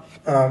டேரெக்டாக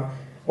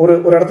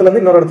ஒரு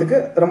இடத்துலேருந்து இன்னொரு இடத்துக்கு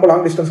ரொம்ப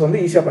லாங் டிஸ்டன்ஸ்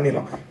வந்து ஈஸியாக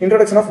பண்ணிடலாம்.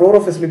 Introduction of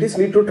ரோரோ facilities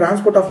lead to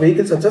transport of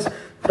vehicles சச்சஸ்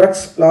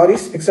drugs,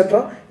 loris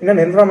etcetera in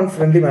an environment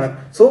friendly manor.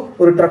 So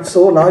ஒரு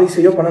ட்ரக்ஸோ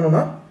லாரிஸையோ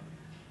பண்ணணும்னா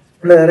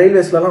இந்த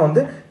ரயில்வேஸ்லாம்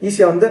வந்து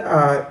ஈஸியாக வந்து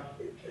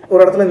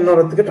ஒரு இடத்துல இன்னொரு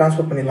இடத்துக்கு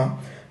ட்ரான்ஸ்போர்ட் பண்ணிடலாம்.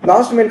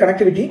 Last mile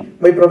connectivity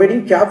by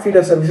providing gap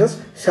feeder services,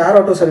 share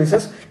auto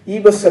services,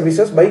 இ-பஸ்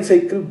services, bike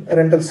cycle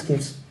rental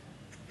schemes.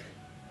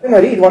 அதே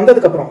மாதிரி இது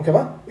வந்ததுக்கப்புறம்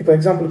ஓகேவா, இப்போ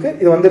எக்ஸாம்பிளுக்கு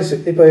இது வந்துருச்சு,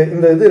 இப்போ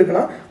இந்த இது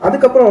இருக்குன்னா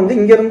அதுக்கப்புறம் வந்து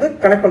இங்கேருந்து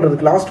கனெக்ட்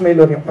பண்ணுறதுக்கு லாஸ்ட்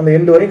மைல் வரையும் அந்த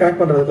எண்டு வரையும்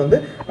கனெக்ட் பண்ணுறதுக்கு வந்து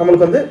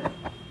நம்மளுக்கு வந்து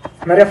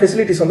நிறையா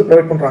ஃபெசிலிட்டிஸ் வந்து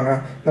ப்ரொவைட் பண்ணுறாங்க.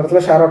 இந்த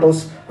இடத்துல ஷேர்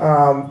ஆட்டோஸ்,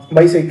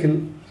 பைசைக்கிள்,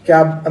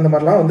 கேப் அந்த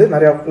மாதிரிலாம் வந்து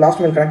நிறையா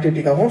லாஸ்ட் மைல்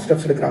கனெக்டிவிட்டிக்காகவும்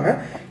ஸ்டெப்ஸ் எடுக்கிறாங்க.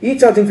 இ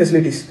charging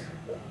facilities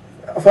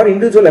for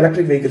individual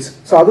electric vehicles.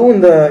 So அதுவும்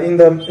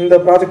இந்த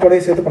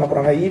ப்ராஜெக்டோடய சேர்த்து பண்ண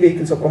போகிறாங்க. இ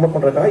வெஹிக்கிள்ஸை ப்ரொமோட்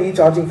பண்ணுறதுக்காக இ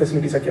சார்ஜிங்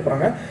ஃபெசிலிட்டிஸ் வைக்க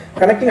போகிறாங்க.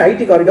 Connecting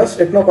ID corridors,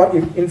 techno park,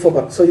 info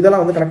park. So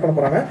இதெல்லாம் வந்து கனெக்ட் பண்ண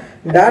போகிறாங்க.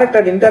 Direct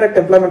and indirect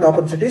employment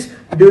opportunities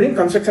during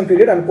construction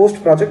period and post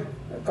project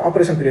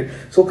operation period.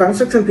 So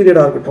construction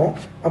பீரியடாக இருக்கட்டும்,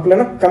 அப்போ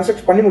இல்லைன்னா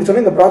கன்ஸ்ட்ரக்ட் பண்ணி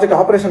முடிச்சோன்னே இந்த ப்ராஜெக்ட்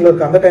ஆப்ரேஷனில்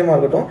இருக்க அந்த டைமாக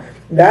இருக்கட்டும்,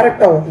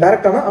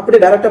 டேரெக்டானா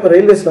அப்படியே டேரெக்டாக இப்போ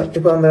ரயில்வேஸில்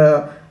இப்போ அந்த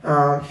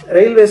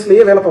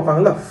ரயில்வேஸ்லேயே வேலை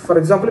பார்ப்பாங்கல்ல. ஃபார்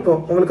எக்ஸாம்பிள் இப்போ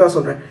உங்களுக்காக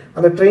சொல்கிறேன்,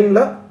 அந்த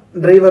ட்ரெயினில்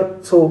டிரைவர்,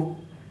 ஸோ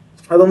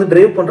அது வந்து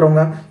டிரைவ்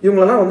பண்ணுறவங்க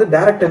இவங்களெல்லாம் வந்து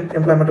டைரக்ட்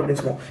எம்ப்ளாய்மெண்ட்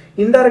அப்படின்னு சொல்லுவோம்.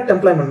 இன்டைரக்ட்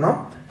எம்ப்ளாய்மெண்ட்னா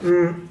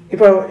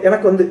இப்போ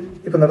எனக்கு வந்து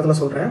இப்போ இந்த இடத்துல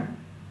சொல்கிறேன்,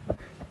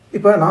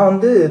 இப்போ நான்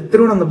வந்து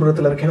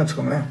திருவனந்தபுரத்தில் இருக்கேன்னு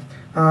வச்சுக்கோங்களேன்.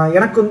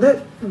 எனக்கு வந்து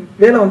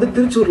வேலை வந்து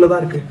திருச்சூரில்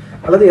தான் இருக்குது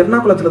அல்லது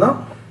எர்ணாகுளத்தில் தான்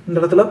இந்த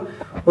இடத்துல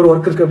ஒரு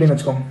ஒர்க் இருக்குது அப்படின்னு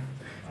வச்சுக்கோங்க.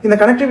 இந்த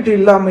கனெக்டிவிட்டி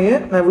இல்லாமையே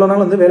நான் இவ்வளோ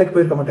நாள் வந்து வேலைக்கு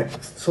போயிருக்க மாட்டேன்.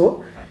 ஸோ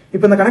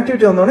இப்போ இந்த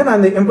கனெக்டிவிட்டி வந்தோடனே நான்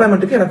இந்த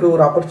எம்ப்ளாய்மெண்ட்டுக்கு எனக்கு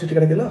ஒரு ஆப்பர்ச்சுனிட்டி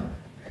கிடைக்கல.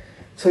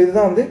 ஸோ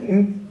இதுதான் வந்து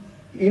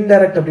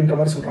இன்டைரக்ட் அப்படின்ற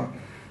மாதிரி சொல்கிறாங்க.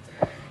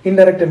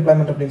 இன்டைரக்ட்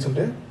எம்ப்ளாய்மெண்ட் அப்படின்னு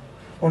சொல்லிட்டு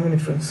 1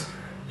 minute ஃப்ரெண்ட்ஸ்.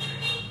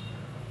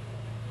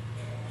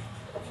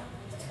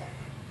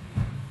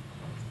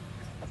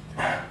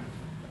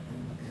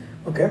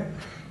 ஓகே,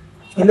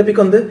 இந்த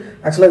பிக் வந்து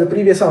ஆக்சுவலாக இது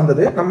ப்ரீவியஸாக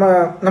வந்தது.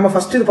 நம்ம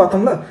ஃபஸ்ட்டு இது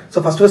பார்த்தோம்ல.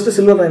 ஸோ ஃபஸ்ட்டு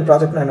சில்வர் லைன்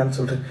ப்ராஜெக்ட்னா என்னன்னு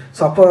சொல்லிட்டு,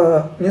 ஸோ அப்போ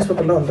நியூஸ்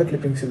பேப்பரில் வந்து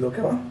கிளிப்பிங்ஸ் இது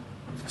ஓகேவா.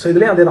 ஸோ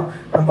இதுலேயும் அதே தான்,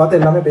 நம்ம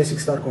பார்த்த எல்லாமே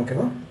பேசிக்ஸ் தான் இருக்கும்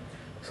ஓகேவா.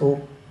 So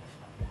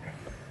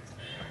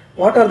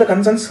what are the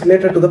concerns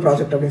related to the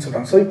project அப்படின்னு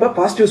சொல்கிறாங்க. ஸோ இப்போ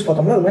பாசிட்டிவ்ஸ்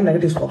பார்த்தோம்னா அது மாதிரி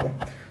நெகட்டிவ்ஸ் பார்ப்போம்.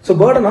 So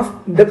Burton of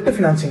dept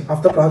financing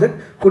of the project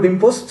good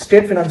impose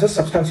state finances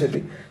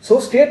substantially. So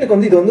ஸ்டேட்டுக்கு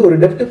வந்து இது வந்து ஒரு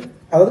டெப்ட்,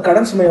 அதாவது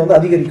கடன் சுமையை வந்து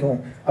அதிகரிக்கும்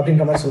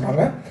அப்படின்ற மாதிரி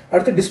சொல்கிறாங்க.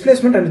 அடுத்து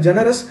displacement and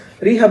generous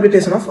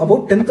rehabilitation of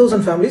about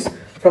 10,000 families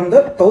from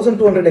the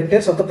 1,200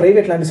 hectares of the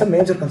private land is a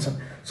major concern.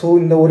 So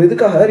இந்த ஒரு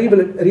இதுக்காக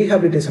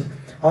ரீஹாபிலிட்டேஷன்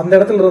அந்த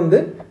இடத்துல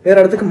இருந்து வேற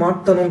இடத்துக்கு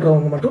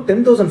மாற்றணுன்றவங்க மட்டும்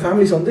 10,000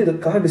 ஃபேமிலிஸ் வந்து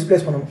இதுக்காக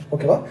டிஸ்பிளேஸ் பண்ணணும்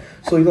ஓகேவா.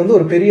 ஸோ இது வந்து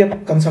ஒரு பெரிய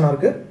கன்சர்னாக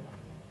இருக்குது.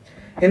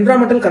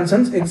 Environmental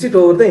concerns exist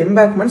over the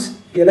embankments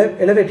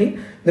elevating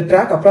the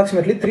track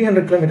approximately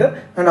 300 km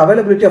and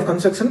availability of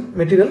construction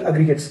material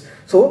aggregates.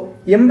 So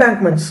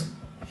embankments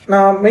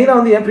நான் மெயினாக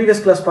வந்து என்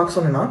ப்ரீவியஸ் கிளாஸ் பார்க்க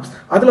சொன்னேன்னா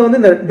அதில் வந்து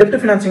இந்த டெப்ட்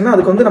ஃபினான்சிங்னா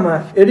அதுக்கு வந்து நம்ம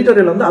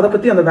எடிட்டோரியல் வந்து அதை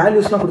பற்றி அந்த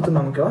வேல்யூஸ்லாம்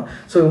கொடுத்துருந்தாங்க ஓகேவா.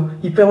 ஸோ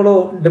இப்போ எவ்வளோ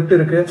டெப்ட்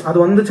இருக்குது, அது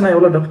வந்துச்சுன்னா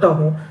எவ்வளோ டெப்ட்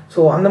ஆகும், ஸோ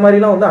அந்த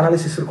மாதிரிலாம் வந்து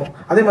அனாலிசிஸ் இருக்கும்.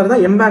 அதே மாதிரி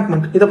தான்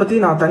எம்பேங்க்மெண்ட், இதை பற்றி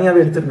நான்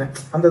தனியாகவே எடுத்திருந்தேன்.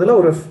 அந்த இதில்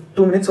ஒரு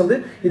 2 minutes வந்து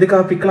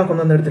இதுக்காக பிக்லாம்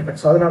கொண்டு வந்து எடுத்திருப்பேன்.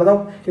 ஸோ அதனால தான்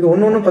இது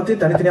ஒன்று பற்றி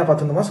தனித்தனியாக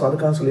பார்த்துருந்தோமா. ஸோ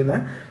அதுக்காக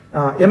சொல்லியிருந்தேன்.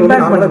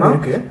 எம்பேங்க்மெண்ட்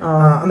இருக்கு,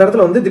 அந்த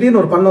இடத்துல வந்து திடீர்னு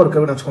ஒரு பள்ளம் இருக்கு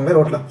அப்படின்னு வச்சுக்கோங்க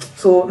ரோட்ல.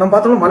 ஸோ நம்ம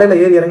பார்த்தோம்னா மலையில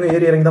ஏறி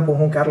இறங்கி தான்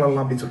போகும்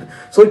கேரளாலாம் அப்படின்னு சொல்லிட்டு.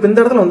 ஸோ இப்போ இந்த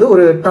இடத்துல வந்து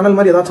ஒரு டனல்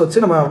மாதிரி ஏதாச்சும்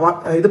வச்சு நம்ம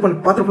இது பண்ணி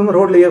பார்த்துருப்போம்.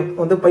 ரோட்லேயே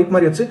வந்து பைப்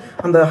மாதிரி வச்சு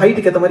அந்த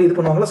ஹைட்டுக்கு ஏற்ற மாதிரி இது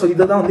பண்ணுவாங்களா. ஸோ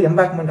இதுதான் வந்து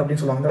எம்பேங்க்மெண்ட்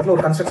அப்படின்னு சொல்லுவாங்க. அந்த இடத்துல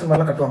ஒரு கன்ஸ்ட்ரக்ஷன்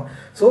மாதிரிலாம் கட்டுவாங்க.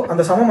 ஸோ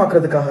அந்த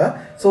சமமாக்குறதுக்காக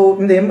ஸோ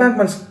இந்த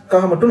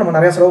எம்பேங்க்மெண்ட்ஸ்க்காக மட்டும் நம்ம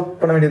நிறைய செலவு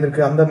பண்ண வேண்டியது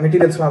இருக்கு. அந்த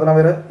மெட்டீரியல்ஸ்லாம் அதெல்லாம்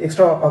வேற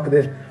எக்ஸ்ட்ரா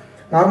ஆகுது.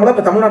 நார்மலாக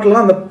இப்போ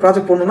தமிழ்நாட்டிலாம் அந்த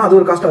ப்ராஜெக்ட் போடணும்னா அது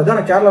ஒரு காஸ்ட் ஆகுது.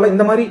 ஆனால் கேரளாவில்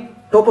இந்த மாதிரி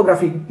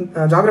டோபோகிராஃபி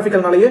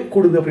ஜாகிரபிக்கல்னாலேயே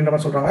கூடுது அப்படின்ற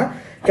மாதிரி சொல்றாங்க.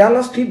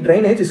 Kerala street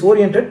drainage is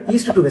oriented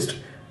east to west,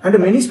 and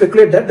many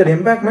speculate that the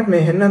embankment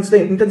may enhance the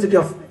intensity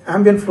of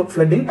ambient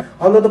flooding,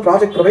 although the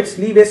project provides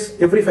leeways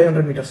every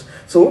 500 meters.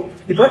 So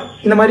இப்போ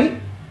இந்த மாதிரி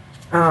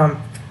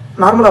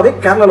நார்மலாகவே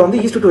கேரளாவில்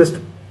வந்து ஈஸ்ட் டு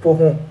வெஸ்ட்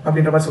போகும்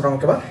அப்படின்ற மாதிரி சொல்றாங்க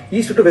ஓகேவா.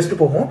 ஈஸ்ட் டு வெஸ்ட்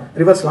போகும்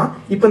ரிவர்ஸ்லாம்.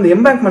 இப்போ இந்த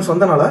எம்பேங்க்மெண்ட்ஸ்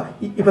வந்தனால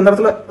இப்போ இந்த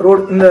இடத்துல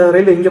ரோடு இந்த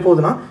ரயில்வே இங்கே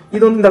போகுதுன்னா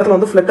இது வந்து இந்த இடத்துல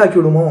வந்து ஃப்ளட் ஆக்கி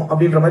விடுமோ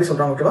அப்படின்ற மாதிரி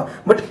சொல்றாங்க ஓகேவா.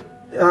 பட்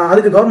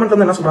அதுக்கு கவர்மெண்ட்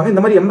வந்து என்ன சொல்றாங்க,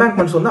 இந்த மாதிரி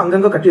எம்பேங்க்மெண்ட்ஸ் வந்து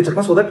அங்கங்க கட்டி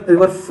வச்சிருக்கோம். ஸோ தட்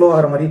ரிவர் ஃப்ளோ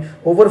ஆகிற மாதிரி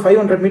ஒவ்வொரு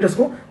 500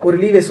 மீட்டர்ஸ்க்கும் ஒரு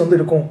லீவேஸ் வந்து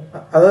இருக்கும்.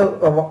 அதாவது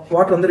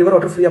வாட்டர் வந்து ரிவர்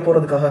வாட்டர் ஃப்ரீயாக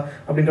போகிறதுக்காக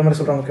அப்படின்ற மாதிரி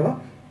சொல்றாங்க ஓகேவா.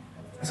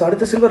 ஸோ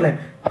அடுத்து silver line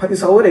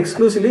is our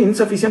exclusively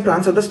insufficient to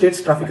answer the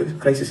states traffic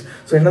crisis.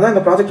 So என்னதான்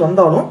இந்த ப்ராஜெக்ட்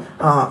வந்தாலும்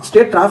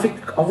ஸ்டேட் டிராஃபிக்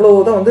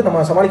அவ்வளோதான் வந்து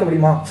நம்ம சமாளிக்க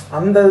முடியுமா,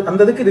 அந்த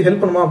இதுக்கு இது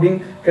ஹெல்ப் பண்ணுமா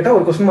அப்படின்னு கேட்டால்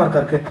ஒரு கொஸ்டின்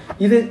மார்க்காக இருக்கு.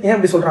 இது ஏன்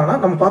அப்படி சொல்றாங்கன்னா,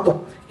 நம்ம பார்த்தோம்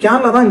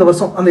கேரளா தான் இந்த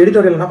வருஷம் அந்த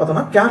எடிட்டோரியல் என்ன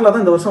பார்த்தோம்னா கேரளா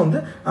தான் இந்த வருஷம் வந்து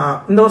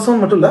இந்த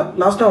வருஷம் மட்டும் இல்லை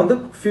லாஸ்ட்டாக வந்து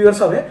ஃபியூ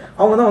இயர்ஸாகவே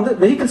அவங்க தான் வந்து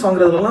வெஹிக்கிள்ஸ்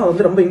வாங்குறதுலாம்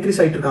வந்து ரொம்ப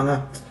இன்க்ரீஸ் ஆகிட்டு இருக்காங்க.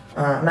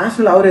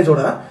 நேஷனல்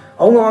ஆவரேஜோட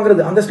அவங்க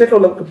வாங்குறது அந்த ஸ்டேட்ல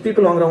உள்ள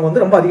பீப்புள் வாங்குறவங்க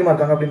வந்து ரொம்ப அதிகமாக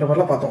இருக்காங்க அப்படின்ற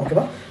மாதிரிலாம் பார்த்தோம்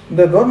ஓகேவா.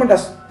 இந்த government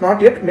has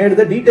not yet made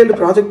the detailed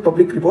project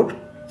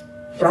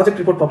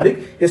report public,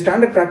 a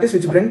standard practice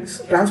which brings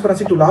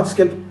transparency to large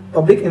scale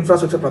public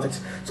infrastructure projects.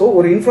 So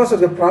ஒரு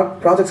இன்ஃப்ராஸ்ட்ரக்சர்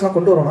ப்ராஜெக்ட்ஸ்லாம்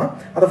கொண்டு வரோம்னா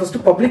அதை ஃபர்ஸ்ட்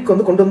பப்ளிக்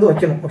வந்து கொண்டு வந்து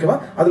வைக்கணும் ஓகேவா.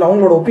 அதில்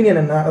அவங்களோட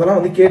ஒப்பீனியன் என்ன அதெல்லாம்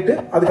வந்து கேட்டு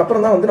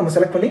அதுக்கப்புறம் தான் வந்து நம்ம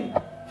செலக்ட் பண்ணி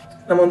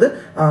நம்ம வந்து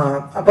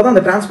அப்பதான்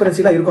அந்த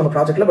டிரான்ஸ்பரன்சிலாம் இருக்கும் அந்த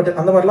ப்ராஜெக்ட்ல. பட்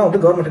அந்த மாதிரிலாம்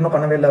வந்து கவர்மெண்ட் இன்னும்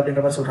பண்ணவே இல்லை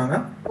அப்படின்ற மாதிரி சொல்றாங்க.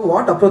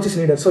 What approach is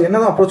needed? So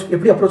என்னதான் அப்ரோச்,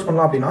 எப்படி அப்ரோச்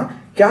பண்ணலாம் அப்படின்னா,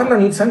 Kerala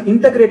needs and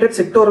integrated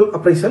sectoral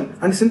appraisal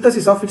and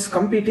synthesis of it's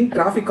competing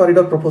traffic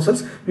corridor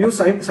proposals view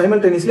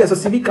simultaneously as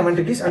civic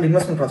communities and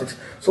investment projects.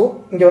 So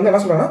இங்க வந்து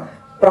என்ன சொல்றாங்கன்னா,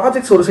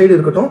 ப்ராஜெக்ட்ஸ் ஒரு சைடு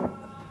இருக்கட்டும்,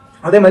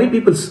 அதே மாதிரி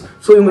பீப்புள்ஸ்.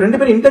 ஸோ இவங்க ரெண்டு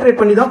பேரும் இன்டகிரேட்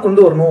பண்ணி தான்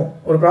கொண்டு வரணும்.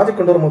 ஒரு ப்ராஜெக்ட்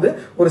கொண்டு வரும்போது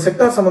ஒரு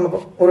செக்டார்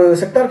சம்பந்தம், ஒரு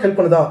செக்டார் ஹெல்ப்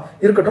பண்ணுதா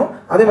இருக்கட்டும்,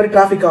 அதே மாதிரி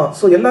டிராஃபிக்கா,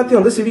 ஸோ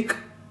எல்லாத்தையும் வந்து சிவிக்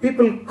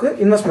பீப்புளுக்கு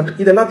இன்வெஸ்ட்மெண்ட்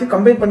இது எல்லாத்தையும்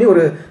கம்பைன் பண்ணி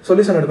ஒரு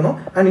சொல்யூஷன் எடுக்கணும்.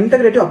 And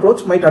integrative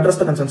approach might address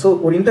the concern. So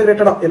ஒரு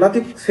இன்டகிரேட்டடா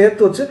எல்லாத்தையும்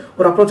சேர்த்து வச்சு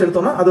ஒரு அப்ரோச்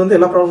எடுத்தோம்னா அது வந்து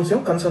எல்லா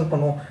ப்ராப்ளம்ஸையும் கன்சர்ன்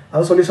பண்ணும்,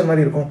 அது சொல்யூஷன்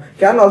மாதிரி இருக்கும்.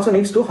 Kerala also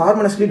needs to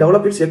ஹார்மோனியஸ்லி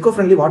develop it's echo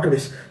friendly water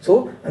ways. So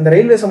அந்த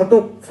ரயில்வேஸை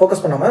மட்டும்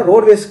ஃபோக்கஸ் பண்ணாம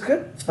ரோட்வேஸ்க்கு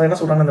என்ன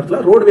சொல்றாங்க அந்த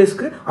இடத்துல,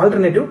 ரோட்வேஸ்க்கு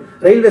ஆல்டர்னேட்டிவ்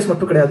ரயில்வேஸ்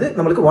மட்டும் கிடையாது,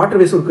 நம்மளுக்கு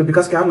வாட்டர் வேஸும் இருக்கு.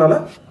 பிகாஸ்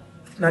கேரளால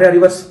நிறைய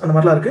ரிவர்ஸ் அந்த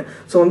மாதிரிலாம் இருக்கு.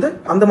 ஸோ வந்து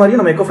அந்த மாதிரியும்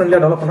நம்ம எக்கோ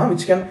ஃப்ரெண்ட்லியாக டெவலப் பண்ணா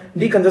which can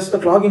டீகன்ஜஸ்ட்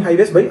clogging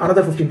highways by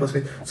another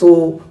 15%. So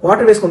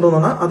water ways கொண்டு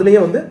வந்தோம்னா அதுலேயே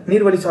வந்து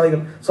நீர்வழி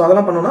சாலைகள், ஸோ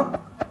அதெல்லாம் பண்ணோம்னா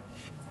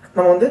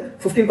நம்ம வந்து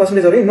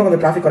 15% வரை இன்னும்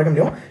கொஞ்சம் டிராஃபிக் குறைக்க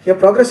முடியும். A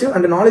progressive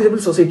and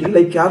knowledgeable society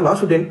like Kerala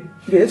should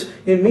engage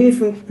in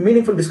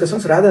meaningful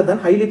discussions rather than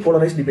highly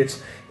polarized debates.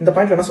 இந்த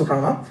பாயிண்ட்ல என்ன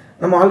சொல்றாங்கன்னா,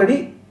 நம்ம ஆல்ரெடி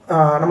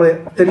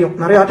நம்மளுக்கு தெரியும்,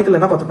 நிறைய ஆர்டிகல்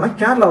என்ன பார்த்துருக்கோம்னா,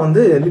 கேரளா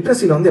வந்து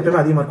லிட்ரஸியில் வந்து எப்பயுமே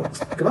அதிகமாக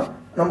இருக்கும், ஓகேவா,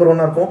 நம்பர்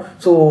 1 இருக்கும்.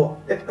 ஸோ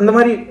இந்த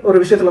மாதிரி ஒரு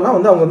விஷயத்துலலாம்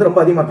வந்து அவங்க வந்து ரொம்ப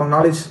அதிகமாக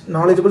இருப்பாங்க,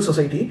 நாலேஜபிள்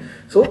சொசைட்டி.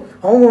 ஸோ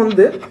அவங்க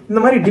வந்து இந்த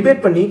மாதிரி டிபேட்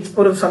பண்ணி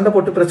ஒரு சண்டை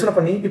போட்டு பிரச்சனை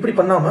பண்ணி இப்படி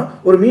பண்ணாமல்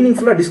ஒரு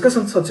மீனிங்ஃபுல்லாக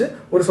டிஸ்கஷன்ஸ் வச்சு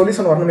ஒரு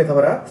சொல்யூஷன் வரணுமே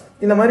தவிர,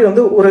 இந்த மாதிரி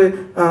வந்து ஒரு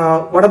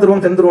வட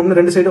துருவம் தென் துருவம்னு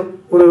 2 சைடும்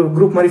ஒரு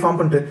குரூப் மாதிரி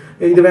ஃபார்ம் பண்ணிட்டு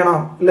இது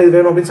வேணாம் இல்லை இது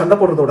வேணும் அப்படின்னு சண்டை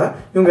போடுறதோட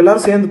இவங்க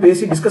எல்லாரும் சேர்ந்து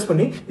பேசி டிஸ்கஸ்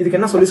பண்ணி இதுக்கு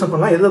என்ன சொல்யூஷன்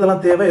பண்ணலாம், எது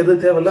அதெல்லாம் தேவை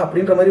எது தேவையில்லை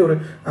அப்படின்ற மாதிரி ஒரு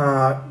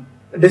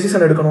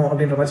டெசிஷன் எடுக்கணும்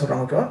அப்படின்ற மாதிரி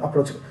சொல்றாங்க, ஓகேவா,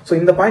 அப்ரோச். ஸோ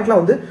இந்த பாயிண்ட்லாம்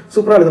வந்து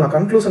சூப்பராக எழுதலாம்.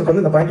 கன்க்ளூஷனுக்கு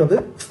வந்து இந்த பாயிண்ட் வந்து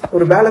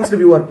ஒரு பேலன்ஸ்டு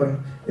வியூவா இருப்பாங்க.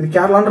 இது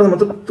கேரளான்றது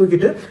மட்டும்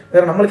தூக்கிட்டு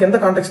வேற நம்மளுக்கு எந்த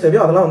கான்டெக்ட்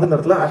தேவையோ அதெல்லாம் வந்து இந்த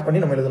இடத்துல ஆட்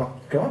பண்ணி நம்ம எழுதலாம்,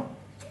 ஓகேவா.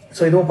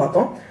 ஸோ இதுவும்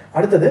பார்த்தோம்.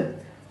 அடுத்தது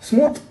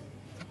smooth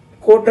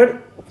coated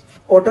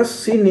waters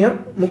scene near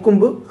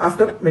முக்கும்பு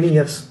after many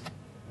years,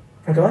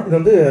 ஓகேவா. இது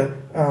வந்து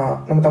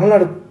நம்ம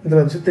தமிழ்நாடு இதில்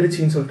இருந்துச்சு,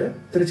 திருச்சின்னு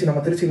சொல்லிட்டு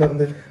நம்ம திருச்சியில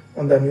இருந்து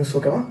வந்த நியூஸ்,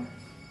 ஓகேவா.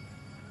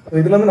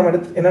 இதுல வந்து நம்ம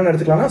என்னென்ன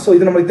எடுத்துக்கலாம்னா, ஸோ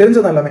இது நம்மளுக்கு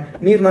தெரிஞ்சதான் எல்லாமே.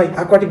 நீர்நாய்,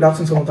 அக்வாட்டிக்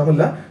டாக்ஸ்ன்னு சொல்லுவோம்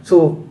தமிழ்ல. ஸோ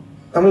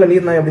தமிழ்ல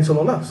நீர்நாய் அப்படின்னு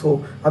சொல்லுவோம்ல, ஸோ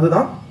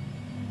அதுதான்.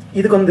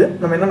 இதுக்கு வந்து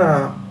நம்ம என்னென்ன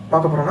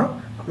பார்க்க போறோம்னா,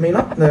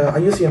 மெயினாக இந்த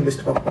IUCN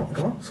லிஸ்ட் பார்ப்போம்,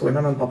 ஓகேவா. ஸோ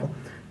என்னென்னு பார்ப்போம்.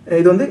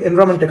 இது வந்து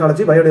என்வரான்மெண்ட்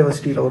டெக்னாலஜி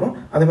பயோடைவர்சிட்டியில் வரும்,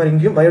 அதே மாதிரி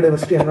இங்கேயும்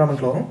பயோடைவர்சிட்டி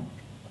என்வரான்மெண்ட்ல வரும்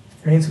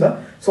மெயின்ஸ்ல.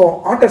 ஸோ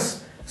ஆட்டர்ஸ்,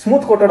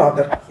 ஸ்மூத் கோட்டட்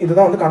ஆட்டர்,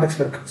 இதுதான் வந்து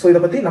கான்டெக்ட்ல இருக்கு. ஸோ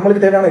இதை பத்தி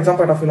நம்மளுக்கு தேவையான எக்ஸாம்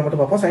பாயிண்ட் ஆஃப் வியூல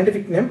மட்டும் பார்ப்போம்.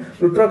 Scientific name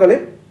லுட்ராகலே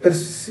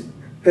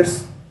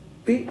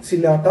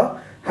பெர்ஸ்பிசில்லாட்டா.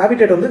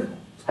 ஹேபிடேட் வந்து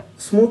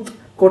smooth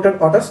coated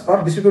ஆட்டர்ஸ்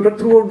R distributed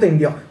through out the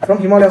India from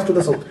Himalayas to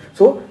the south.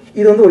 So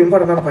இது வந்து ஒரு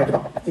இம்பார்ட்டன்டான பாயிண்ட்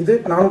தான். இது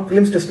நானும்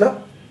பிலிம்ஸ் டெஸ்ட்ல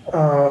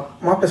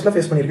மார்க் டெஸ்ட்ல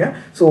ஃபேஸ் பண்ணியிருக்கேன்.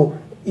 ஸோ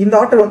இந்த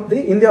ஆட்டர் வந்து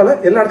இந்தியாவில்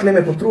எல்லா இடத்துலையுமே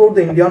இருக்கும், த்ரூ அவுட்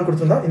த இந்தியான்னு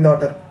கொடுத்துருந்தா இந்த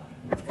order.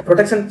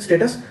 Protection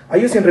status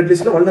IUCN red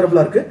லிஸ்ட்ல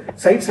வல்னரபிளா இருக்கு.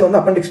 சைட்ஸ்ல வந்து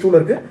அப்பெண்டிக்ஸ் 2ல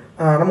இருக்கு.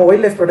 நம்ம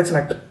வைல்ட் லைஃப் ப்ரொடெக்ஷன்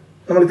ஆக்ட்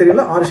நம்மளுக்கு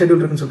தெரியல 6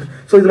 ஷெட்யூல் இருக்குன்னு சொல்லிட்டு.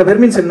 ஸோ இதுல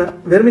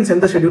வெர்மின்ஸ்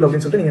எந்த ஷெட்யூல்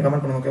அப்படின்னு சொல்லிட்டு நீங்க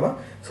கமெண்ட் பண்ணுங்க, ஓகேவா.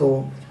 ஸோ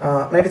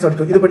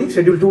 1942 இதுபடி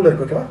ஷெட்யூல் 2ல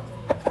இருக்கு, ஓகேவா.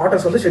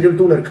 ஆட்டர்ஸ் வந்து ஷெட்யூல்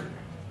 2ல இருக்கு.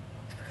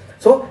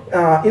 ஸோ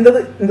இந்த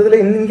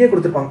இதில் இங்கே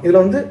கொடுத்துருப்பாங்க. இதில்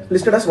வந்து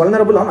listed as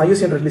vulnerable on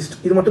IUCN red list,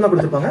 இது மட்டும் தான்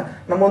கொடுத்துருப்பாங்க.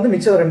 நம்ம வந்து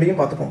மிச்சம் 2ஐயும்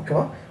பார்த்துக்கணும்,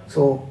 ஓகேவா.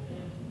 ஸோ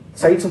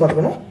சைட்ஸும்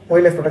பார்த்துக்கணும்,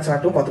 வைல்ட் லைஃப் ப்ரொடெக்ஷன்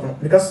ஆக்டும் பார்த்துக்கணும்.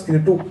 பிகாஸ் இது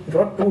 2,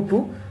 ஓகேவா, 2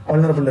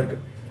 வல்னரபிள் இருக்கு.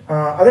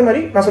 அதே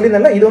மாதிரி நான்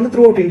சொல்லியிருந்தேன் இது வந்து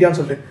த்ரூ அவுட் இந்தியான்னு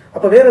சொல்லிட்டு.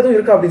 அப்போ வேற எதுவும்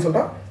இருக்கா அப்படின்னு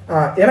சொல்லிட்டா,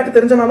 எனக்கு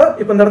தெரிஞ்சனால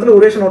இப்போ இந்த இடத்துல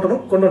ஒரேஷன்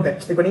ஓட்டரும் கொண்டு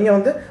வந்துட்டேன். இப்போ நீங்க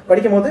வந்து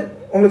படிக்கும் போது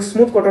உங்களுக்கு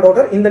ஸ்மூத் கோட்டட்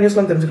வாட்டர் இந்த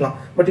நியூஸ்ல தெரிஞ்சுக்கலாம்.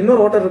 பட்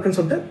இன்னொரு வாட்டர் இருக்குன்னு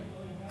சொல்லிட்டு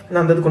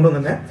நான் அந்த இது கொண்டு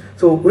வந்தேன்.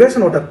 ஸோ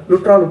உரேஷன் வாட்டர்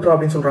லுட்ரா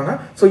அப்படின்னு சொல்றாங்க.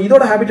 ஸோ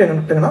இதோட ஹேபிட்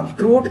என்னன்னா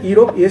through out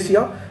Europe,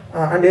 Asia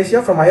and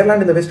Asia from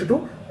Ireland இந்த west to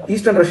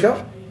eastern Russia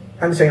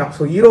and China.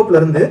 So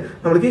யூரோப்ல இருந்து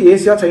நம்மளுக்கு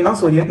ஏசியா, சைனா,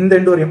 ஸோ இந்த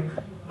எண்டு வரையும்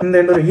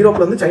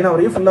யூரோப்ல இருந்து சைனா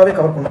வரையும் ஃபுல்லாவே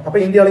கவர் பண்ணும். அப்போ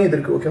இந்தியாலையும் இது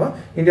இருக்கு, ஓகேவா.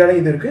 இந்தியாலையும்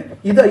இது இருக்கு.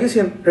 இது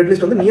IUCN ரெட்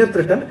லிஸ்ட் வந்து நியர்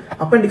த்ரெட்டன்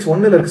அப்பெண்டிக்ஸ்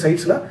 1ல இருக்கு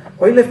சைட்ஸ்ல.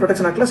 வைல்ட் லைஃப்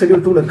ப்ரொடெக்ஷன் ஆக்ட்ல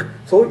ஷெட்யூல் 2ல இருக்கு.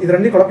 ஸோ இது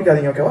ரெண்டையும்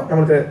குழப்பிக்காதீங்க, ஓகேவா.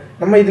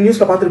 நம்ம இது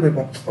நியூஸ்ல பார்த்துட்டு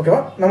போயிருப்போம், ஓகேவா.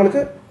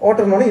 நம்மளுக்கு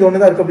ஓட்டர்னோட இது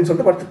ஒன்று தான் இருக்கு அப்படின்னு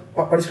சொல்லிட்டு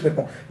படிச்சுட்டு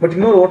போயிருப்போம். பட்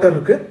இன்னொரு ஓட்டர்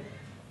இருக்கு,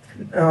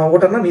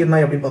 ஓட்டர்னா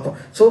நீர்நாய் அப்படின்னு பார்த்தோம்.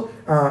 ஸோ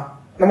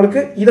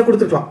நம்மளுக்கு இதை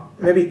கொடுத்துருக்கலாம்,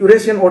 maybe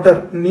Eurasian voter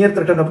near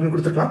threaten அப்படின்னு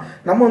கொடுத்துருக்கலாம்.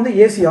 நம்ம வந்து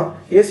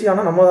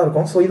ஏசியானா நம்ம தான்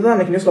இருக்கும். ஸோ இதுதான்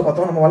இன்னைக்கு நியூஸ்ல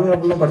பார்த்தோம். நம்ம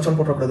வல்னரபிள் படிச்சோன்னு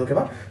போட்டக்கூடாது,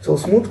 ஓகேவா. ஸோ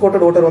ஸ்மூத்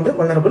கோட்டட் ஓட்டர் வந்து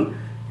வல்னரபிள்,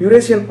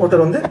 யுரேஷியன்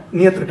ஓட்டர் வந்து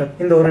நியர் த்ரெட்டன்.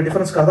 இந்த ஒரு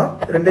டிஃபரன்ஸ்க்காக தான்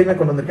ரெண்டையுமே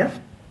கொண்டு வந்திருக்கேன்.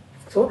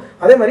 ஸோ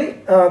அதே மாதிரி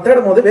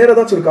தேடும் போது வேற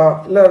ஏதாச்சும் இருக்கா,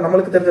 இல்லை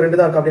நம்மளுக்கு தெரிஞ்ச 2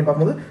 தான் இருக்கா அப்படின்னு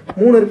பார்க்கும்போது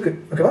 3 இருக்கு,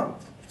 ஓகேவா.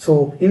 ஸோ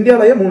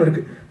இந்தியாவிலேயே 3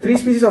 இருக்கு. 3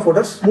 species of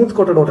voter, smooth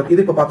coated voter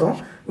இது இப்போ பார்த்தோம்,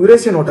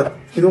 யுரேஷியன் ஓட்டர்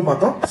இதுவும்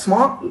பார்த்தோம்,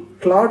 ஸ்மால்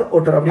கிளாட்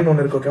ஓட்டர் அப்படின்னு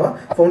ஒன்று இருக்கு, ஓகேவா,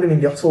 ஃபவுண்ட் இன்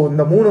இந்தியா. ஸோ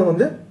இந்த 3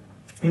 வந்து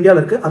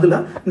இந்தியாவில் இருக்கு. அதுல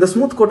இந்த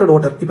ஸ்மூத் கோட்டட்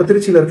ஓட்டர் இப்போ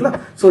திருச்சியில் இருக்குல்ல,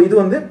 ஸோ இது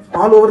வந்து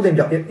ஆல் ஓவர் த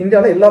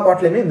இந்தியாவில் எல்லா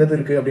பார்ட்லையுமே இந்த இது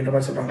இருக்கு அப்படின்ற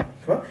மாதிரி சொல்றாங்க,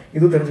 ஓகேவா.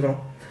 இதுவும் தெரிஞ்சுக்கணும்.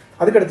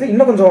 அதுக்கடுத்து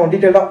இன்னும் கொஞ்சம்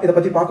டீட்டெயிலாக இதை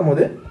பற்றி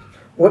பார்க்கும்போது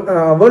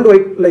வேர்ல்டு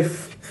வைல்ட் லைஃப்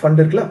ஃபண்ட்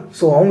இருக்குல்ல,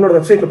 ஸோ அவங்களோட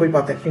வெப்சைட்ல போய்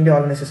பார்த்தேன், இந்தியா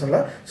ஆர்கனைசேஷன்ல.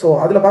 ஸோ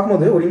அதில்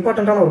பார்க்கும்போது ஒரு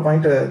இம்பார்ட்டன்டான ஒரு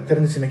பாயிண்ட்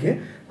தெரிஞ்சிச்சு இன்னைக்கு.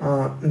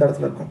 இந்த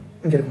இடத்துல இருக்கும்,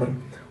 இங்கே இருக்கு பாருங்க.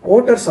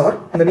 ஓட்டர்ஸ் ஆர்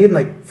இந்த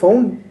நீர்நாய்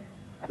ஃபவுண்ட்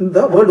இந்த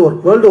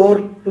வேர்ல்டு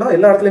ஓவரில்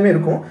எல்லா இடத்துலையுமே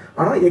இருக்கும்.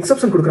 ஆனால்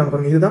எக்ஸப்ஷன் கொடுக்குறாங்க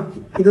பாருங்க.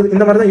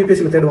 இந்த மாதிரி தான்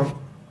யூபிஎஸ்சியில் தேடுவாங்க.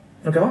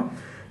 ஓகேவா?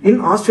 In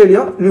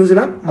Australia,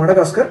 New Zealand,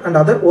 Madagascar and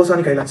other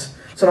oceanic islands.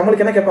 So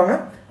நம்மளுக்கு என்ன கேட்பாங்க,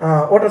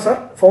 waters are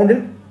found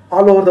in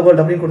all over the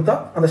world அப்படின்னு கொடுத்தா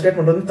அந்த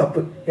ஸ்டேட்மெண்ட் வந்து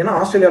தப்பு. ஏன்னா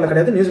ஆஸ்திரேலியாவில்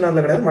கிடையாது,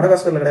 நியூசிலாந்தில் கிடையாது,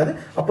 மடகாஸ்கரில் கிடையாது,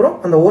 அப்புறம்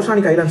அந்த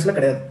ஓசானிக் ஐலாண்ட்ஸில்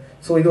கிடையாது.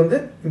 ஸோ இது வந்து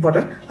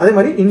இம்பார்ட்டன்ட். அதே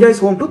மாதிரி India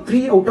is home to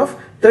 3 out of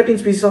 13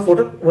 species of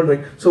water world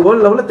wide. So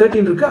world லெவலில்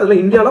 13 இருக்குது,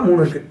 அதில் இந்தியாவில்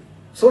 3 இருக்குது.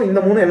 ஸோ இந்த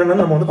 3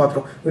 என்னென்னு நம்ம வந்து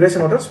பார்த்துருவோம்.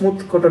 Eurasian water,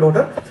 smooth coated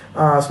water,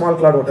 small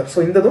Claude water. So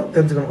இந்த இதுவும்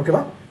தெரிஞ்சுக்கணும்.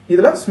 ஓகேவா?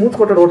 இதில் ஸ்மூத்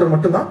கோட்டட் வாட்டர்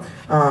மட்டும்தான்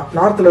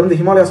நார்த்தில் இருந்து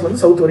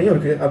ஹிமாலயாஸ்லேருந்து சவுத் வரையும்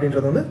இருக்குது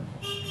அப்படின்றது வந்து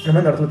நம்ம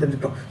இந்த இடத்துல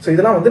தெரிஞ்சுக்கிட்டோம். ஸோ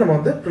இதெல்லாம் வந்து நம்ம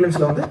வந்து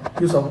ப்ரிலிம்ஸில் வந்து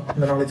யூஸ் ஆகும்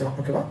இந்த நாலேஜ்லாம்.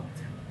 ஓகேவா?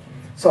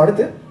 ஸோ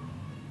அடுத்து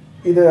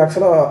இது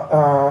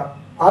ஆக்சுவலாக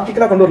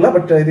ஆர்டிக்கலாக கொண்டு வரல,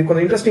 பட் இது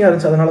கொஞ்சம் இன்ட்ரெஸ்டிங்காக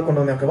இருந்துச்சு, அதனால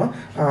கொண்டு வந்தேன். ஓகேவா?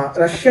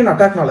 ரஷ்யன்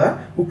அட்டாக்னால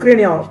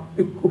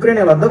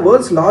உக்ரைனியாவில் இருந்த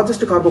வேர்ல்ட்ஸ்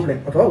லார்ஜஸ்ட் கார்கோ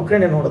பிளேன். ஓகேவா?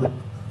 உக்ரைனியனோடது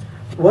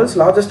வேர்ல்ட்ஸ்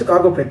லார்ஜஸ்ட்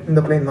கார்கோ பிளேன்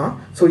இந்த பிளேன் தான்.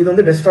 ஸோ இது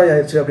வந்து டெஸ்ட்ராய்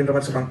ஆயிடுச்சு அப்படின்ற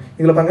மாதிரி சொல்கிறாங்க.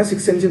 இதில் பாருங்க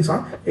 6 என்ஜின்ஸா,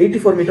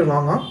 84 மீட்டர்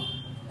லாங்கா,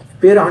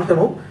 பேர்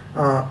ஆண்டனோவ்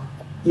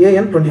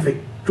AN-25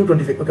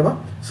 225. ஓகேவா?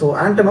 ஸோ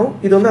ஆண்டனோவ்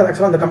இது வந்து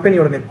ஆக்சுவலாக அந்த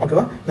கம்பெனியோட நேம்.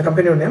 ஓகேவா? இந்த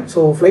கம்பெனியோட நேம். ஸோ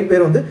ஃப்ளைட்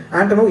பேர் வந்து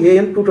ஆண்டனோவ்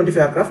AN-225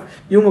 ஏர்க்ராஃப்ட்.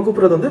 இவங்க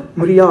கூப்பிட்றது வந்து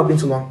மிரியா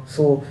அப்படின்னு சொல்லுவாங்க.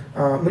 ஸோ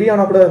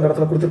மிரியானா கூட இந்த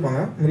இடத்துல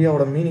கொடுத்துருப்பாங்க,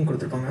 மிரியாவோட மீனிங்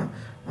கொடுத்துருப்பாங்க.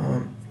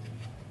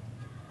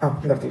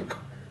 இந்த இடத்துல இருக்கு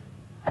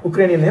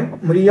உக்ரைனியன் நேம்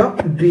மிரியா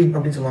ட்ரீம்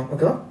அப்படின்னு சொல்லுவாங்க.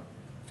 ஓகேவா?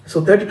 ஸோ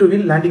 32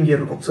 வீல் லேண்டிங்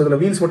கியர் இருக்கும். ஸோ இதில்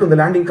வீல்ஸ் மட்டும் இந்த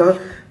லேண்டிங்காக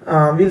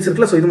வீல்ஸ்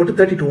இருக்குல்ல, ஸோ இது மட்டும்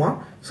 32.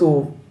 ஸோ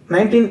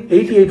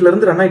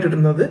 1988 ரன் ஆகிட்டு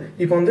இருந்தது.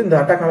 இப்போ வந்து இந்த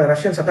அட்டாக்னால,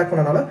 ரஷ்யன்ஸ் அட்டாக்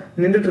பண்ணனால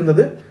நின்றுட்டு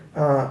இருந்தது.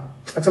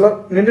 ஆக்சுவலாக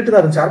நின்றுட்டு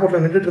தான் இருந்துச்சு,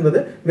 ஏர்போர்ட்டில் நின்றுட்டு இருந்தது.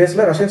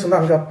 பேஸில் ரஷ்யன்ஸ் வந்து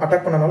அங்கே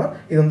அட்டாக் பண்ணனால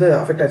இது வந்து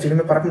அஃபெக்ட் ஆச்சு.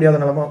 இனிமேல் பறக்க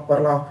முடியாத நிலமா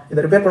வரலாம், இதை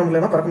ரிப்பேர் பண்ண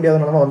முடியலன்னா பறக்க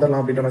முடியாத நிலமா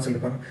வந்துடலாம் அப்படின்ற மாதிரி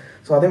சொல்லியிருப்பாங்க.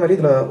 ஸோ அதே மாதிரி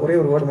இதில் ஒரே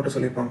ஒரு வேர்டு மட்டும்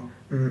சொல்லியிருப்பாங்க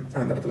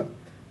அந்த இடத்துல.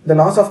 த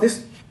loss of this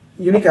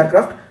unique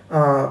aircraft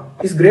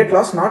is great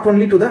loss not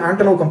only to the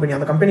Antonov company,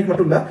 அந்த கம்பெனிக்கு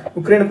மட்டும் இல்லை,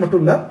 உக்ரைனுக்கு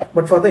மட்டும் இல்லை,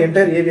 but for the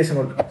entire aviation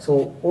world. So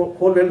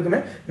whole வேர்ல்டுக்குமே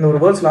இந்த ஒரு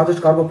வேர்ல்ட்ஸ்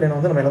லார்ஜஸ்ட் கார்கோ பிளேனை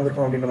வந்து நம்ம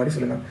இழந்திருக்கோம் அப்படின்ற மாதிரி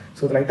சொல்லுங்க.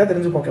 ஸோ இது லைட்டாக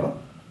தெரிஞ்சுப்போம். ஓகேவா?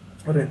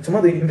 ஒரு சும்மா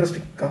அது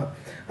இன்ட்ரெஸ்டிங்காக.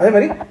 அதே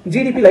மாதிரி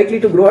GDP likely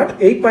to grow at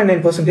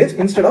 8.9%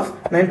 instead of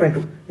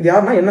 9.2. இது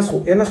யாருன்னா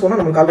என்எஸ்ஓனா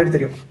நம்மளுக்கு ஆல்ரெடி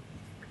தெரியும்,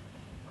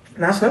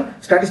 நேஷனல்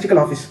ஸ்டாட்டிஸ்டிக்கல்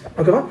ஆஃபீஸ்.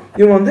 ஓகேவா?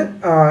 இவங்க வந்து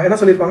என்ன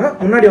சொல்லியிருப்பாங்க,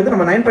 முன்னாடி வந்து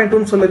நம்ம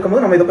 9.2 சொல்லியிருக்கும்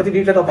போது நம்ம இதை பற்றி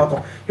டீட்டெயிலாக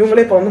பார்த்தோம்.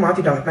 இவங்களே இப்போ வந்து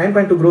மாற்றிட்டாங்க,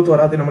 9.2 growth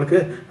வராது, நம்மளுக்கு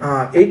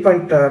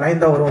 8.9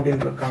 தான் வரும்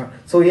அப்படின்னு இருக்காங்க.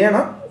 ஸோ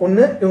ஏன்னா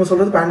ஒன்று இவங்க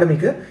சொல்றது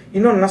பேண்டமிக்,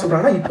 இன்னொன்று என்ன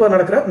சொல்றாங்கன்னா இப்போ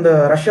நடக்கிற இந்த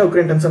ரஷ்யா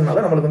உக்ரைன்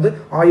டென்ஷன்னால நம்மளுக்கு வந்து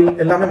ஆயில்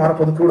எல்லாமே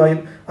மாறப்போகுது, க்ரூட்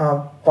ஆயில்,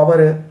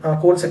 பவர்,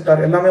 கோல்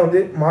செக்டார் எல்லாமே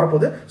வந்து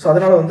மாறப்போகுது. ஸோ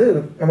அதனால வந்து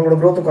நம்மளோட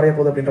growth குறைய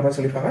போகுது அப்படின்ற மாதிரி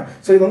சொல்லியிருக்காங்க.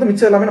 ஸோ இது வந்து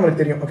மிச்சம் எல்லாமே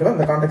நம்மளுக்கு தெரியும். ஓகேவா?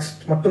 இந்த கான்டெக்ட்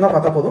மட்டும் தான்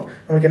பார்த்தா போதும்,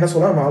 நமக்கு என்ன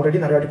சொல்லலாம் நம்ம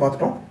ஆல்ரெடி நிறைய வாட்டி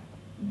பார்த்துட்டோம்.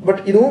 பட்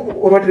இதுவும்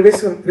ஒரு வாட்டி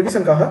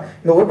ரிவிஷனுக்காக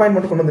இந்த ஒரு பாயிண்ட்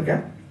மட்டும் கொண்டு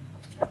வந்திருக்கேன்.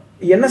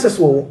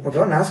 என்எஸ்எஸ்ஓவும்,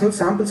 ஓகேவா, நேஷனல்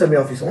சாம்பிள் சர்வே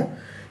ஆஃபீஸும்,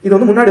 இது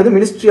வந்து முன்னாடி வந்து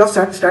மினிஸ்ட்ரி ஆஃப்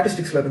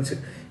ஸ்டாட்டிஸ்டிக்ஸ்ல இருந்துச்சு.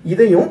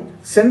 இதையும்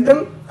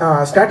சென்ட்ரல்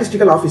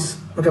ஸ்டாட்டிஸ்டிக்கல் ஆஃபீஸ்,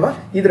 ஓகேவா,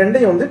 இது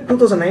ரெண்டையும் வந்து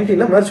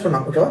 2019 மெர்ஜ்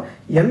பண்ணாங்க. ஓகேவா?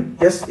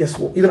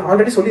 என்எஸ்எஸ்ஓ இது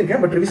ஆல்ரெடி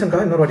சொல்லியிருக்கேன், பட்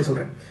ரிவிஷனுக்காக இன்னொரு வாட்டி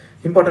சொல்றேன்,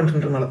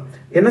 இம்பார்ட்டன்ட்ன்றனால.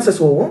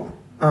 என்எஸ்எஸ்ஓவும்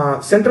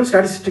சென்ட்ரல்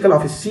ஸ்டாட்டிஸ்டிக்கல்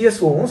ஆஃபீஸ்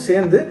சிஎஸ்ஓவும்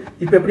சேர்ந்து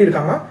இப்போ எப்படி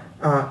இருக்காங்க,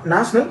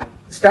 நேஷனல்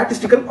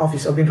ஸ்டாட்டிஸ்டிக்கல்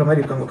ஆஃபீஸ் அப்படின்ற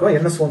மாதிரி இருக்காங்க. ஓகேவா?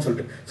 என்எஸ்ஓன்னு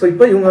சொல்லிட்டு. ஸோ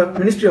இப்போ இவங்க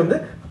மினிஸ்ட்ரி வந்து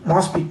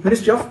மாஸ்பி,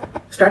 ministry of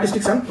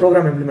statistics and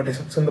program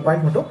implementation. So இந்த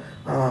பாயிண்ட் மட்டும்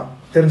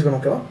தெரிஞ்சுக்கணும்.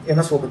 ஓகேவா?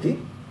 என்எஸ்ஓ பற்றி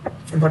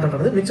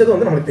இம்பார்ட்டன்ட் மிச்சது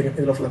வந்து நம்மளுக்கு தெரியும்,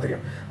 இதில் ஃபுல்லாக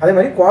தெரியும். அதே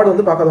மாதிரி குவாட்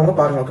வந்து பார்க்காதவங்க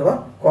பாருங்க. ஓகேவா?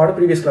 குவாட்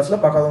ப்ரீவியஸ்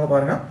கிளாஸில் பார்க்காதவங்க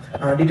பாருங்க,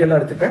 டீட்டெயிலாக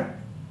எடுத்துப்பேன்.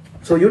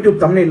 ஸோ யூடியூப்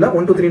தமிழில்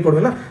 1 2 3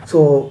 போடுவீங்களா? ஸோ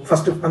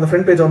ஃபஸ்ட்டு அந்த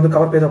ஃப்ரண்ட் பேஜை வந்து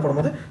கவர் பேஜாக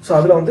போடும்போது ஸோ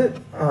அதில் வந்து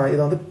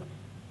இதை வந்து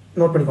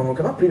நோட் பண்ணிக்கோங்க.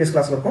 ஓகேவா? ப்ரீவியஸ்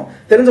கிளாஸில் இருக்கும்.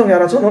 தெரிஞ்சவங்க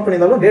யாராச்சும் நோட்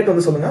பண்ணியிருந்தாலும் டேட்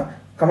வந்து சொல்லுங்கள்,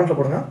 கமெண்ட்டில்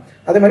போடுங்க.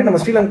 அதே மாதிரி நம்ம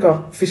ஸ்ரீலங்கா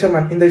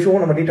ஃபிஷர்மேன் இந்த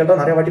இஷ்யூவும் நம்ம டீட்டெயிலாக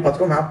நிறைய வாட்டி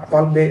பார்த்துருக்கோம். மேப்,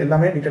 பால் பே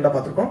எல்லாமே டீட்டெயிலாக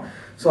பார்த்துருக்கோம்.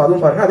 ஸோ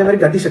அதுவும் பாருங்கள். அதே மாதிரி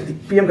கட்டி சக்தி,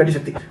 பிஎம் கட்டி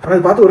சக்தி, ஆனால்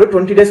அது பார்த்து ஒரு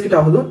 20 days கிட்ட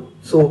ஆகுது.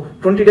 ஸோ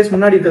 20 days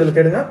முன்னாடி இருக்கிறதுல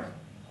தேடுங்க.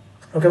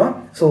 ஓகேவா?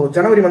 ஸோ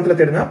ஜனவரி மந்த்தில்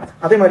தேடுங்க.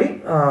 அதே மாதிரி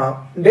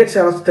டேட்ஸ்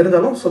யாராச்சும்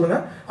தெரிஞ்சாலும்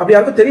சொல்லுங்கள். அப்படி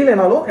யாருக்கும்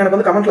தெரியலனாலும் எனக்கு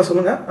வந்து கமெண்ட்டில்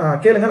சொல்லுங்கள்,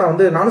 கேளுங்க. நான்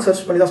வந்து நானும்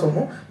சர்ச் பண்ணி தான்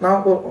சொல்லணும்,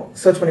 நான்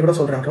சர்ச் பண்ணி கூட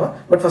சொல்கிறேன். ஓகேவா?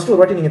 பட் ஃபஸ்ட்டு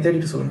ஒரு வாட்டி நீங்கள்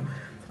தேடிட்டு சொல்லுங்கள்.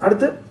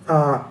 அடுத்து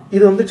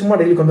இது வந்து சும்மா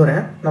டெய்லி கொண்டு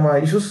வரேன். நம்ம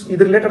இஷ்யூஸ்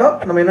இது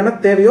ரிலேட்டடாக நம்ம என்னென்ன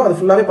தேவையோ அது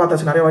ஃபுல்லாகவே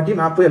பார்த்தாச்சு, நிறைய வாட்டி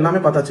மேப்பு எல்லாமே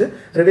பார்த்தாச்சு,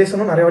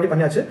 ரிலேஷனும் நிறைய வாட்டி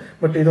பண்ணியாச்சு.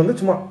 பட் இது வந்து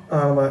சும்மா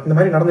இந்த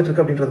மாதிரி நடந்துட்டு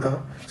இருக்கு அப்படின்றதுக்காக.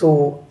 ஸோ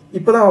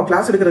இப்போ தான்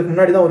கிளாஸ் எடுக்கிறதுக்கு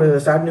முன்னாடி தான் ஒரு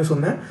சேட் நியூஸ்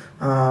ஒன்று,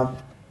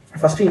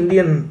 ஃபஸ்ட்டு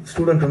இந்தியன்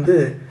ஸ்டூடெண்ட் வந்து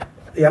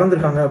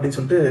இறந்துருக்காங்க அப்படின்னு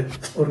சொல்லிட்டு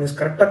ஒரு நியூஸ்.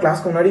 கரெக்டாக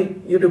கிளாஸ்க்கு முன்னாடி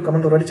யூடியூப்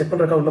கமெண்ட் ஒரு வாட்டி செக்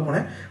பண்ணுறதுக்காக உள்ளே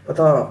போனேன்.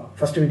 பார்த்தா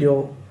ஃபஸ்ட்டு வீடியோ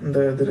இந்த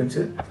இது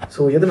இருந்துச்சு.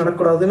 ஸோ எது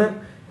நடக்கக்கூடாதுன்னு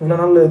இவ்வளோ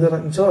நாள் எது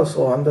இருந்துச்சோ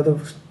ஸோ அந்த இது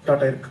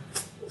ஸ்டார்ட் ஆயிருக்கு.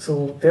 ஸோ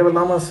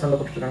தேவையில்லாமல் சண்டை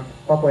போட்டுருக்காங்க.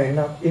 பார்ப்போம்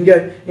என்ன இந்தியா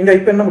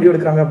இப்போ என்ன முடிவு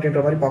எடுக்கிறாங்க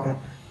அப்படின்ற மாதிரி பார்க்கணும்.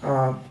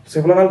 ஸோ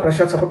இவ்வளோ நாள்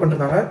ரஷ்யா சப்போர்ட்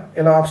பண்ணிருந்தாங்க,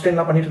 எல்லா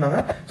அப்ஸ்டெயின்லாம் பண்ணிட்டு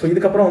இருந்தாங்க. ஸோ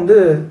இதுக்கப்புறம் வந்து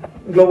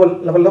குளோபல்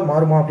லெவலில்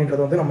மாறுமா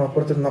அப்படின்றத வந்து நம்ம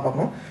பொறுத்து தான்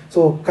பார்க்கணும்.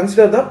 So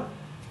consider the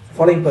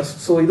following purse.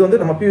 So இது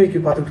வந்து நம்ம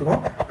பிவிக்கு பார்த்துட்டு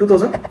இருக்கோம்.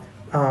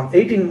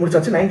 2018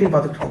 முடிச்சாச்சு, 19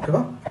 பார்த்துட்டு இருக்கோம்.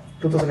 ஓகேவா?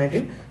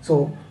 2019. So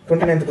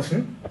 29th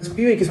question.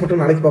 பிவிக்கிஸ்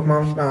மட்டும் நாளைக்கு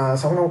பார்ப்போமா,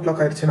 7 o'clock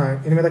ஆயிடுச்சு. நான்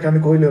இனிமேல் தான்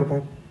கிளம்பி கோயில்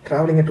இருக்கும்.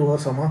 ட்ராவலிங்கே 2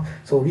 hours ஆமா.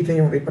 ஸோ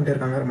வீட்லையும் வெயிட் பண்ணிட்டே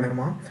இருக்காங்க ரொம்ப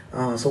நேரமா.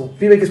 ஸோ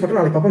பிவிக்கிஸ் மட்டும்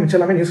நாளைக்கு பார்ப்போம். மிச்சம்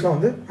எல்லாமே நியூஸ்லாம்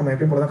வந்து நம்ம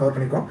எப்பயும் போல தான் கவர்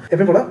பண்ணியிருக்கோம்.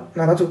 எப்பயும் போல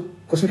நான் ஏதாச்சும்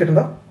கொஸ்டின்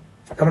கேட்டிருந்தா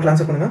கமெண்ட்டில்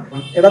ஆன்சர் பண்ணுங்கள்.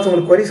 ஏதாச்சும்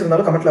உங்களுக்கு queries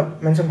இருந்தாலும் கமெண்ட்டில்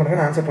மென்ஷன் பண்ணுங்கள்,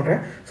 நான் ஆன்சர்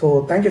பண்ணுறேன். So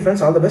thank you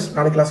friends, all the best.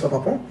 நாளைக்கு கிளாஸில்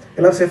பார்ப்போம்.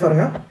 எல்லோரும் சேஃபாக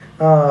இருங்க.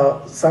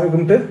 சாமி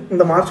கும்பிட்டு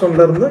இந்த மார்ச்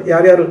 1 இருந்து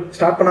யார் யார்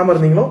ஸ்டார்ட் பண்ணாமல்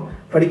இருந்தீங்களோ,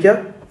 படிக்க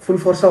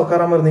ஃபுல் ஃபோர்ஸாக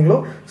உட்காராமல் இருந்தீங்களோ,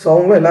 ஸோ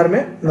அவங்களும்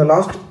எல்லாருமே இந்த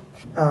last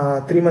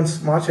 3 months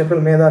March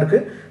April May தான்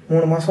இருக்குது,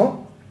 3 மாதம்.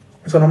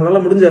 ஸோ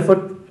நம்மளால் முடிஞ்ச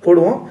எஃபர்ட்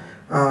போடுவோம்.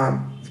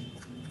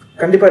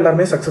 கண்டிப்பாக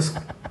எல்லாருமே சக்ஸஸ்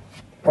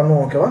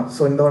பண்ணுவோம். ஓகேவா?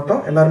 ஸோ இந்த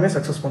வட்டம் எல்லாருமே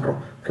சக்ஸஸ்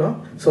பண்ணுறோம். ஓகேவா?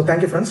 So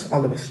thank you friends,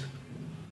 all the best.